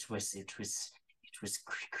was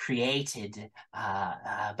created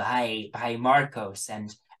by Marcos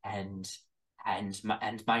and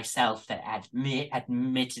myself,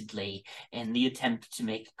 admittedly, in the attempt to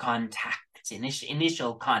make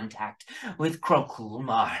initial contact with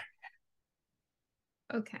Prokulmar.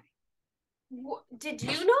 Okay. Did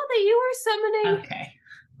you know that you were summoning Okay.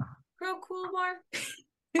 Prokulmar?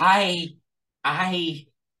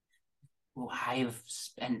 I've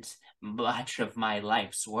spent much of my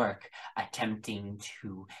life's work attempting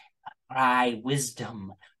to pry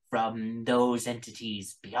wisdom from those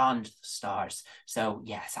entities beyond the stars. So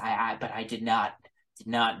yes, but I did not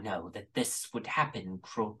know that this would happen.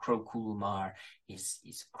 Prokulmar is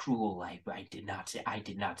cruel. I did not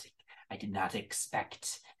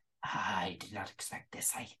expect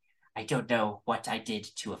this. I don't know what I did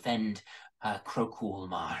to offend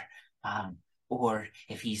Prokulmar. Or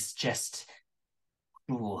if he's just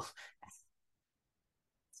cruel.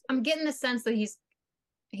 I'm getting the sense that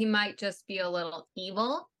he might just be a little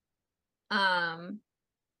evil. But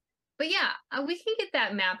But yeah, we can get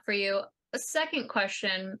that map for you. A second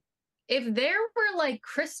question. If there were like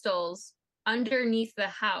crystals underneath the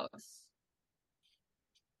house,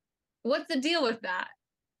 what's the deal with that?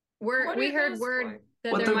 What We are heard those word for?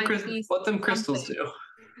 that What there them, might be what them crystals something.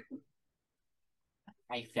 do?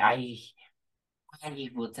 I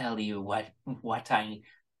will tell you what I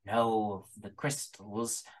know of the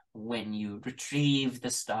crystals when you retrieve the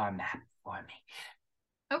star map for me.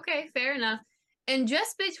 Okay, fair enough. And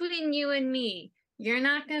just between you and me, you're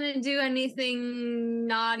not going to do anything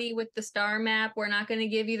naughty with the star map. We're not going to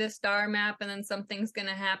give you the star map and then something's going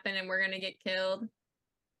to happen and we're going to get killed.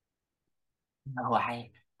 No,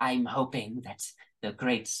 I'm hoping that the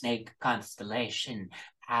Great Snake constellation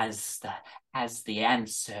has the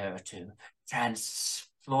answer to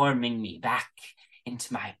transforming me back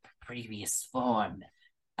into my previous form.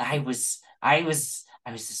 I was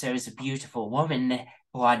a beautiful woman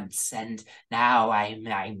once, and now I'm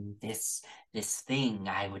this thing.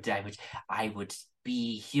 I would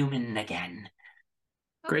be human again.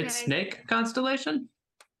 Great Okay. Snake constellation?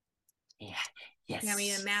 Yeah, yes. Got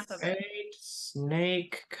me a map of it. Great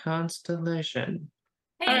Snake constellation.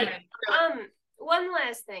 Hey, Okay. one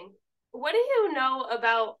last thing. What do you know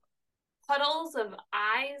about puddles of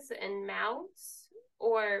eyes and mouths,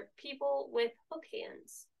 or people with hook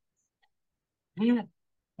hands?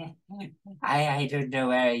 I don't know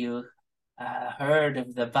where you heard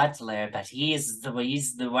of the butler, but he's the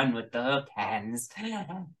one with the hook hands.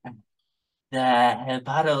 The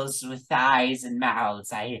puddles with eyes and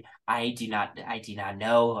mouths, I do not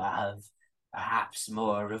know of. Perhaps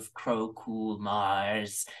more of Crocool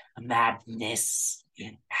Mars madness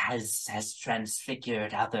has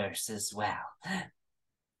transfigured others as well.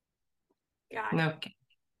 Got it. Okay.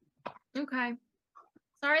 Okay.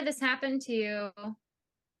 Sorry this happened to you.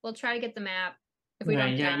 We'll try to get the map if we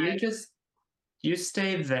don't die. You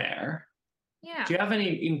stay there. Yeah. Do you have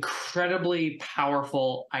any incredibly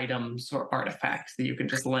powerful items or artifacts that you can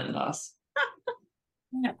just lend us?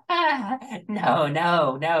 No.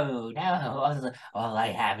 All I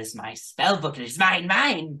have is my spell book. It is mine.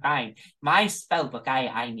 My spell book.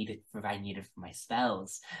 I need it for my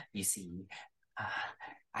spells. You see,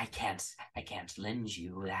 I can't lend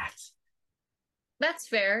you that. That's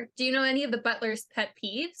fair. Do you know any of the butler's pet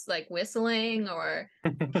peeves, like whistling or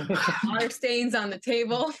water stains on the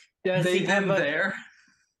table? Does They he have them a there.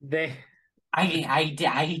 they I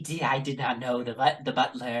did not know the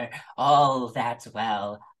butler all that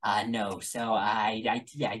well. No, so I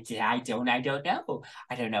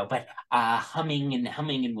don't know. But humming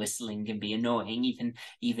and whistling can be annoying,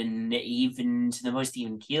 even to the most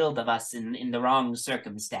even keeled of us in the wrong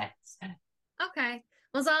circumstance. Okay.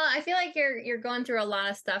 Well, Zala, I feel like you're going through a lot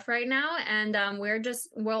of stuff right now, and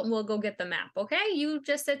we'll go get the map. Okay, you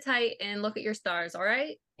just sit tight and look at your stars. All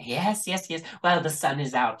right. Yes. Well, the sun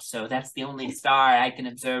is out, so that's the only star I can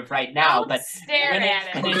observe right now. Don't but stare when at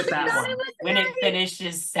it. finishes, Look at that one. when it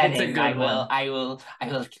finishes setting, good I one.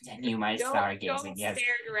 will continue my stargazing. Don't Yes,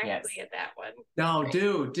 stare directly yes. at that one. No,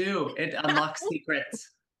 do. It unlocks secrets.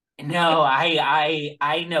 No,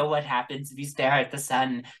 I know what happens if you stare at the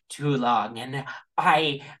sun too long, and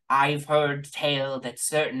I've heard tale that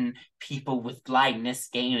certain people with blindness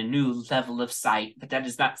gain a new level of sight, but that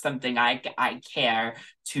is not something I care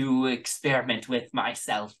to experiment with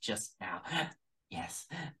myself just now. Yes.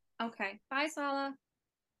 Okay. Bye, Zala.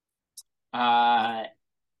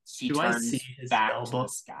 She Do I turns see his back spell to the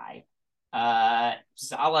book? sky.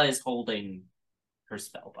 Zala is holding her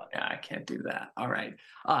spell book. Yeah, I can't do that. All right.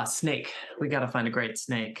 Snake. We gotta find a great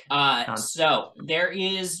snake. So there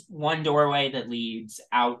is one doorway that leads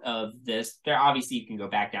out of this. There obviously you can go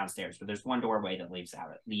back downstairs, but there's one doorway that leads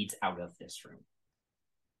out of this room.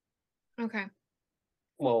 Okay.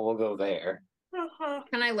 well, we'll go there.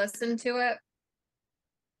 Can I listen to it?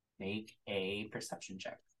 Make a perception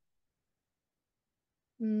check.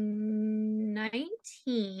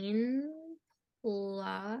 19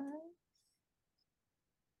 plus.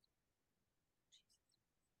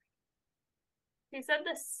 You said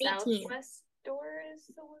the 18. southwest door is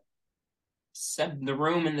the one? So the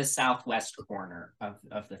room in the southwest corner of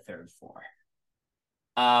the third floor.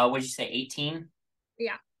 What'd you say, 18?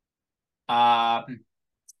 Yeah.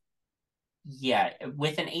 Yeah,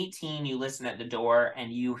 with an 18, you listen at the door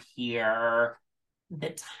and you hear the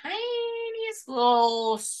tiniest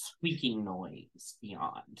little squeaking noise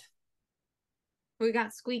beyond. We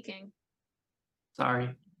got squeaking.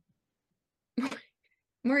 Sorry.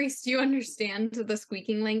 Maurice, do you understand the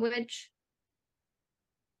squeaking language?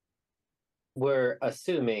 We're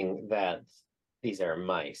assuming that these are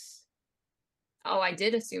mice. Oh, I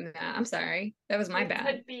did assume that. I'm sorry. That was my It bad.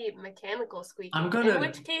 could be mechanical squeaking. I'm gonna- In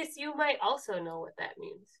which case, you might also know what that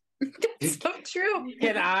means. That's so true.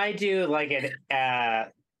 Can I do like an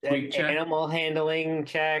Quick check? animal handling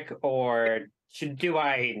check, or do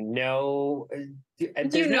I know?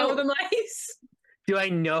 Do you know the mice? Do I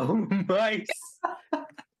know mice?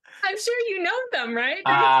 I'm sure you know them, right?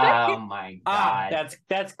 Oh my god.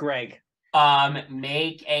 That's Greg.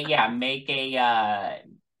 Make a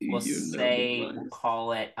we'll we'll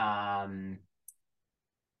call it Do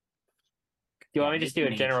you want me to just do a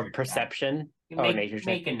general nature check. perception? Nature check.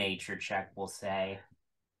 Make a nature check, we'll say.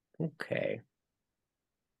 Okay.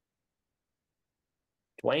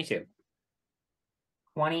 22.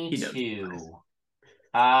 22.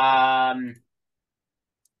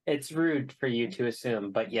 It's rude for you to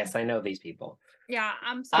assume, but yes, I know these people. Yeah,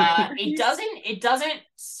 I'm sorry. It doesn't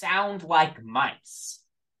sound like mice.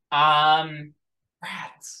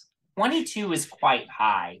 Rats. 22 is quite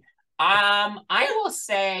high. I will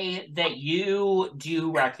say that you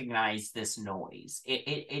do recognize this noise.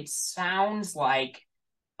 It sounds like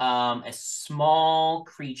a small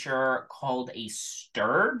creature called a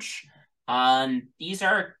sturge. These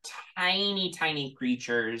are tiny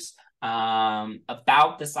creatures,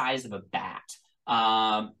 about the size of a bat.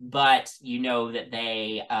 But you know that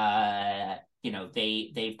they've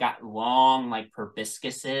got long like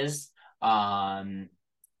proboscises, and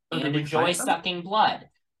enjoy sucking blood.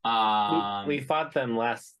 We fought them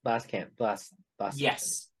last camp. Last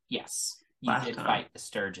Yes. You Last did time. fight the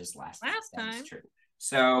sturges last Last That is time. true.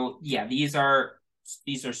 So yeah, these are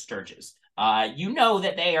sturges. You know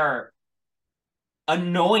that they are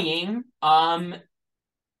annoying.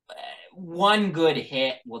 One good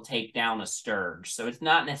hit will take down a sturge, so it's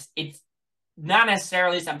not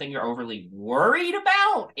necessarily something you're overly worried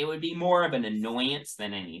about. It would be more of an annoyance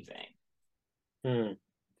than anything.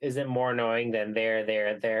 Is it more annoying than there?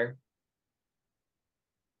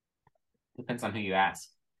 Depends on who you ask.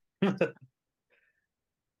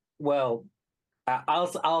 Well,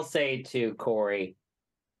 I'll say to Corey,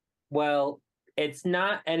 well, it's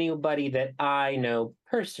not anybody that I know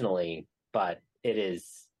personally, but it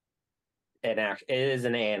is an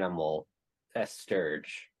animal, a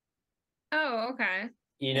sturge. Oh, okay.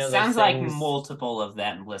 You know, It sounds like things- multiple of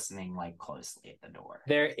them listening like closely at the door.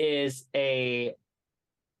 There is a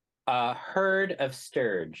herd of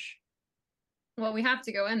sturge. Well, we have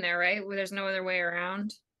to go in there, right? There's no other way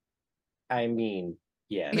around. I mean,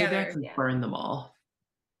 yes. Yeah, Maybe I there- can burn them all.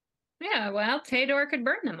 Yeah, well, Tador could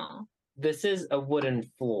burn them all. This is a wooden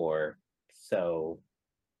floor, so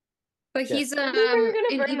But Just- he's were gonna an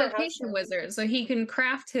burn the house evocation down. wizard, so he can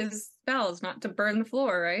craft his spells not to burn the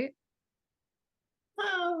floor, right?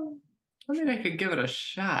 Well, I mean, I could give it a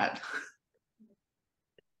shot.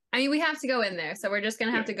 I mean, we have to go in there, so we're just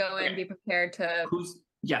gonna have to go in and be prepared to. Who's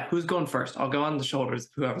going first? I'll go on the shoulders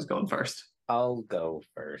of whoever's going first. I'll go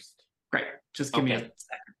first. Great. Just give me Okay.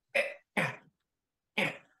 a second.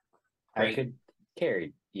 I Great. could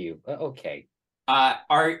carry you. Okay.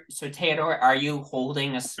 Theodore, are you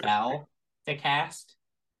holding a spell to cast?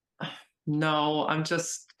 No, I'm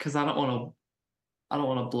just because I don't want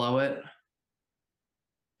to blow it.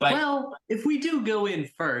 But Well, if we do go in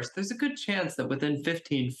first, there's a good chance that within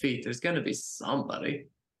 15 feet there's going to be somebody.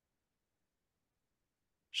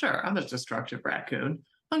 Sure, I'm a destructive raccoon.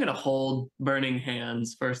 I'm going to hold Burning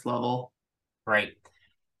Hands first level great.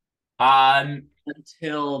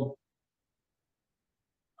 until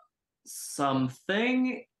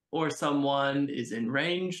something or someone is in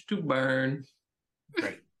range to burn.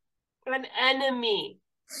 Great. An enemy.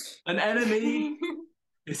 An enemy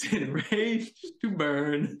is in range to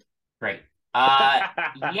burn. Great.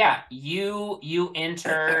 Yeah, you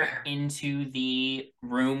enter into the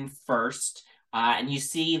room first, and you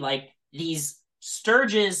see like these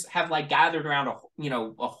sturges have like gathered around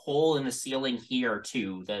a hole in the ceiling here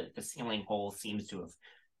too. The ceiling hole seems to have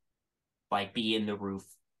like be in the roof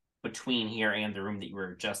between here and the room that you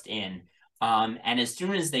were just in. And as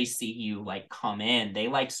soon as they see you like come in, they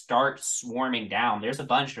like start swarming down. There's a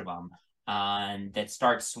bunch of them that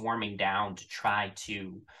start swarming down to try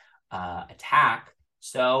to attack.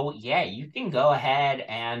 So yeah, you can go ahead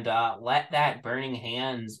and let that Burning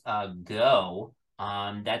Hands go.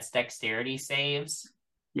 That's dexterity saves.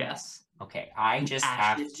 Yes. Okay, I just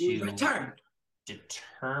have Ashes to will return.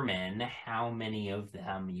 determine how many of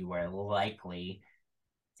them you are likely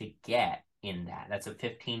to get in that. That's a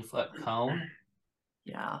 15-foot cone.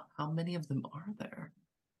 Yeah. How many of them are there?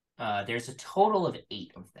 There's a total of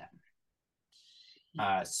 8 of them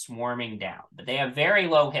swarming down, but they have very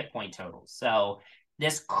low hit point totals. So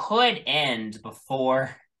this could end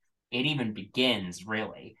before it even begins,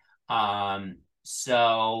 really.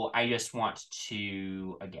 So I just want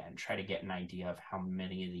to, again, try to get an idea of how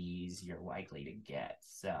many of these you're likely to get.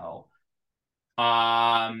 So,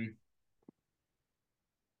 and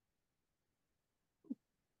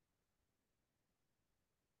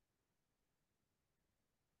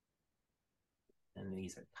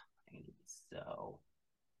these are tiny. So,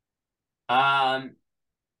 I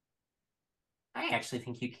actually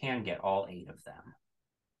think you can get all 8 of them.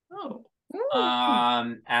 Oh.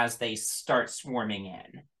 As they start swarming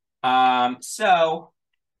in. So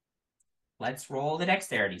let's roll the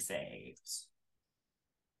dexterity saves.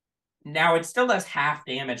 Now it still does half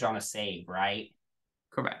damage on a save, right?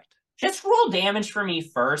 Correct. Just roll damage for me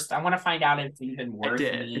first. I want to find out if it's even worth me.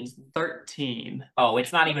 It's 13. Oh,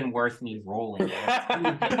 it's not even worth me rolling it.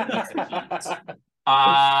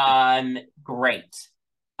 Great.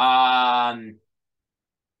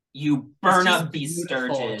 You burn up these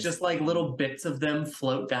beautiful. sturges. Just like little bits of them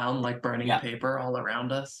float down like burning paper all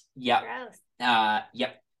around us. Yep. Gross.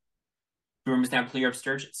 Yep. Room is now clear of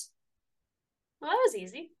sturges. Well, that was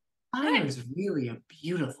easy. Fire is really a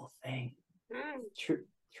beautiful thing.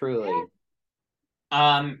 Truly.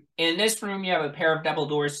 In this room, you have a pair of double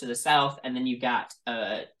doors to the south, and then you got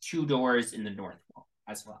 2 doors in the north wall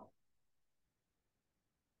as well.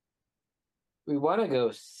 We want to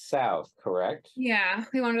go south, correct? Yeah,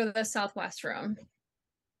 we want to go to the southwest room.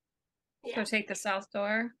 Yeah. So take the south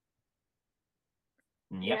door.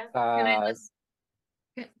 Yep. Can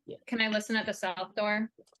I listen at the south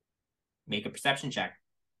door? Make a perception check.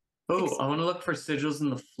 Oh, I want to look for sigils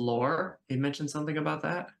in the floor. You mentioned something about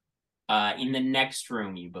that? In the next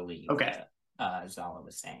room, you believe. Okay. Zala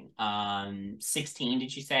was saying. 16,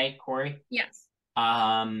 did you say, Corey? Yes.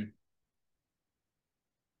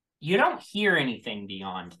 You don't hear anything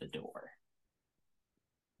beyond the door,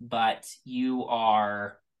 but you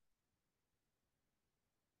are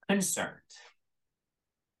concerned.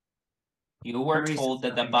 You were told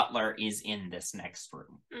that the butler is in this next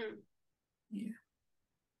room. Yeah.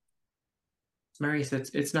 Maurice,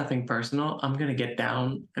 it's nothing personal. I'm going to get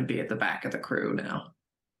down and be at the back of the crew now.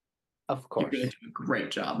 Of course. You're going to do a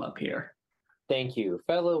great job up here. Thank you,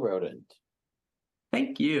 fellow rodent.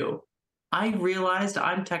 Thank you. I realized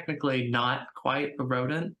I'm technically not quite a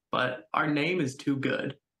rodent, but our name is too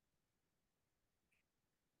good.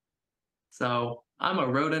 So I'm a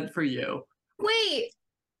rodent for you. Wait.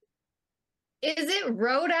 Is it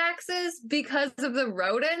road axes because of the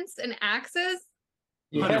rodents and axes?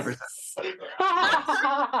 100%.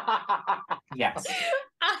 Yes.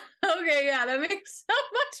 Okay, yeah, that makes so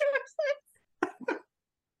much more sense.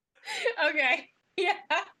 Okay, yeah.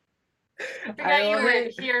 I forgot you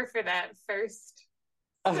weren't here for that first.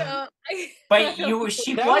 So, But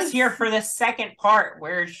she was here for the second part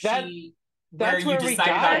where you decided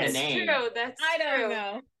on the name. True. That's I don't true.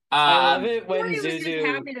 know. I love it when Corey was just Zuzu.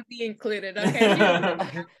 happy to be included.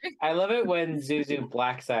 Okay. I love it when Zuzu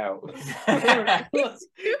blacks out.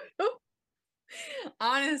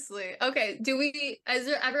 Honestly, okay. Is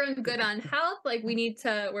everyone good on health? Like we need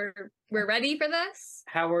to. We're ready for this.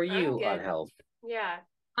 How are you good. on health? Yeah.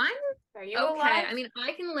 Are you okay. alive? I mean,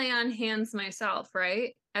 I can lay on hands myself,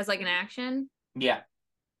 right? As like an action. Yeah.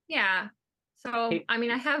 Yeah. So I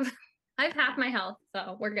mean, I have half my health,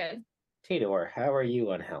 so we're good. Tidor, how are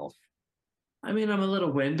you on health? I mean, I'm a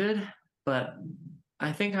little winded, but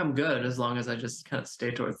I think I'm good as long as I just kind of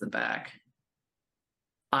stay towards the back.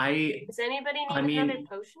 Does anybody need another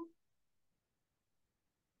potion?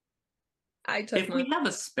 If we have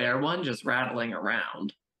a spare one just rattling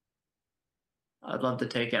around, I'd love to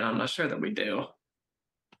take it. I'm not sure that we do.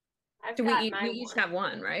 We each have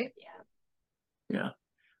one, right? Yeah.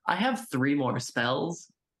 I have 3 more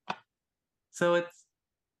spells, so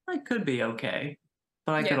I could be okay,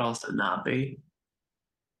 but I could also not be.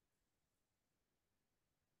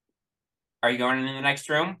 Are you going in the next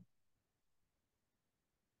room?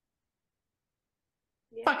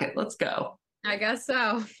 Fuck it, let's go. I guess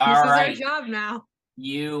so. This All is right. our job now.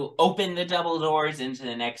 You open the double doors into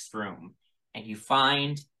the next room, and you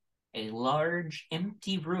find a large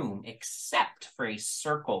empty room except for a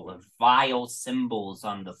circle of vile symbols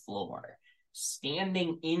on the floor.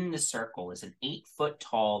 Standing in the circle is an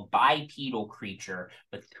 8-foot-tall bipedal creature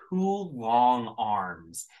with 2 long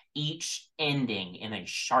arms, each ending in a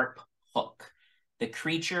sharp hook. The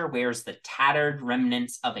creature wears the tattered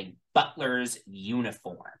remnants of a butler's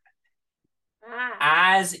uniform.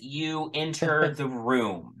 As you enter the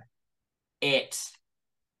room, it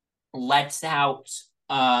lets out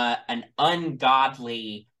an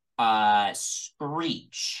ungodly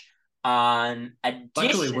screech.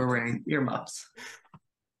 Luckily, we're wearing earmuffs.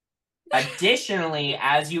 Additionally,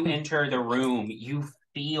 as you enter the room, you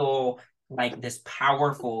feel like this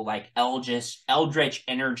powerful, like eldritch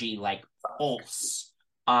energy, like pulse.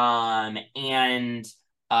 And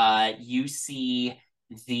you see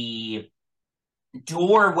the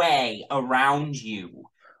doorway around you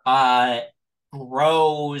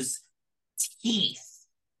grows teeth,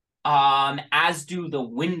 as do the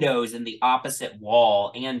windows in the opposite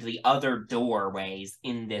wall and the other doorways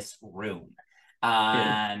in this room.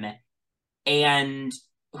 And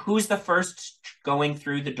who's the first going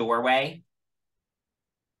through the doorway?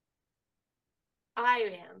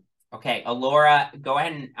 I am. Okay, Alora, go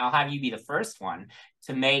ahead and I'll have you be the first one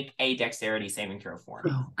to make a dexterity saving throw for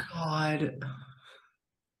me. Oh, God.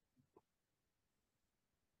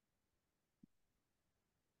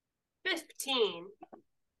 15.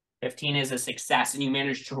 15 is a success, and you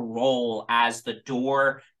manage to roll as the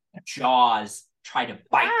door jaws try to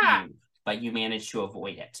bite you, but you manage to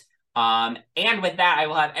avoid it. And with that, I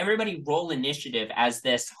will have everybody roll initiative as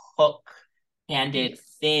this hook-handed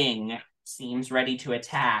thing seems ready to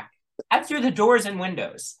attack out through the doors and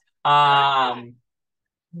windows. The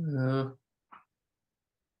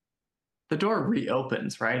door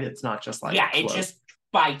reopens, right? It's not just like... Yeah, it closed. just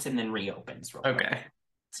bites and then reopens. Okay.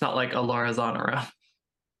 It's not like Alora's on her own.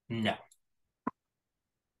 No.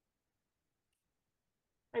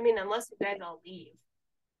 I mean, unless you guys all leave.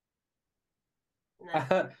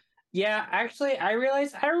 Yeah, actually, I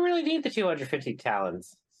realized I don't really need the 250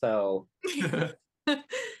 talents, so... I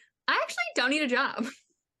actually don't need a job.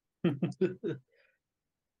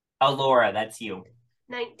 Alora, that's you.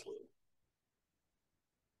 19.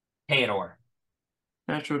 Theodore.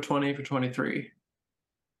 Natural 20 for 23.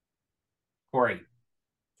 Corey.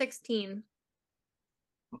 16.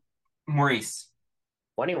 Maurice.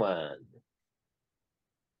 21.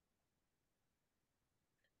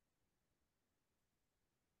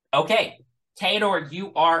 Okay. Theodore,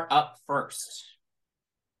 you are up first.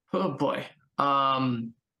 Oh, boy.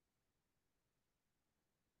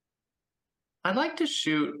 I'd like to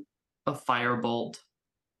shoot a firebolt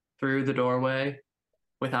through the doorway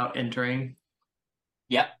without entering.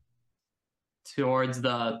 Yep. Towards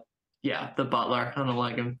the butler. I don't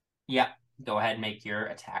like him. Yep. Go ahead and make your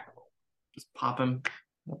attack roll. Just pop him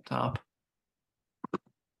up top.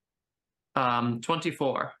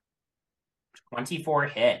 24. 24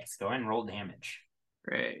 hits. Go ahead and roll damage.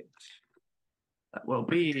 Great. That will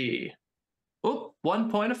be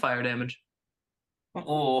 1 point of fire damage.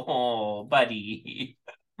 Oh, buddy.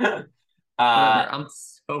 Whatever. I'm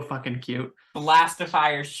so fucking cute. Blast of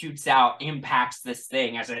fire shoots out, impacts this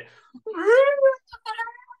thing as it...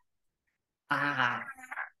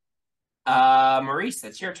 Maurice,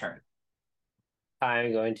 it's your turn.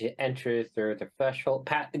 I'm going to enter through the threshold.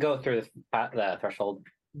 Go through the threshold.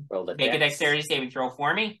 Roll the Make a dex. dexterity saving throw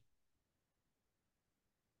for me.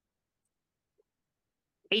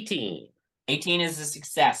 18. 18 is a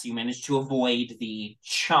success. You managed to avoid the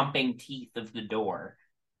chomping teeth of the door.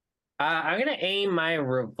 I'm going to aim my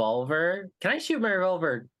revolver. Can I shoot my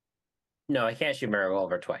revolver? No, I can't shoot my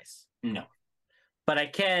revolver twice. No. But I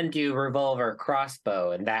can do revolver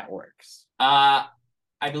crossbow, and that works. I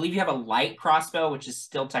believe you have a light crossbow, which is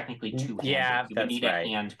still technically two-handed. Yeah, you would that's need right. a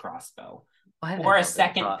hand crossbow. Why the Or a hell do they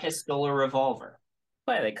second call it- pistol or revolver.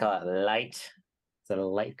 Why do they call it light? Is it a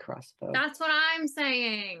light crossbow? That's what I'm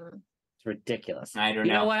saying. It's ridiculous. I don't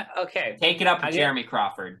You know. know what? Okay. Take it up with I get- Jeremy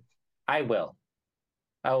Crawford. I will.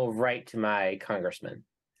 I will write to my congressman.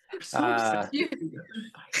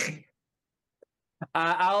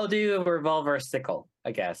 I'll do a revolver sickle,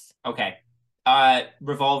 I guess. Okay.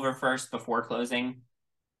 Revolver first before closing.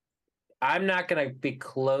 I'm not going to be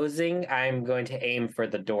closing. I'm going to aim for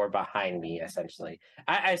the door behind me, essentially.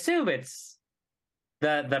 I assume it's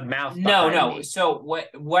the mouth. No. Me. So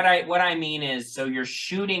what I mean is, so you're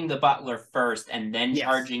shooting the butler first and then Yes.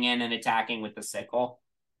 charging in and attacking with the sickle.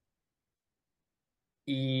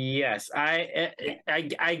 Yes,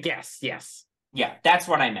 I guess, yes. Yeah, that's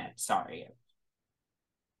what I meant. Sorry.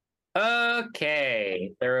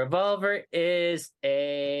 Okay, the revolver is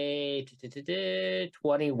a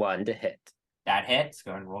 21 to hit. That hits.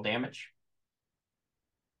 Go and roll damage.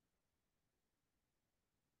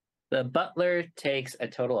 The butler takes a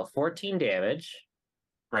total of 14 damage.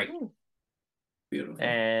 Great. Beautiful.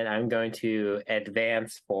 And I'm going to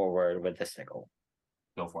advance forward with the sickle.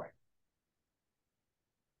 Go for it.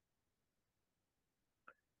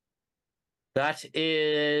 That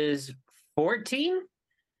is 14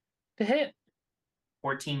 to hit.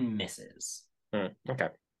 14 misses. Okay.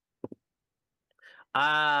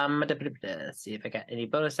 Let's see if I got any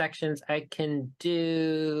bonus actions I can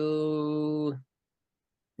do.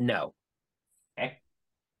 No. Okay.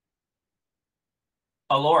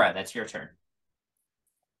 Alora, that's your turn.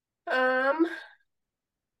 I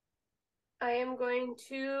am going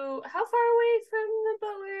to. How far away from the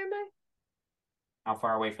butler am I? How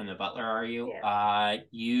far away from the butler are you? Yeah.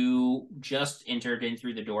 You just entered in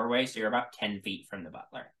through the doorway, so you're about 10 feet from the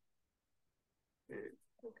butler. Okay.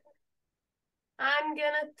 I'm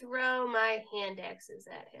gonna throw my hand axes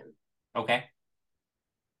at him. Okay.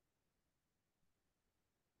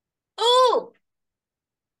 Ooh!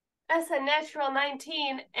 That's a natural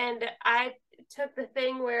 19, and I took the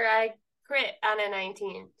thing where I crit on a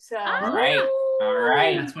 19. So All right. All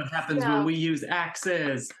right. That's what happens when we use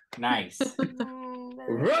axes. Nice.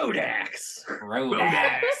 Road axe. Road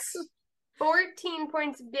axe. 14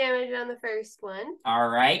 points of damage on the first one. All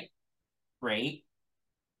right. Great.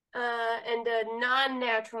 And a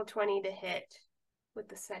non-natural 20 to hit with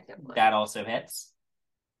the second one. That also hits.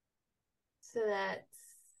 So that's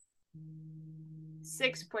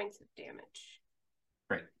 6 points of damage.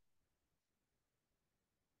 Great.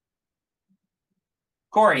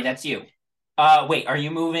 Corey, that's you. Wait, are you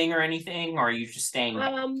moving or anything, or are you just staying?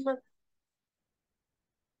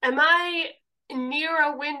 Am I near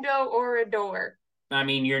a window or a door? I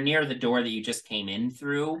mean, you're near the door that you just came in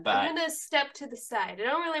through, but I'm gonna step to the side. I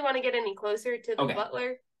don't really want to get any closer to the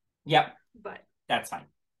butler. Yep. But that's fine.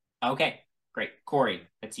 Okay, great. Corey,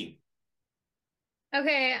 that's you.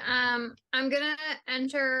 Okay, I'm gonna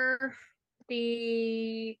enter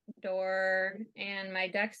the door, and my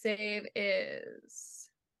dex save is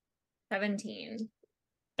 17.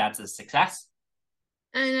 That's a success.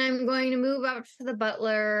 And I'm going to move up to the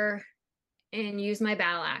butler and use my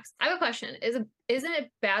battle axe. I have a question. Isn't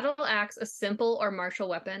a battle axe a simple or martial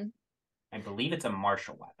weapon? I believe it's a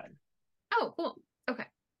martial weapon. Oh, cool. Okay.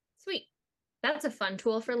 Sweet. That's a fun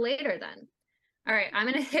tool for later then. All right,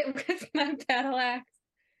 I'm going to hit with my battle axe.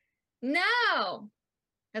 No!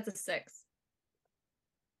 That's a 6.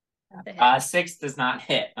 6 does not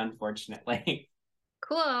hit, unfortunately.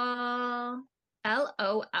 Cool.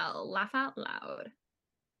 LOL. Laugh out loud.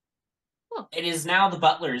 Cool. It is now the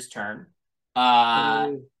butler's turn.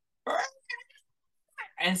 And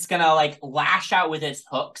it's gonna like lash out with its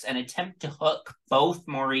hooks and attempt to hook both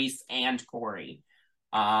Maurice and Corey.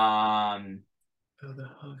 The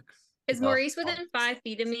hooks. Is Maurice within 5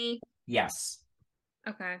 feet of me? Yes.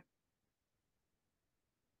 Okay.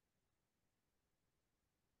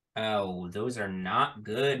 Oh, those are not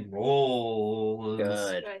good rolls.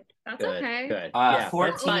 Good. That's okay. Good. Yeah,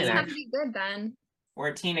 14. It's have to be good then.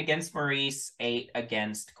 14 against Maurice, 8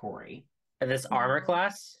 against Corey. And this armor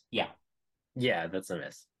class? Yeah. Yeah, that's a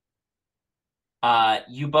miss.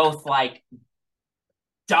 You both like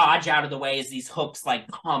dodge out of the way as these hooks like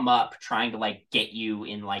come up, trying to like get you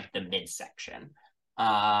in like the midsection.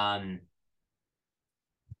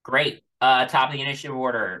 Great. Top of the initiative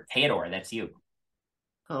order, Theodore, that's you.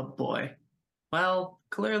 Oh boy. Well,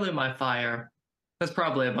 clearly my fire. There's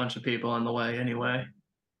probably a bunch of people in the way anyway.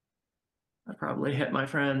 I probably hit my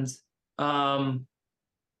friends. Well,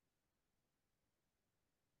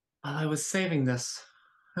 I was saving this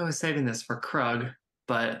for Krug,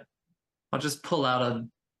 but I'll just pull out a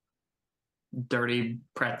dirty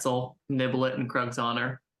pretzel, nibble it in Krug's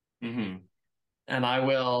honor. Mm-hmm. And I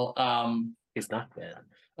will He's not dead.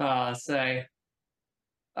 Say,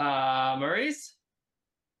 Maurice,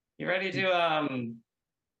 you ready to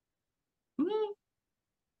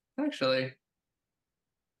actually,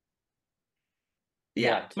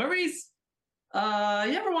 yeah, Maurice, you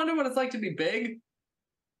ever wonder what it's like to be big?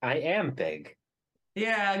 I am big.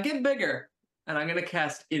 Yeah, get bigger. And I'm gonna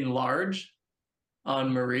cast Enlarge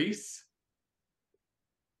on Maurice.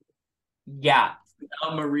 Yeah.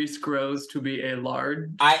 Now Maurice grows to be a large.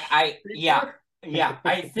 Yeah.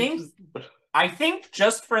 I think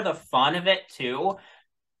just for the fun of it too,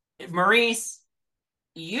 Maurice,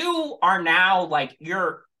 you are now like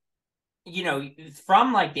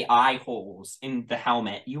from like the eye holes in the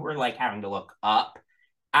helmet, you were like having to look up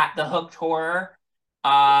at the hooked horror.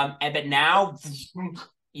 But now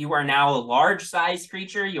you are now a large sized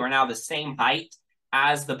creature. You are now the same height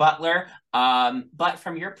as the butler. But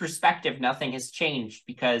from your perspective, nothing has changed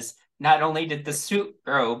because not only did the suit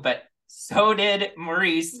grow, but so did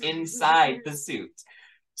Maurice inside the suit.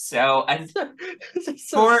 So,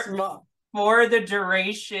 for the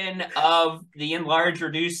duration of the enlarge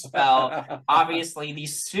reduce spell, obviously the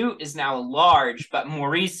suit is now large, but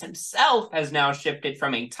Maurice himself has now shifted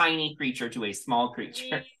from a tiny creature to a small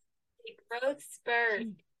creature. Growth spurt.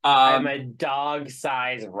 I'm a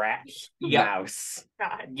dog-sized rat mouse.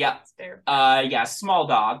 God, yep. Yeah, small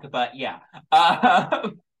dog, but yeah.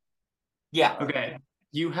 Yeah. Okay.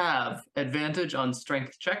 You have advantage on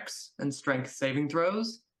strength checks and strength saving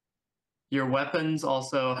throws. Your weapons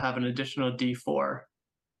also have an additional D4.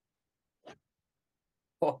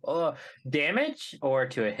 Damage or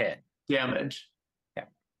to a hit? Damage. Which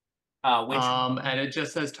And it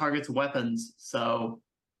just says targets weapons. So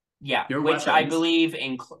yeah, your which I weapons. believe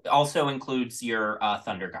also includes your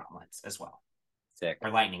Thunder Gauntlets as well, Sick. or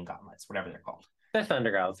Lightning Gauntlets, whatever they're called. The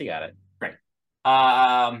Thunder Gauntlets, you got it. Great.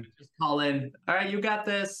 Just call in. All right, you got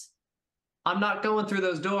this. I'm not going through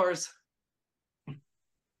those doors.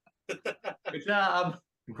 Good job.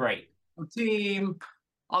 Great. Team.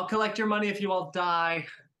 I'll collect your money if you all die.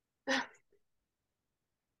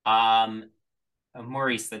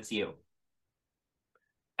 Maurice, that's you.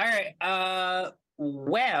 All right.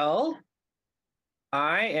 Well,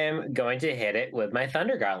 I am going to hit it with my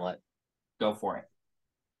Thunder Gauntlet. Go for it.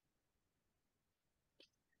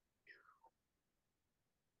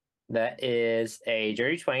 That is a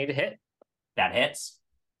dirty 20 to hit. That hits.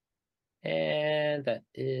 And that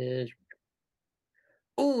is...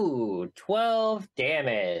 Ooh, 12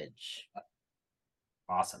 damage.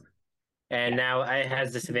 Awesome. And now it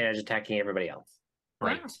has disadvantage attacking everybody else.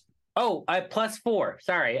 Great. Oh, I +4.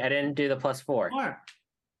 Sorry, I didn't do the +4. 4.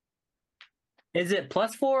 Is it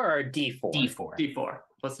 +4 or D4? D4. D4.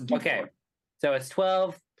 Plus a D4. Okay. So it's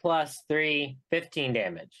 12 plus 3, 15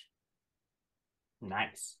 damage.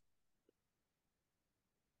 Nice.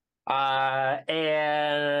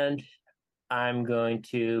 And I'm going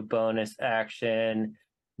to bonus action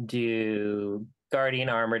do Guardian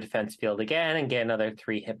Armor Defense Field again and get another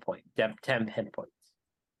 3 hit points, 10 hit points.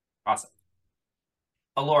 Awesome.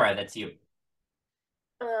 Alora, that's you.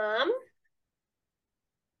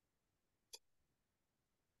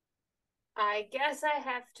 I guess I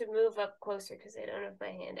have to move up closer because I don't have my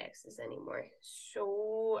hand axes anymore.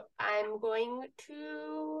 So I'm going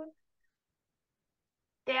to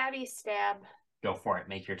stabby stab. Go for it.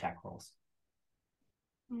 Make your attack rolls.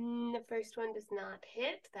 The first one does not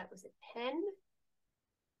hit. That was a 10.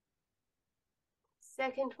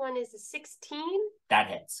 Second one is a 16. That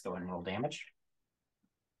hits. Go ahead and roll damage.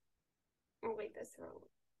 Oh, wait, that's the wrong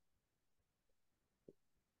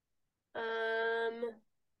one.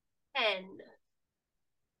 10.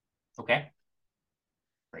 Okay.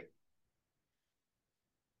 Great.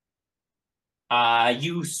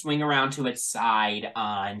 You swing around to its side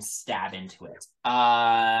and stab into it.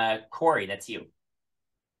 Corey, that's you.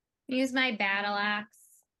 Use my battle axe.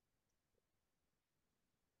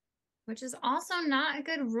 Which is also not a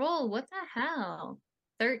good roll. What the hell?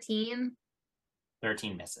 13.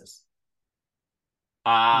 13 misses.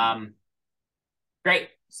 Great.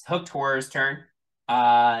 It's Hooked Horror's turn.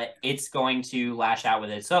 It's going to lash out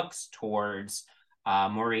with its hooks towards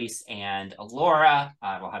Maurice and Alora.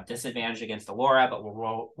 We'll have disadvantage against Alora, but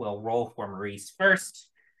we'll roll for Maurice first.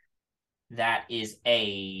 That is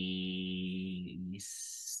a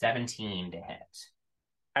 17 to hit.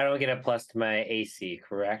 I don't get a plus to my AC,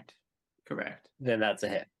 correct? Correct. Then that's a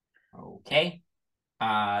hit. Okay.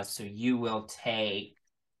 So you will take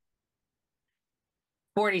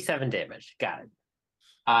 47 damage. Got it.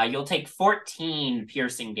 You'll take 14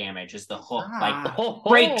 piercing damage as the hook Oh,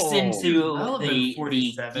 breaks into That'll have been the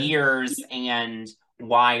 47. gears and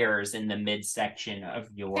wires in the midsection of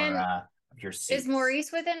your suit. Is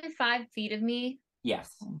Maurice within 5 feet of me?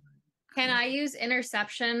 Yes. Can I use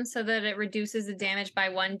interception so that it reduces the damage by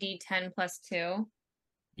 1d10 plus 2?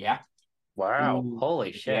 Yeah. Wow. Ooh.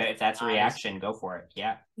 Holy shit. Yeah, if that's a Nice. reaction, go for it.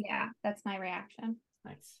 Yeah. Yeah, that's my reaction.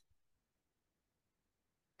 Nice.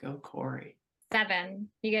 Go Corey. 7.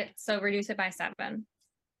 You get reduce it by 7.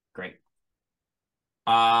 Great.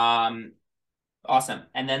 Awesome.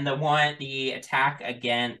 And then the attack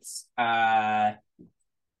against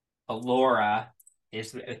Alora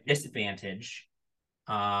is a disadvantage.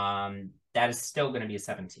 That is still going to be a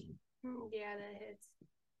 17. Yeah, that hits.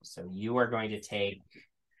 So you are going to take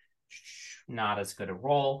not as good a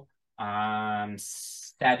roll. 7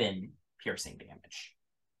 piercing damage.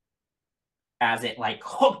 As it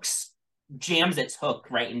jams its hook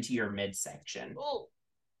right into your midsection. Oh.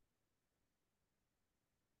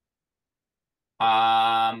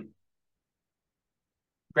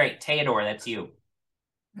 Great, Theodore, that's you.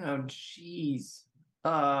 Oh, jeez.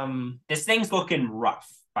 This thing's looking rough,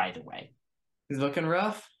 by the way. He's looking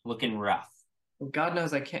rough. Looking rough. Well, God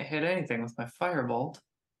knows I can't hit anything with my firebolt.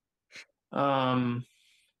 I'm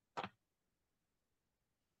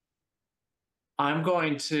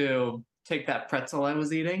going to take that pretzel I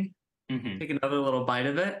was eating, take another little bite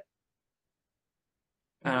of it,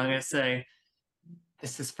 and I'm going to say,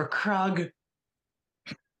 "This is for Krug."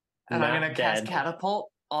 And I'm going to cast Catapult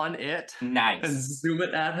on it. Nice. And zoom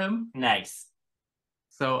it at him. Nice.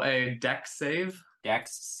 So a Dex save.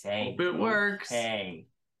 Dex save. Hope it works. Okay.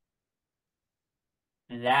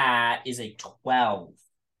 That is a 12.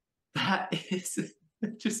 That is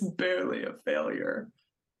Just barely a failure.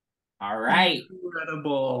 All right.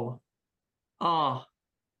 Incredible. Oh.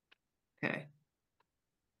 Okay.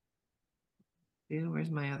 Where's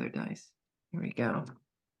my other dice? Here we go.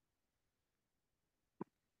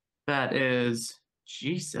 That is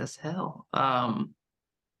Jesus hell.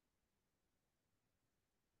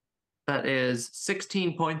 That is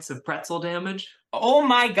 16 points of pretzel damage. Oh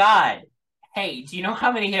my god. Hey, do you know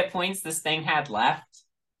how many hit points this thing had left?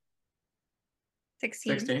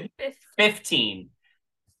 16. 15.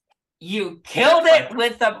 You killed it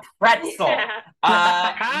with a pretzel.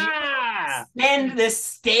 Yeah. You send this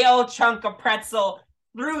stale chunk of pretzel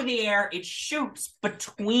through the air. It shoots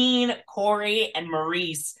between Corey and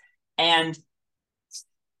Maurice and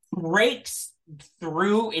breaks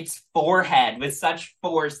through its forehead with such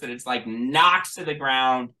force that it's like knocks to the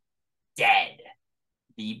ground dead.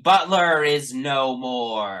 The butler is no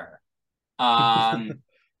more. We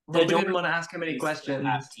The door didn't want to ask him any questions.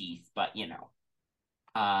 have teeth, but you know,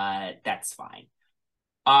 that's fine.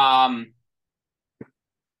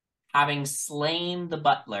 Having slain the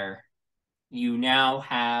butler, you now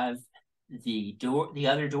have the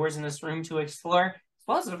other doors in this room to explore, as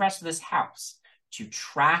well as the rest of this house, to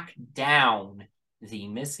track down the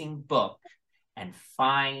missing book and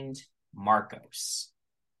find Marcos.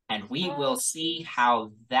 And we will see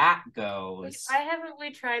how that goes. Why haven't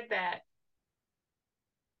we tried that?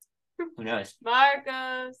 Who knows?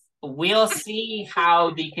 Marcos. We'll see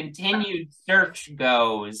how the continued search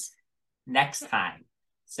goes next time.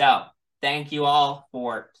 So, thank you all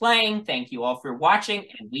for playing. Thank you all for watching.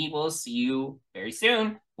 And we will see you very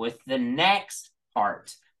soon with the next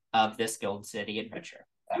part of this Guild City adventure.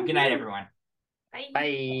 Good night, everyone. Bye.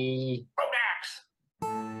 Bye.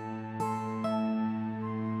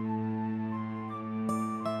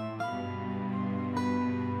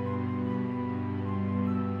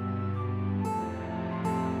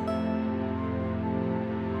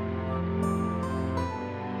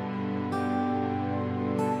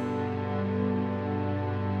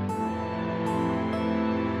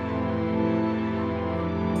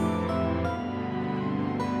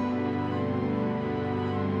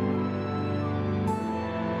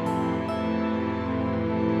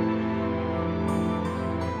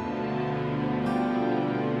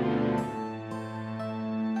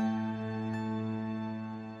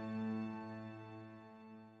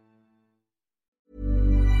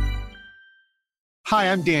 Hi,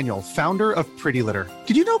 I'm Daniel, founder of Pretty Litter.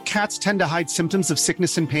 Did you know cats tend to hide symptoms of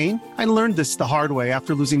sickness and pain? I learned this the hard way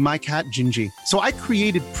after losing my cat, Gingy. So I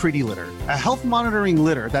created Pretty Litter, a health monitoring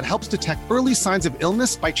litter that helps detect early signs of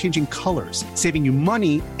illness by changing colors, saving you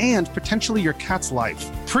money and potentially your cat's life.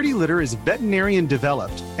 Pretty Litter is veterinarian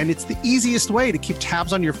developed, and it's the easiest way to keep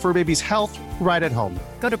tabs on your fur baby's health right at home.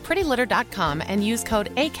 Go to prettylitter.com and use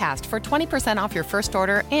code ACAST for 20% off your first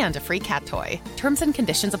order and a free cat toy. Terms and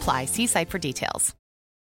conditions apply. See site for details.